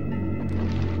for me.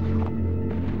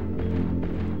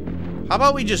 How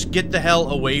about we just get the hell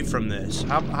away from this?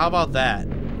 How about that?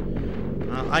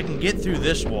 I can get through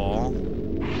this wall.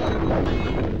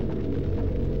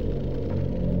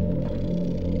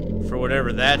 For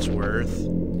whatever that's worth.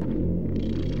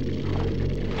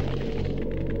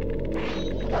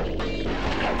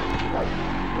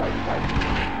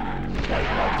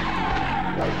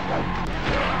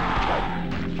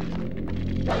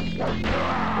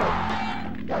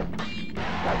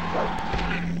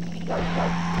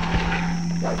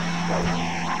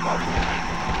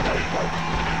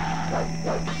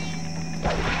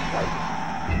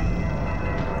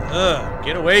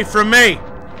 Get away from me!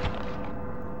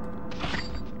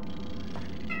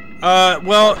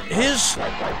 Well,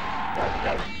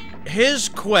 his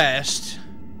quest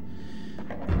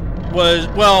was,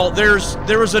 well, there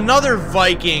was another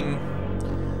Viking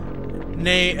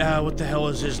name, what the hell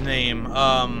is his name?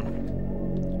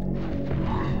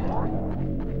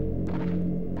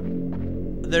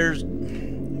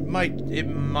 It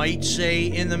might say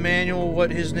in the manual what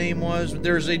his name was.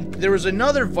 There was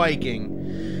another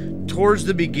Viking towards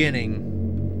the beginning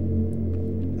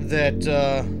that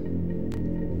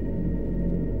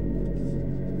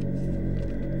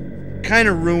kind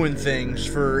of ruined things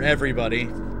for everybody.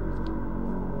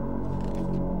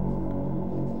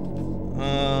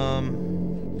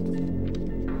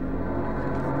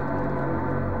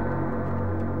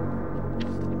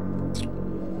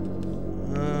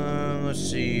 Let's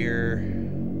see here.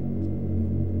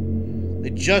 They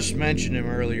just mentioned him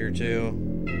earlier, too.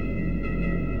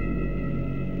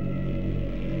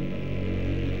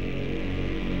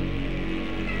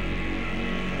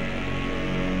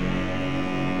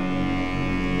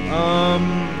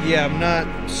 Yeah, I'm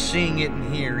not seeing it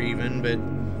in here even, but...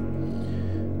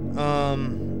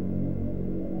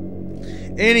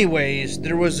 Anyways,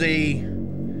 there was a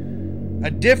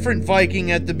different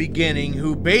Viking at the beginning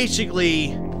who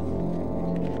basically...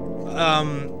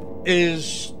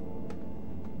 is...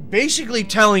 basically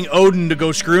telling Odin to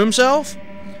go screw himself,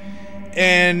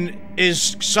 and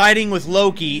is siding with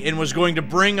Loki and was going to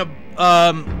bring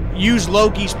use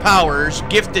Loki's powers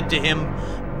gifted to him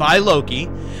by Loki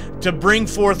to bring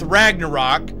forth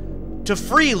Ragnarok to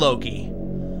free Loki,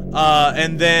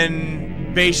 and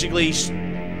then basically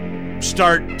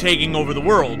start taking over the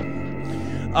world.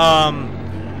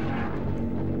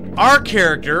 Our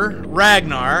character,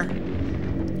 Ragnar,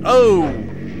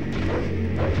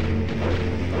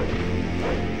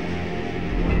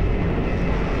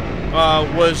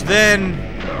 was then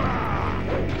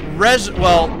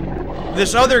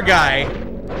this other guy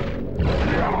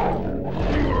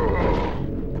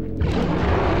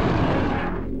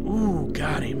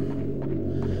got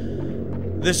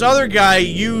him. This other guy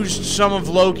used some of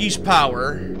Loki's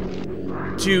power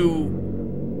to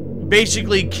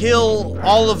basically kill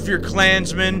all of your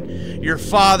clansmen, your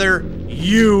father,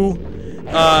 you,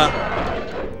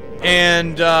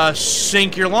 and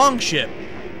sink your longship.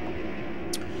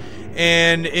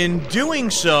 And in doing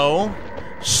so,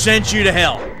 sent you to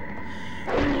hell.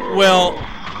 Well,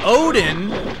 Odin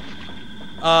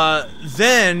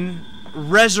then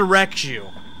resurrects you,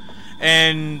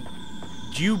 and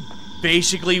you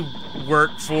basically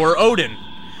work for Odin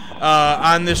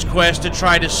on this quest to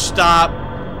try to stop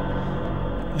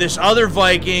this other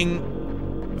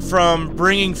Viking from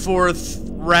bringing forth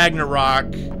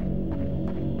Ragnarok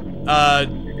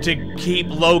to keep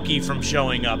Loki from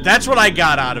showing up. That's what I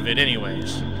got out of it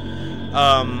anyways.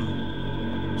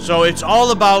 So it's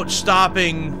all about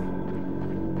stopping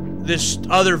this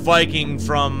other Viking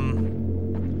from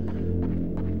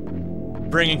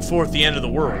bringing forth the end of the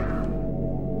world.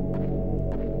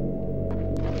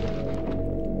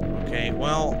 Okay,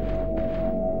 well...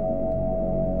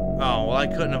 Oh, well I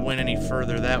couldn't have went any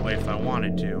further that way if I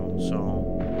wanted to,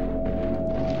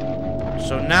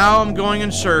 So now I'm going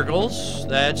in circles.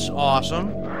 That's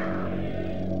awesome.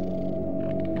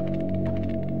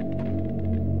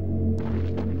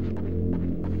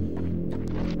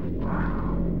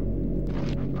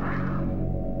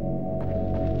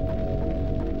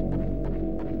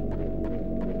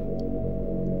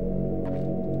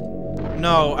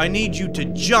 No, I need you to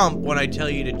jump when I tell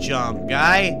you to jump,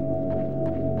 guy.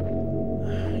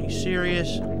 Are you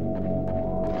serious?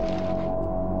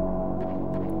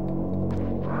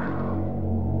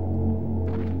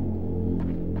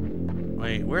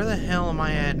 Wait, where the hell am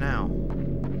I at now?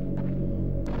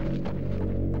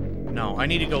 No, I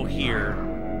need to go here.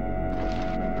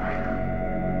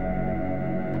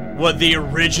 What, the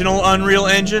original Unreal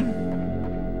Engine?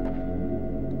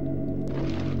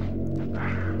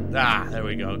 Ah, there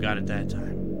we go. Got it that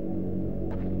time.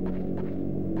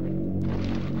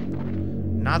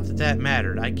 Not that that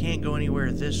mattered. I can't go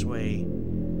anywhere this way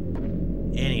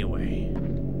anyway.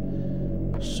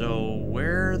 So,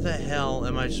 where the hell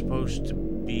am I supposed to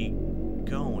be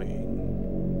going?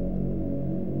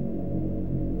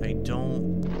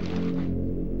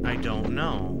 I don't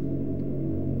know.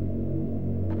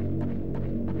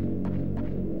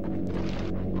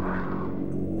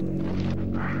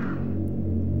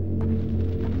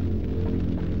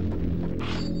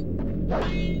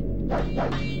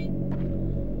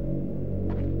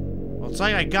 Well, it's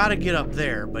like I gotta get up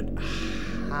there, but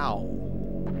how?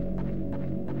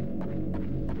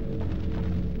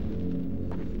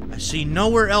 I see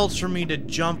nowhere else for me to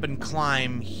jump and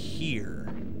climb here.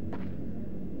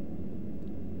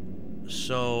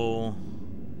 So...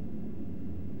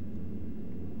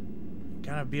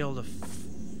 gotta be able to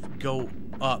go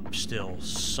up still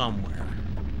somewhere.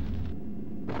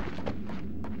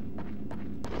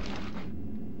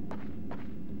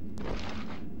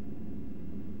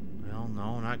 Well,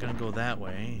 no, not gonna go that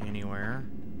way anywhere.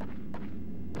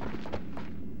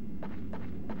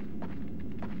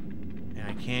 And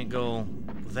I can't go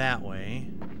that way.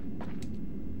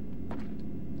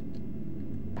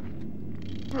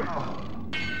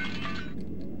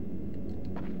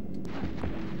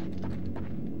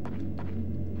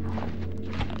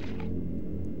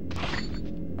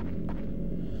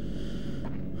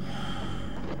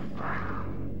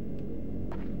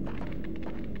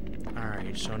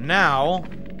 Okay, so now,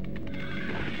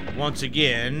 once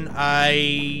again,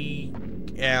 I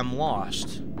am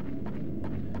lost.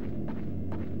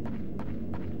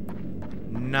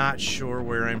 Not sure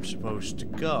where I'm supposed to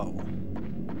go.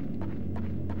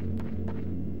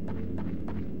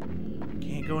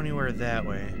 Can't go anywhere that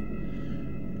way.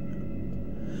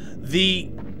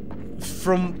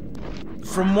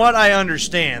 From what I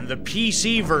understand, the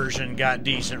PC version got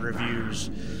decent reviews.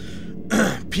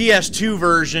 PS2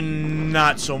 version,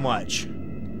 not so much.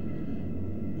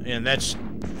 And that's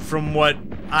from what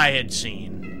I had seen.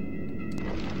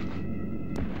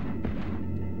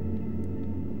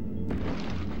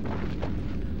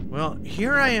 Well,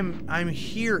 here I am. I'm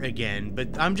here again,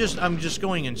 but I'm just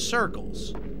going in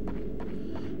circles.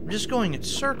 I'm just going in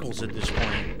circles at this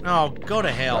point. Oh, go to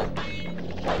hell.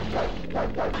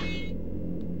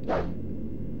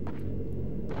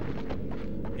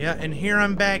 Yeah, and here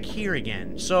I'm back here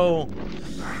again. So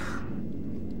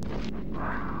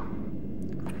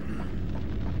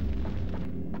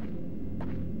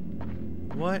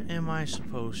what am I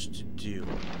supposed to do?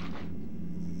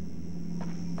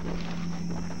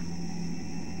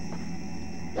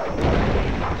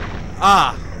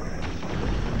 Ah.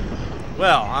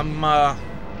 Well,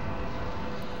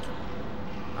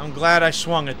 I'm glad I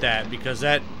swung at that, because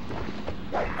that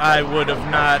I would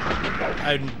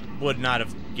not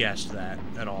have guessed that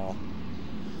at all.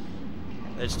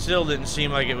 It still didn't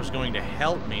seem like it was going to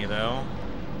help me, though.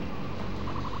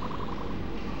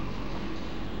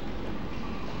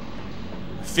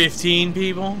 $15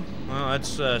 people? Well,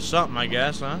 that's something, I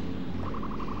guess, huh?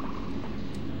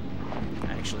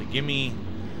 Actually, give me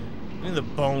the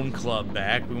bone club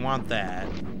back. We want that.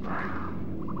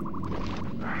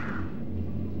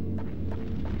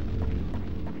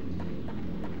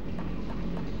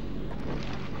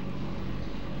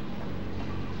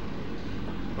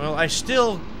 Well, I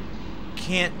still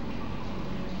can't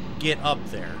get up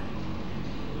there.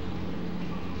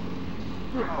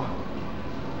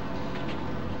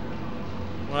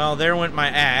 Well, there went my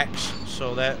axe,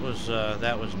 so that was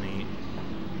neat.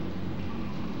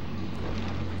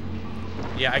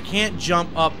 Yeah, I can't jump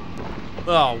up.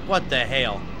 Oh, what the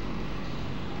hell?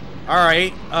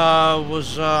 Alright,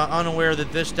 was unaware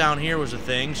that this down here was a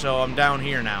thing, so I'm down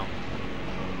here now.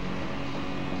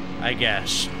 I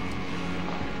guess.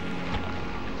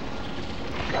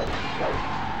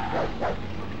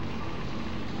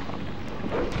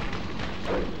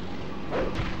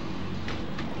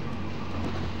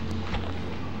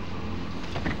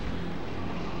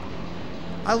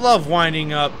 I love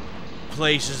winding up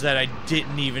places that I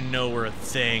didn't even know were a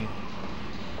thing.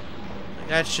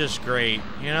 That's just great,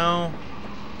 you know?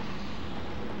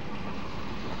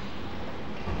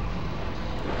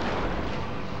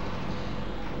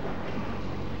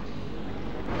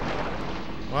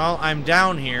 Well, I'm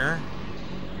down here.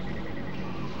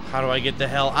 How do I get the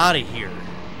hell out of here?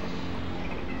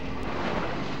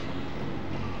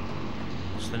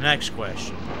 That's the next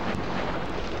question.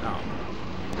 Oh.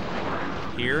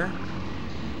 Here?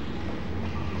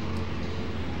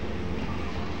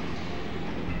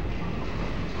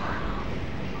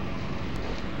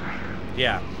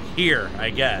 Yeah, here, I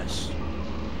guess.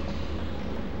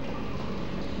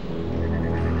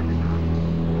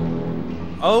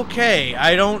 Okay,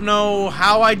 I don't know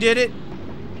how I did it.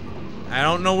 I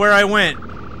don't know where I went.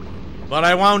 But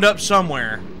I wound up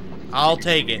somewhere. I'll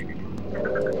take it.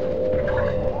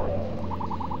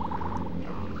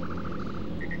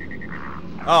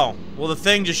 Oh, well, the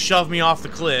thing just shoved me off the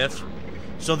cliff.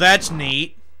 So that's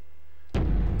neat.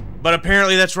 But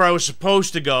apparently that's where I was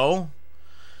supposed to go.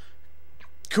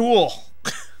 Cool.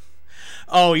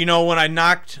 Oh, you know, when I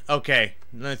knocked... Okay,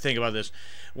 let me think about this.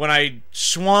 When I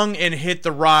swung and hit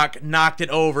the rock, knocked it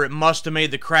over, it must have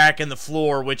made the crack in the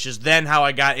floor, which is then how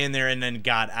I got in there and then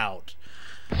got out.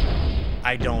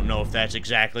 I don't know if that's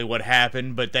exactly what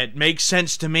happened, but that makes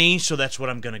sense to me, so that's what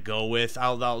I'm going to go with.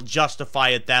 I'll justify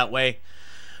it that way.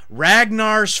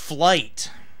 Ragnar's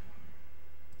Flight.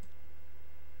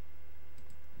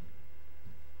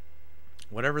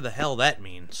 Whatever the hell that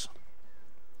means.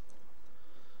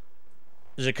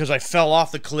 Is it because I fell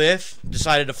off the cliff?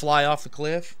 Decided to fly off the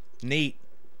cliff? Neat.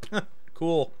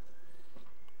 Cool.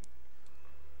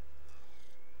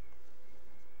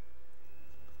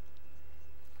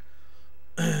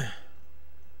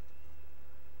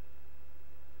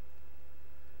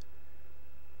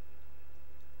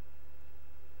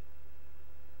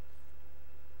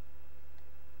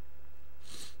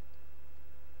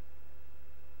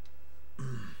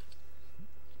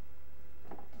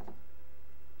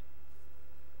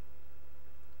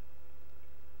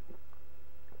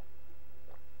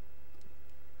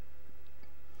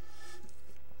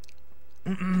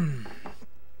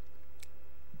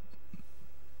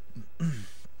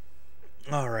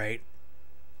 Alright.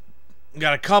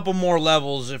 Got a couple more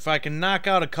levels. If I can knock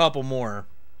out a couple more,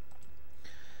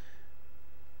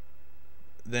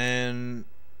 then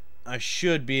I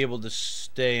should be able to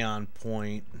stay on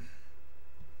point.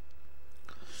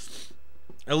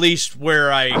 At least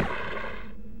where I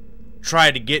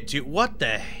tried to get to. What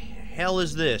the hell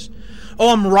is this?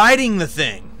 Oh, I'm riding the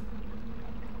thing.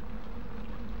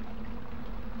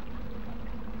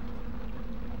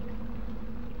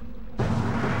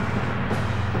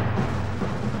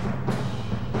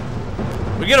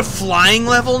 We get a flying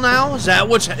level now? Is that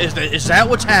what's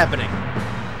happening?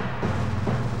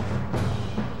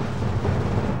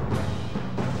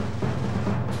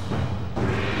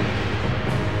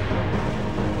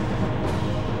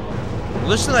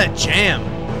 Listen to that jam.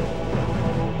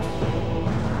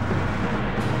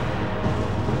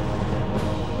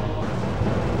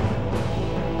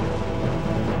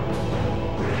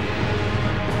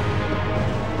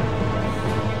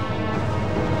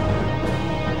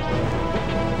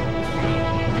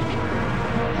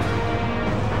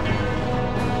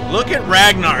 Look at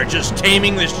Ragnar just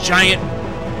taming this giant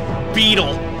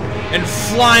beetle and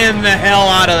flying the hell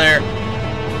out of there.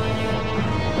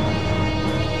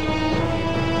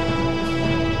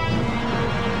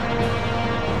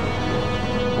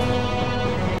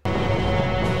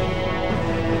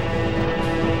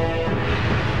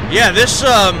 Yeah,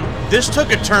 this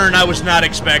took a turn I was not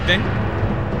expecting.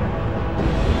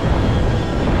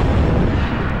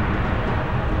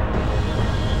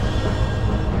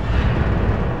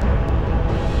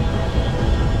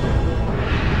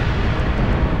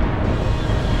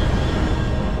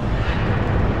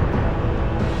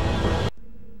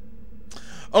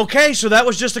 Okay, so that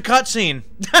was just a cutscene.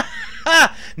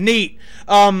 Neat.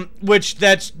 Which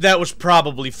that was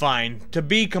probably fine. To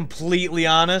be completely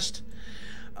honest,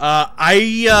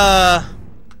 I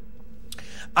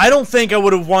don't think I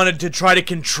would have wanted to try to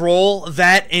control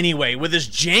that anyway. With as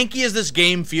janky as this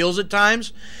game feels at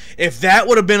times, if that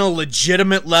would have been a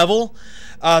legitimate level,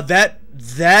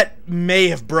 that may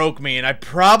have broke me, and I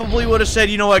probably would have said,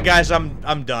 you know what, guys,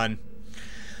 I'm done.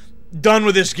 Done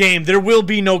with this game. There will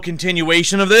be no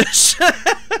continuation of this.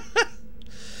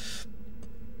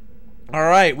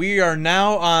 Alright, we are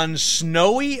now on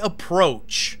Snowy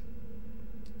Approach.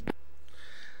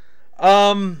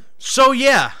 So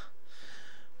yeah.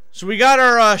 So we got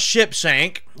our ship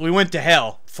sank. We went to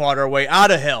hell. Fought our way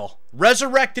out of hell.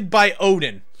 Resurrected by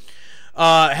Odin.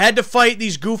 Had to fight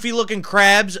these goofy looking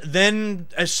crabs. Then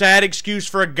a sad excuse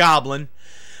for a goblin.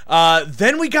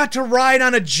 Then we got to ride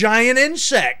on a giant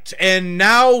insect, and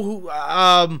now,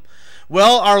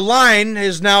 well, our line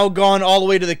has now gone all the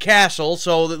way to the castle,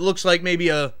 so it looks like maybe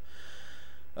a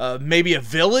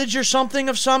village or something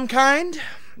of some kind.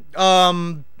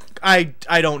 I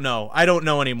don't know. I don't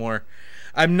know anymore.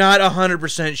 I'm not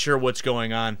 100% sure what's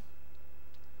going on.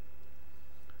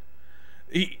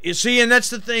 You see, and that's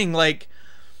the thing, like,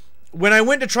 when I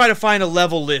went to try to find a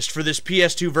level list for this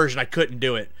PS2 version, I couldn't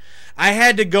do it. I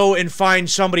had to go and find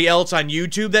somebody else on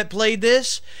YouTube that played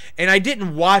this, and I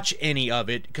didn't watch any of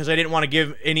it because I didn't want to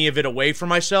give any of it away for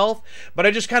myself, but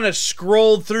I just kind of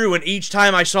scrolled through, and each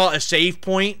time I saw a save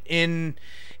point in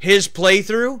his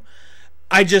playthrough,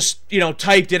 I just,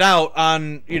 typed it out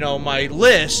on, my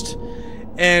list,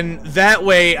 and that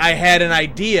way I had an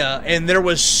idea, and there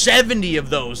was 70 of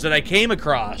those that I came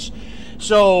across.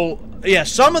 So yeah,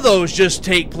 some of those just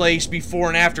take place before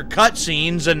and after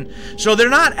cutscenes, and so they're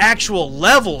not actual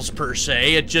levels per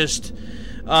se. It just,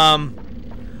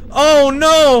 oh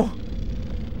no!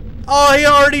 Oh, he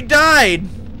already died!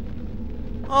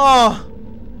 Oh.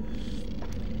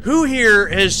 Who here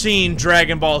has seen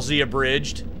Dragon Ball Z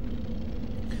Abridged?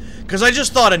 Because I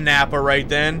just thought of Nappa right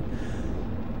then.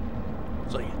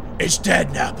 It's like, it's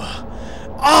dead, Nappa.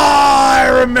 Oh, I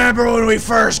remember when we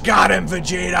first got him,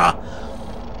 Vegeta!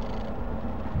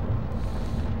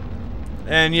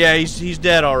 And yeah, he's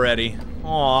dead already.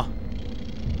 Aw.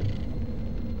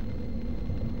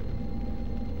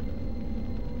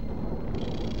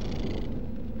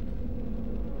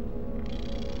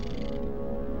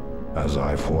 As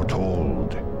I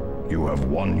foretold, you have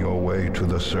won your way to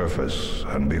the surface,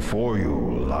 and before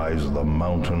you lies the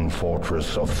mountain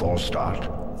fortress of Thorstadt.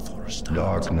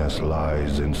 Darkness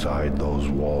lies inside those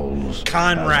walls.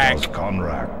 Conrack. As does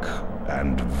Conrack.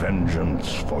 And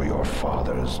vengeance for your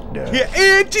father's death. Yeah,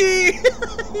 Auntie!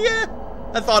 Yeah,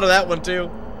 I thought of that one too.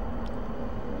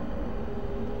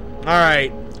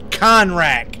 Alright,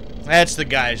 Conrack. That's the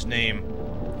guy's name.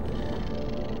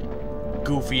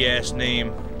 Goofy ass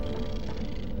name.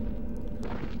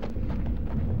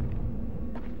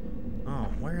 Oh,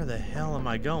 where the hell am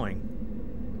I going?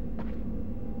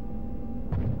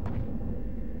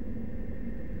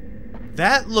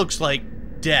 That looks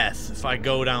like death if I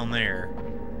go down there.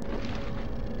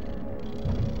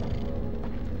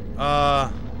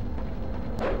 I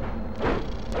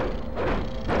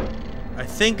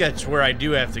think that's where I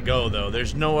do have to go, though.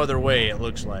 There's no other way, it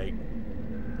looks like.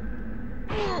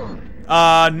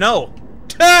 No.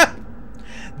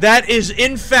 That is,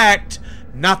 in fact,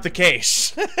 not the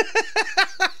case.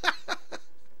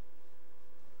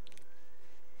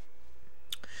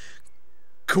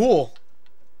 Cool.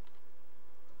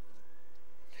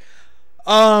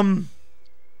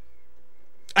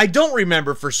 I don't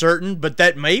remember for certain, but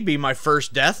that may be my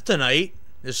first death tonight,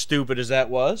 as stupid as that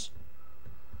was.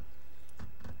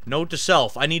 Note to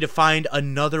self, I need to find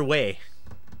another way.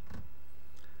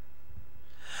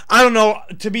 I don't know,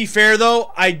 to be fair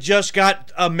though, I just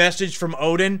got a message from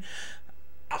Odin.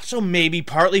 Also maybe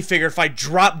partly figure if I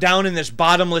drop down in this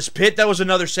bottomless pit, that was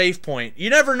another save point. You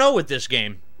never know with this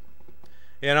game.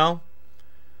 You know?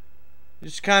 You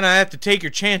just kind of have to take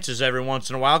your chances every once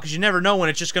in a while, because you never know when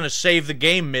it's just going to save the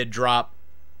game mid-drop.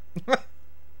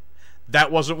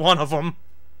 That wasn't one of them.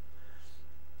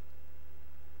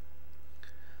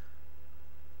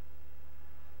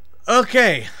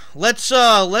 Okay, let's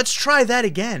try that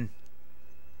again.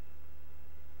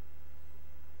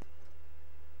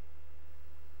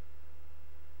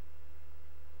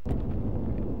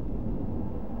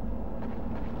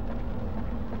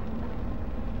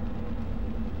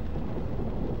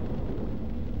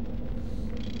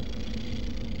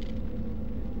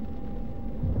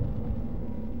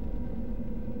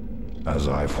 As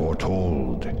I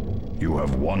foretold, you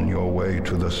have won your way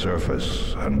to the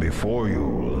surface, and before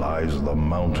you lies the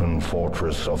mountain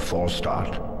fortress of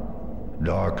Thorstadt.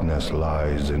 Darkness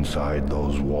lies inside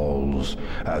those walls,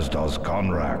 as does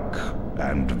Conrack,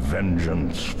 and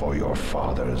vengeance for your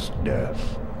father's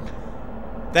death.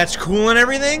 That's cool and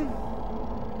everything?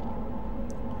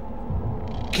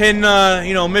 Can,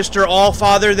 you know, Mr.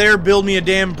 Allfather there build me a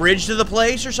damn bridge to the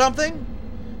place or something?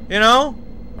 You know?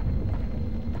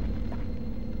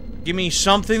 Give me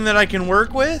something that I can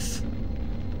work with?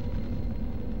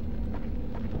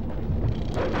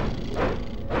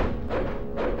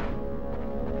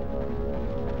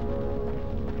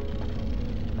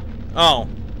 Oh.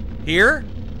 Here?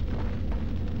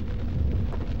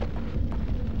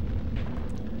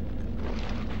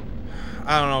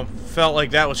 I don't know. Felt like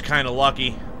that was kind of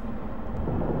lucky.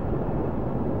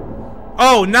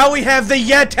 Oh, now we have the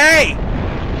Yeti!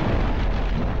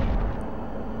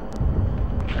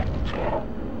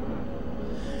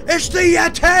 It's the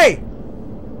Yeti!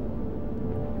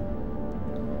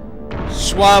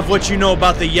 Suave, what you know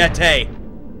about the Yeti?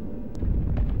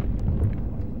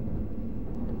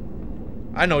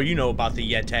 I know you know about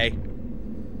the Yeti.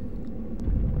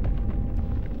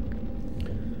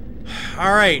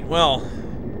 Alright, well,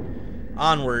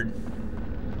 onward.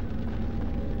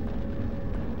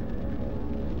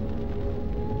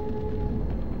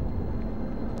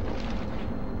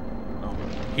 Oh,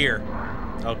 here.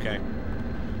 Okay.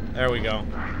 There we go.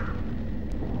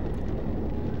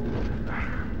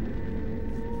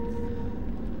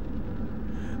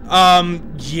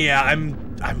 Yeah,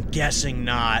 I'm guessing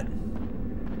not.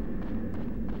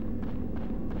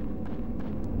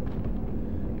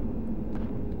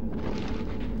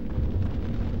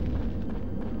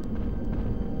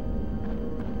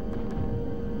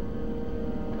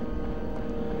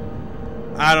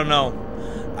 I don't know.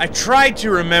 I tried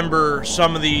to remember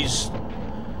some of these,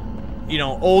 you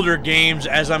know, older games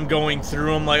as I'm going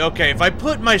through them. Like, okay, if I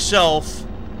put myself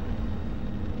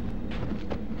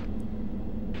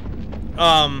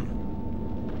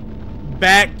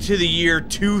back to the year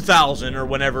 2000 or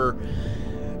whenever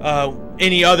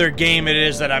any other game it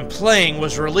is that I'm playing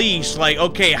was released, like,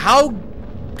 okay, how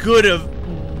good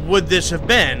would this have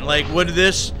been? Like, would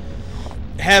this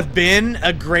have been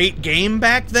a great game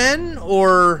back then?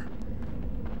 Or,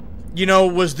 you know,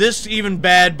 was this even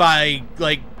bad by,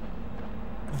 like,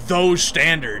 those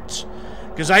standards?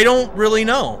 Because I don't really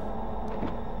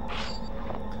know.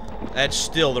 That's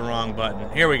still the wrong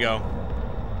button. Here we go.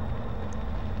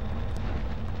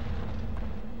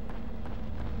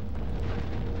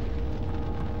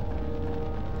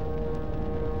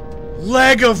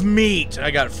 Leg of meat! I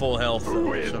got full health.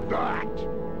 Who is that?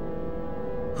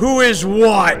 Who is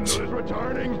what? Grendel is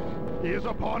returning. He is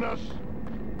upon us.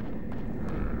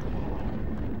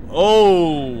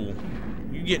 Oh,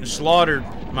 you're getting slaughtered,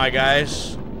 my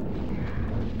guys.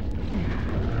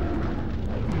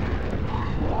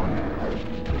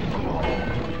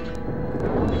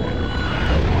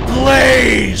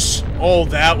 Blaze! Oh,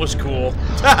 that was cool.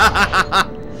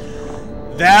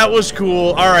 That was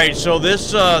cool. All right, so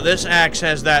this axe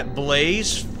has that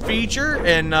blaze feature,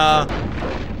 and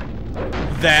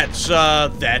that's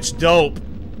dope.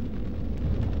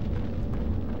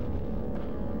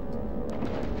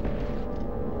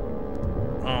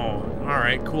 Oh, all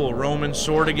right, cool. Roman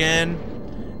sword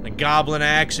again, the goblin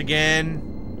axe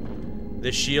again.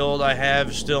 The shield I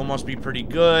have still must be pretty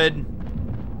good.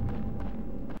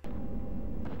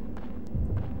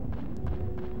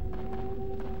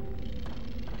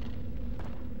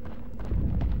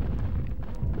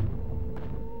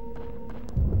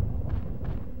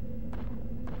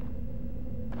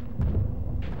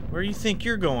 Where do you think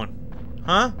you're going?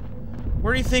 Huh?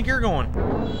 Where do you think you're going?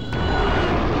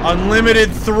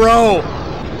 Unlimited throw!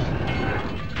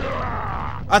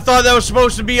 I thought that was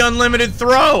supposed to be unlimited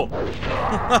throw!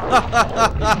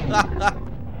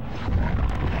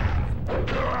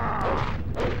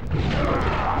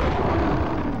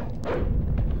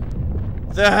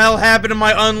 The hell happened to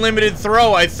my unlimited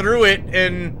throw? I threw it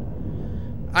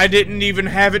and I didn't even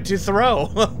have it to throw.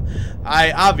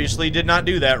 I obviously did not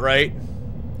do that right.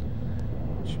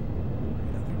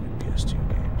 PS2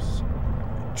 games.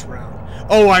 Drown.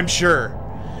 Oh, I'm sure.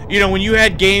 You know, when you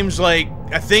had games like,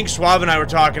 I think Suave and I were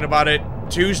talking about it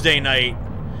Tuesday night,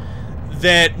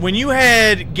 that when you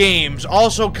had games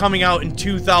also coming out in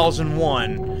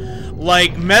 2001,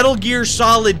 like Metal Gear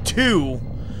Solid 2,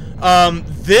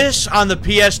 this on the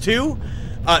PS2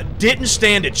 didn't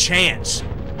stand a chance.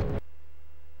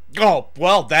 Oh,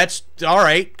 well, that's all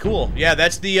right. Cool. Yeah,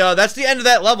 that's the end of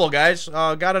that level, guys.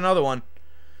 Got another one.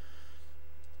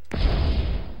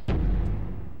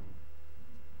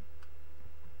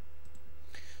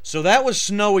 So that was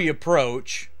Snowy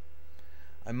Approach.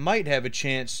 I might have a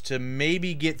chance to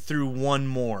maybe get through one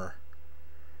more.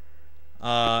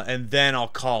 And then I'll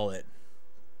call it.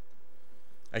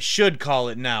 I should call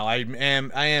it now. I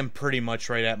am pretty much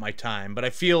right at my time, but I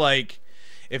feel like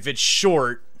if it's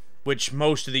short, which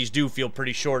most of these do feel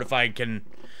pretty short, if I can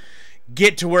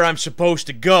get to where I'm supposed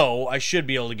to go, I should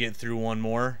be able to get through one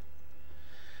more.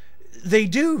 They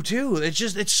do too.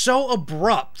 It's so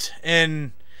abrupt,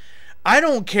 and I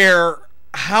don't care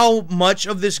how much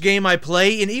of this game I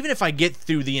play, and even if I get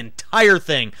through the entire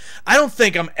thing, I don't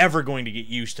think I'm ever going to get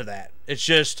used to that. It's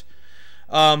just,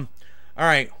 all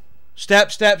right,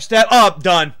 step, up,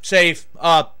 done, safe,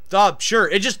 up, sure.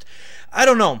 It just, I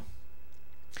don't know.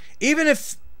 Even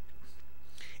if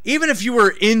you were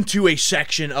into a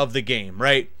section of the game,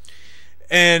 right,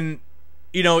 and,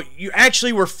 you know, you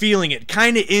actually were feeling it,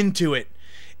 kind of into it,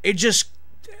 it just,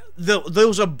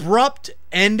 those abrupt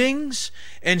endings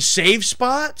and save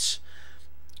spots,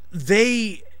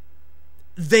 they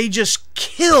just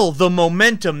kill the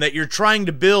momentum that you're trying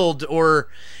to build, or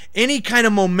any kind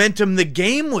of momentum the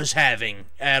game was having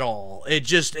at all. It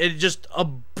just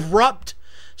abrupt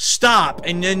stop,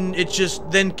 and then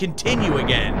then continue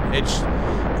again. It's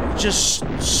just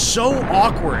so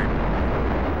awkward.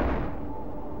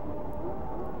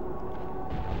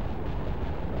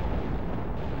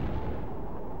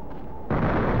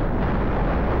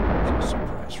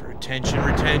 Surprise for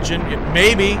retention.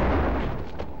 Maybe.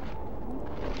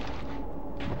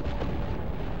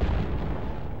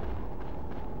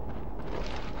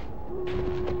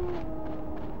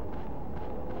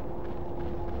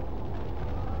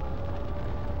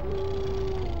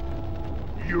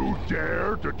 You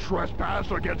dare to trespass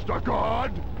against a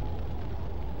god?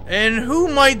 And who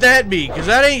might that be? Because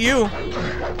that ain't you.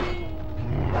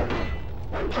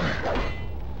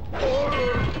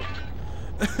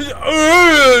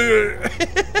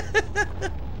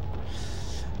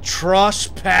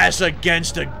 Trespass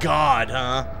against a god,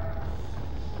 huh?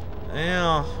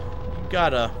 Yeah, you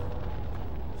got a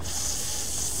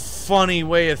funny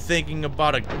way of thinking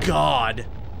about a god.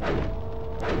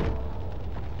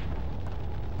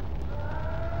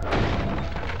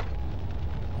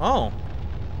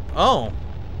 Oh.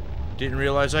 Didn't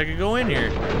realize I could go in here.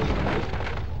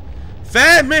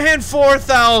 Fat Man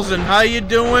 4000, how you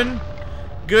doing?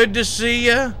 Good to see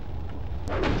ya.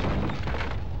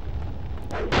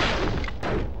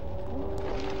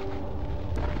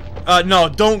 No,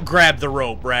 don't grab the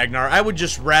rope, Ragnar. I would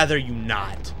just rather you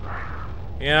not.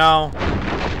 You know?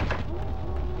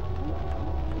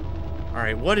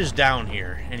 Alright, what is down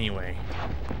here, anyway?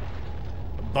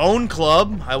 Bone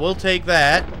Club, I will take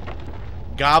that.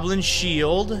 Goblin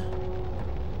Shield.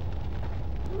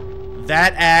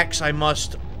 That axe I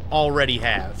must already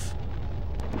have.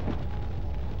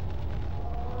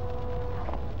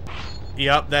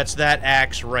 Yep, that's that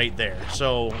axe right there.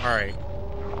 So, alright.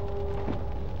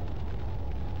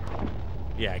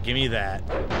 Yeah, give me that.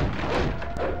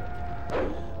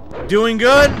 Doing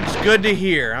good? It's good to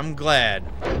hear. I'm glad.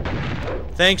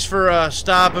 Thanks for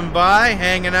stopping by,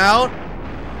 hanging out.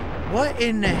 What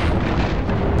in the...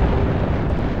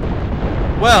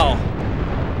 Well...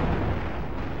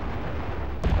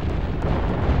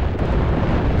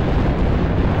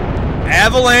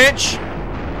 Avalanche.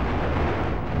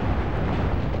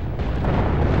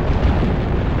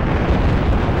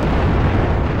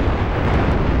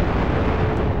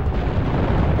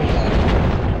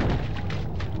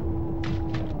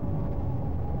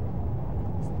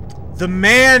 The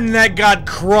man that got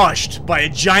crushed by a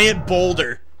giant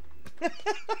boulder.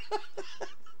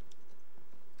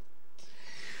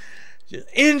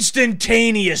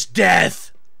 Instantaneous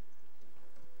death.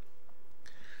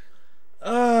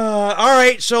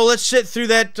 Alright, so let's sit through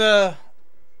that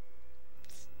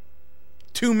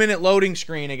 2-minute loading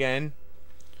screen again.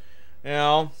 You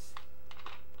know.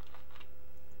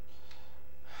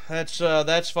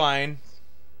 That's fine.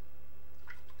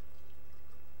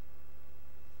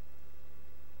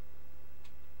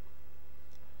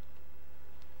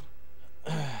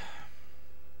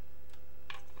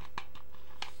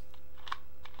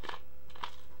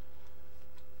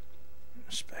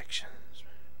 Inspections.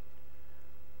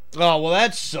 Oh, well,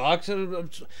 that sucks.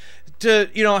 To,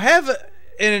 you know, have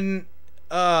an,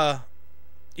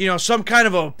 you know, some kind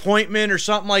of appointment or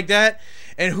something like that,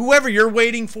 and whoever you're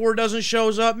waiting for doesn't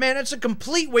shows up, man, it's a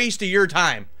complete waste of your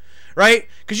time, right?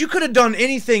 Because you could have done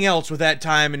anything else with that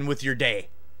time and with your day.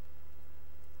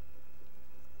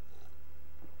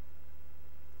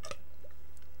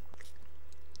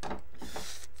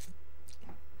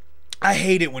 I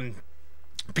hate it when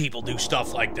people do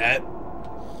stuff like that.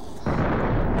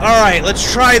 Alright,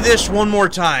 let's try this one more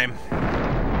time.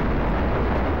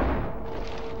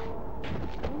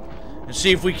 And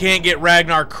see if we can't get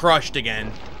Ragnar crushed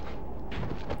again.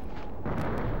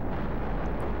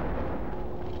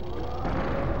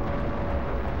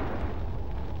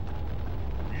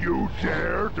 You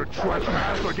dare to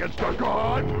trespass against a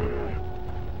god?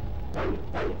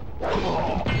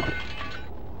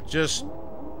 Just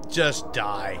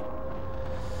die.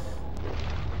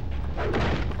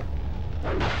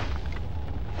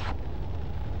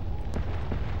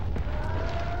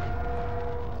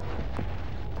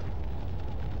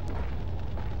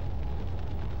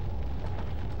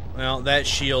 Well, that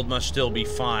shield must still be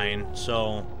fine,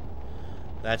 so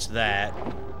that's that.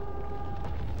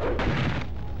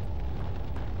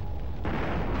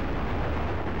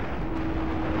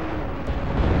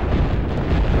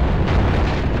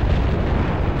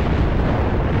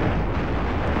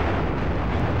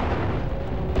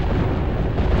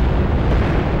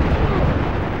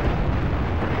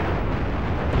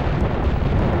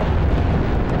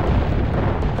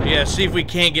 Yeah, see if we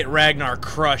can't get Ragnar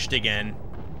crushed again.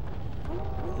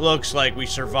 Looks like we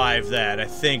survived that. I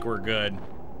think we're good.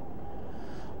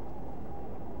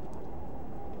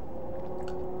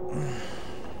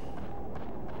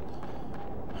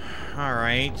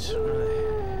 Alright. Where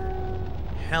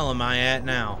the hell am I at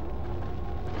now?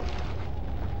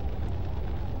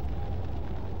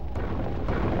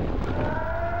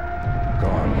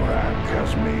 Gonrak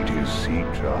has made his seat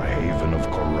a haven of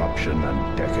corruption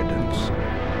and decadence.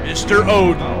 Mr.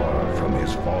 Odin. Power from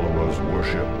his followers'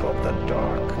 worship of the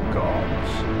dark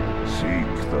gods. Seek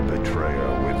the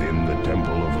betrayer within the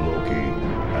temple of Loki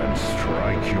and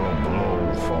strike your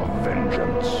blow for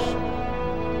vengeance.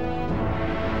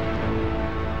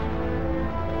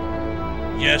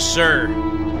 Yes, sir.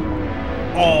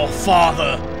 All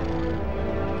Father.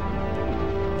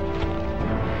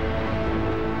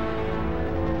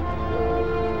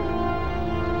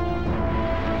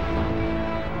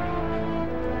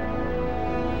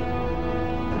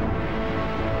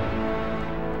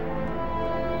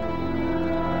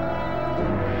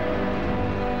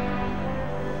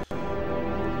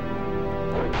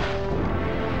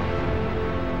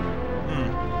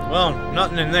 Well,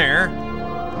 nothing in there.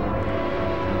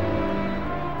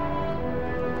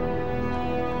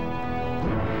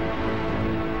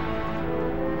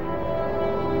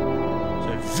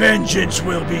 So vengeance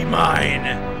will be mine.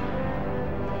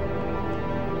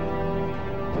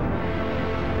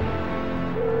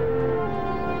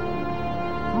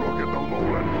 Look at the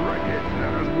lowland wreckage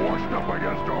that has washed up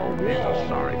against our wall. It's a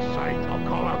sorry sight. I'll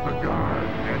call out the guard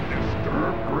and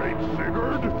disturb great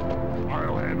Sigurd.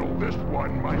 I'll handle this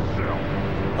one myself.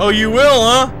 Oh, you will,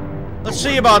 huh? Let's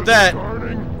see about that.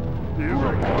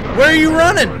 Where are you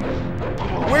running?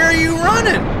 Where are you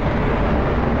running?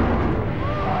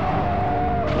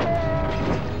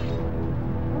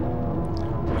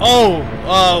 Oh,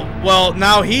 well,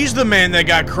 now he's the man that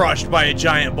got crushed by a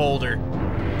giant boulder.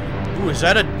 Ooh, is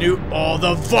that a new... Oh,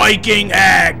 the Viking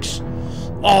axe!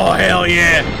 Oh, hell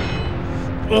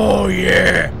yeah! Oh,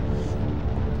 yeah!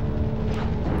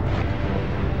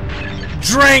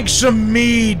 Drank some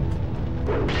mead!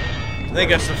 I think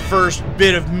that's the first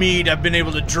bit of mead I've been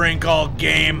able to drink all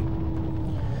game.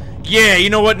 Yeah, you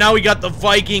know what? Now we got the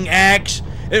Viking axe,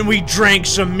 and we drank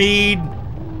some mead.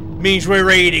 Means we're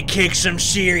ready to kick some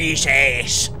serious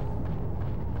ass.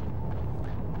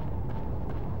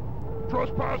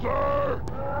 Trespasser!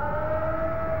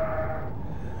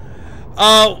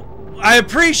 I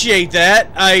appreciate that.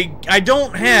 I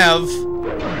don't have,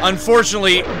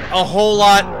 unfortunately, a whole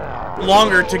lot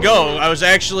longer to go. I was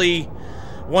actually,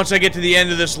 once I get to the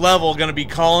end of this level, gonna be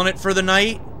calling it for the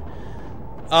night.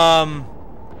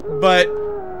 But,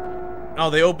 oh,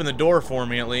 they opened the door for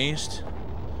me at least.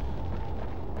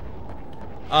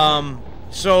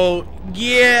 So,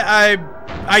 yeah,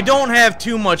 I don't have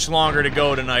too much longer to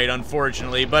go tonight,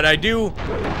 unfortunately, but I do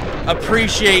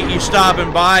appreciate you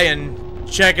stopping by and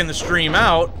checking the stream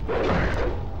out.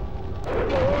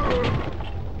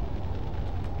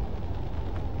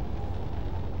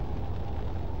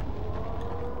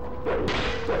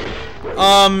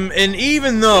 And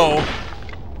even though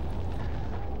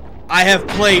I have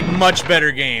played much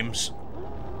better games,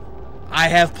 I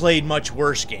have played much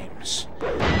worse games.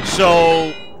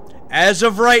 So, as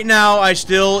of right now, I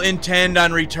still intend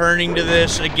on returning to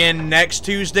this again next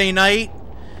Tuesday night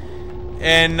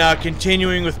and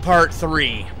continuing with part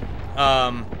 3.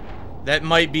 That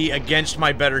might be against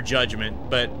my better judgment,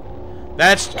 but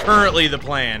that's currently the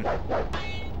plan.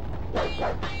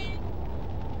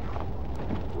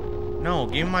 No,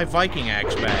 give me my Viking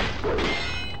axe back.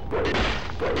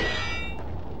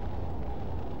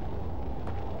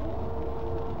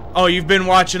 Oh, you've been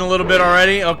watching a little bit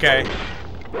already? Okay.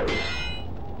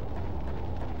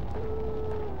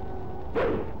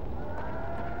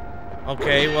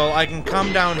 Okay, well, I can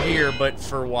come down here, but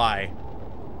for why?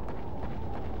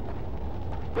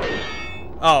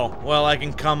 Oh, well, I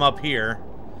can come up here.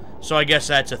 So I guess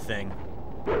that's a thing.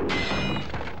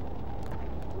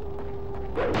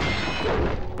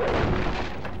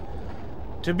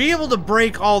 To be able to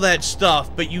break all that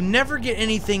stuff, but you never get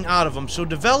anything out of them. So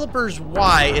developers,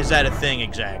 why is that a thing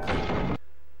exactly?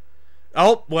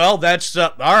 Oh, well, that's, all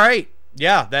right.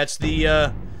 Yeah, that's the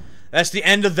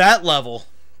end of that level.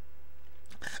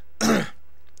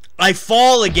 I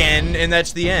fall again, and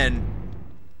that's the end.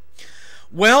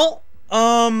 Well,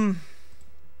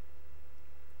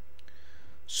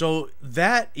 so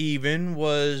that even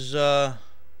was,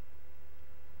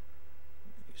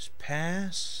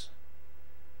 pass.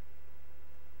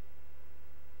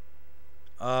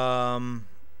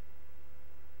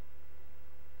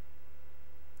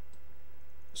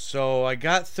 So I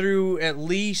got through at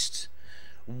least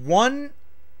one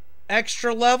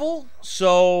extra level,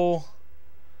 so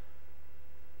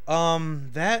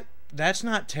that's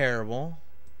not terrible.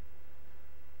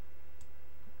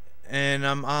 And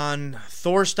I'm on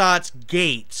Thorstadt's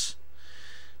gates.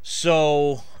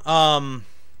 So yeah,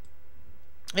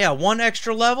 one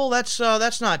extra level, that's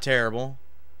not terrible.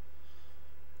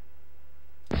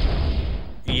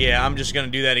 Yeah, I'm just gonna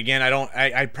do that again.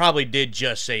 I probably did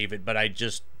just save it, but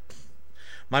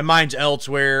my mind's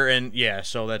elsewhere, and yeah,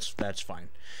 so that's fine.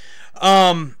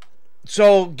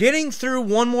 So getting through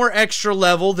one more extra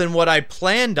level than what I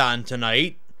planned on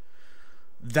tonight,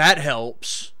 that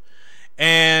helps.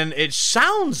 And it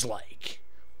sounds like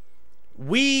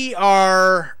we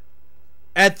are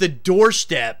at the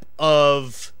doorstep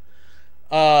of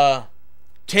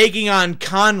taking on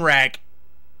Conrack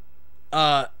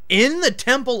in the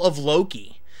Temple of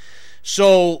Loki.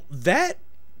 So that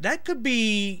could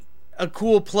be a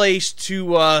cool place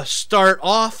to start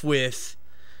off with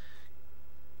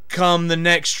come the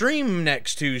next stream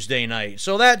next Tuesday night.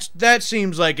 So that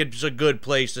seems like it's a good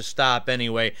place to stop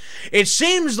anyway. It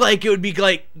seems like it would be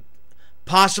like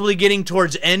possibly getting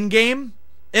towards endgame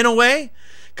in a way,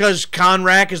 because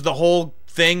Conrack is the whole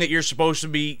thing that you're supposed to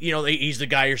be, you know, he's the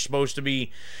guy you're supposed to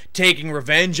be taking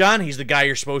revenge on. He's the guy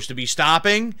you're supposed to be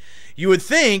stopping. You would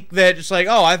think that it's like,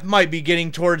 oh, I might be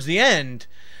getting towards the end.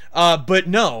 But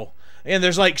no. And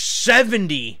there's like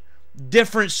 70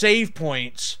 different save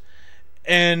points.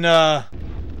 And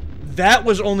that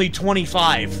was only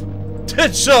 25.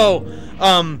 So,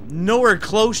 nowhere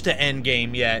close to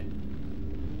endgame yet.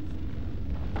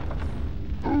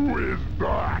 Who is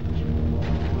that?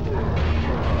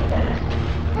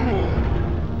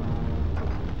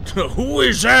 Who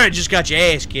is that? Just got your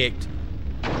ass kicked.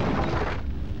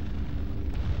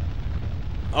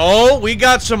 Oh, we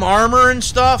got some armor and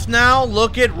stuff now.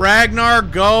 Look at Ragnar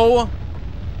go.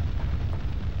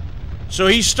 So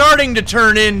he's starting to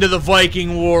turn into the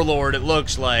Viking Warlord, it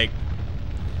looks like.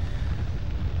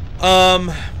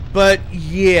 But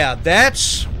yeah,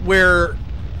 that's where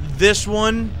this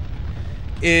one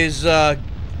is, that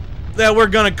we're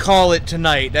gonna call it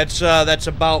tonight. That's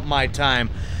about my time.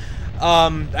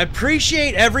 I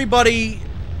appreciate everybody,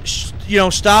 you know,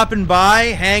 stopping by,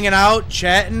 hanging out,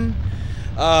 chatting.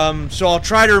 So I'll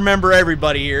try to remember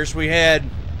everybody here. So we had,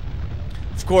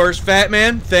 of course, Fat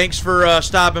Man, thanks for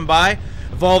stopping by.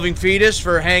 Evolving Fetus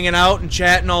for hanging out and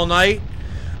chatting all night.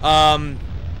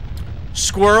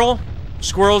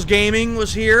 Squirrel's Gaming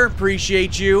was here,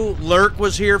 appreciate you. Lurk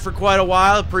was here for quite a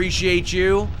while, appreciate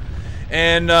you.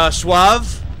 And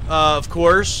Suave, of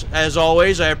course, as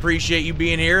always, I appreciate you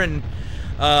being here and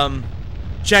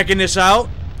checking this out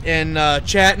and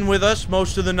chatting with us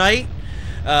most of the night.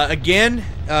 Again,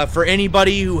 for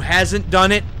anybody who hasn't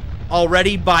done it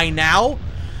already by now,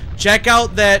 check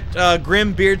out that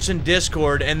Grim Beardson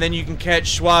Discord, and then you can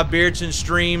catch Suave Beardson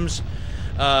streams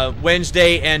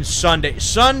Wednesday and Sunday.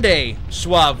 Sunday,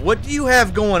 Suave, what do you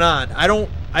have going on? I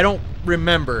don't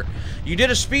remember. You did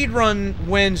a speed run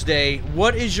Wednesday.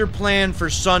 What is your plan for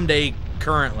Sunday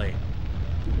currently?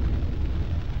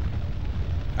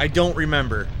 I don't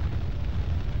remember.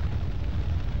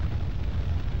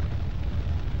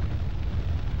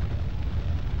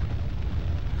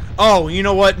 Oh, you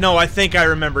know what? No, I think I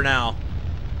remember now.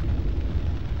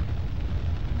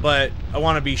 But I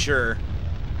want to be sure.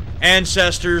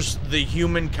 Ancestors, the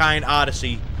Humankind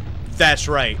Odyssey. That's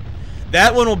right.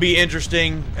 That one will be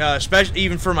interesting, especially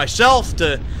even for myself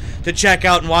to check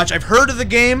out and watch. I've heard of the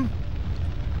game.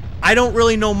 I don't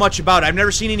really know much about it. I've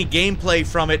never seen any gameplay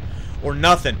from it or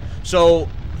nothing. So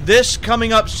this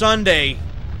coming up Sunday,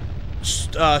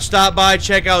 stop by,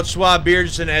 check out Suave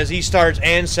Beardson as he starts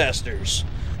Ancestors,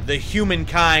 the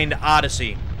Humankind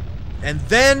Odyssey. And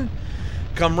then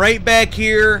come right back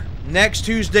here next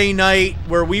Tuesday night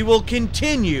where we will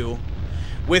continue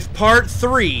with part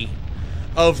 3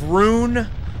 of Rune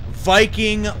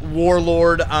Viking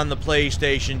Warlord on the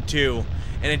PlayStation 2.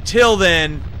 And until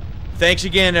then, thanks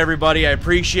again, everybody. I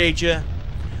appreciate you.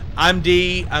 I'm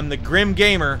D. I'm the Grim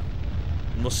Gamer,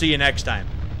 and we'll see you next time.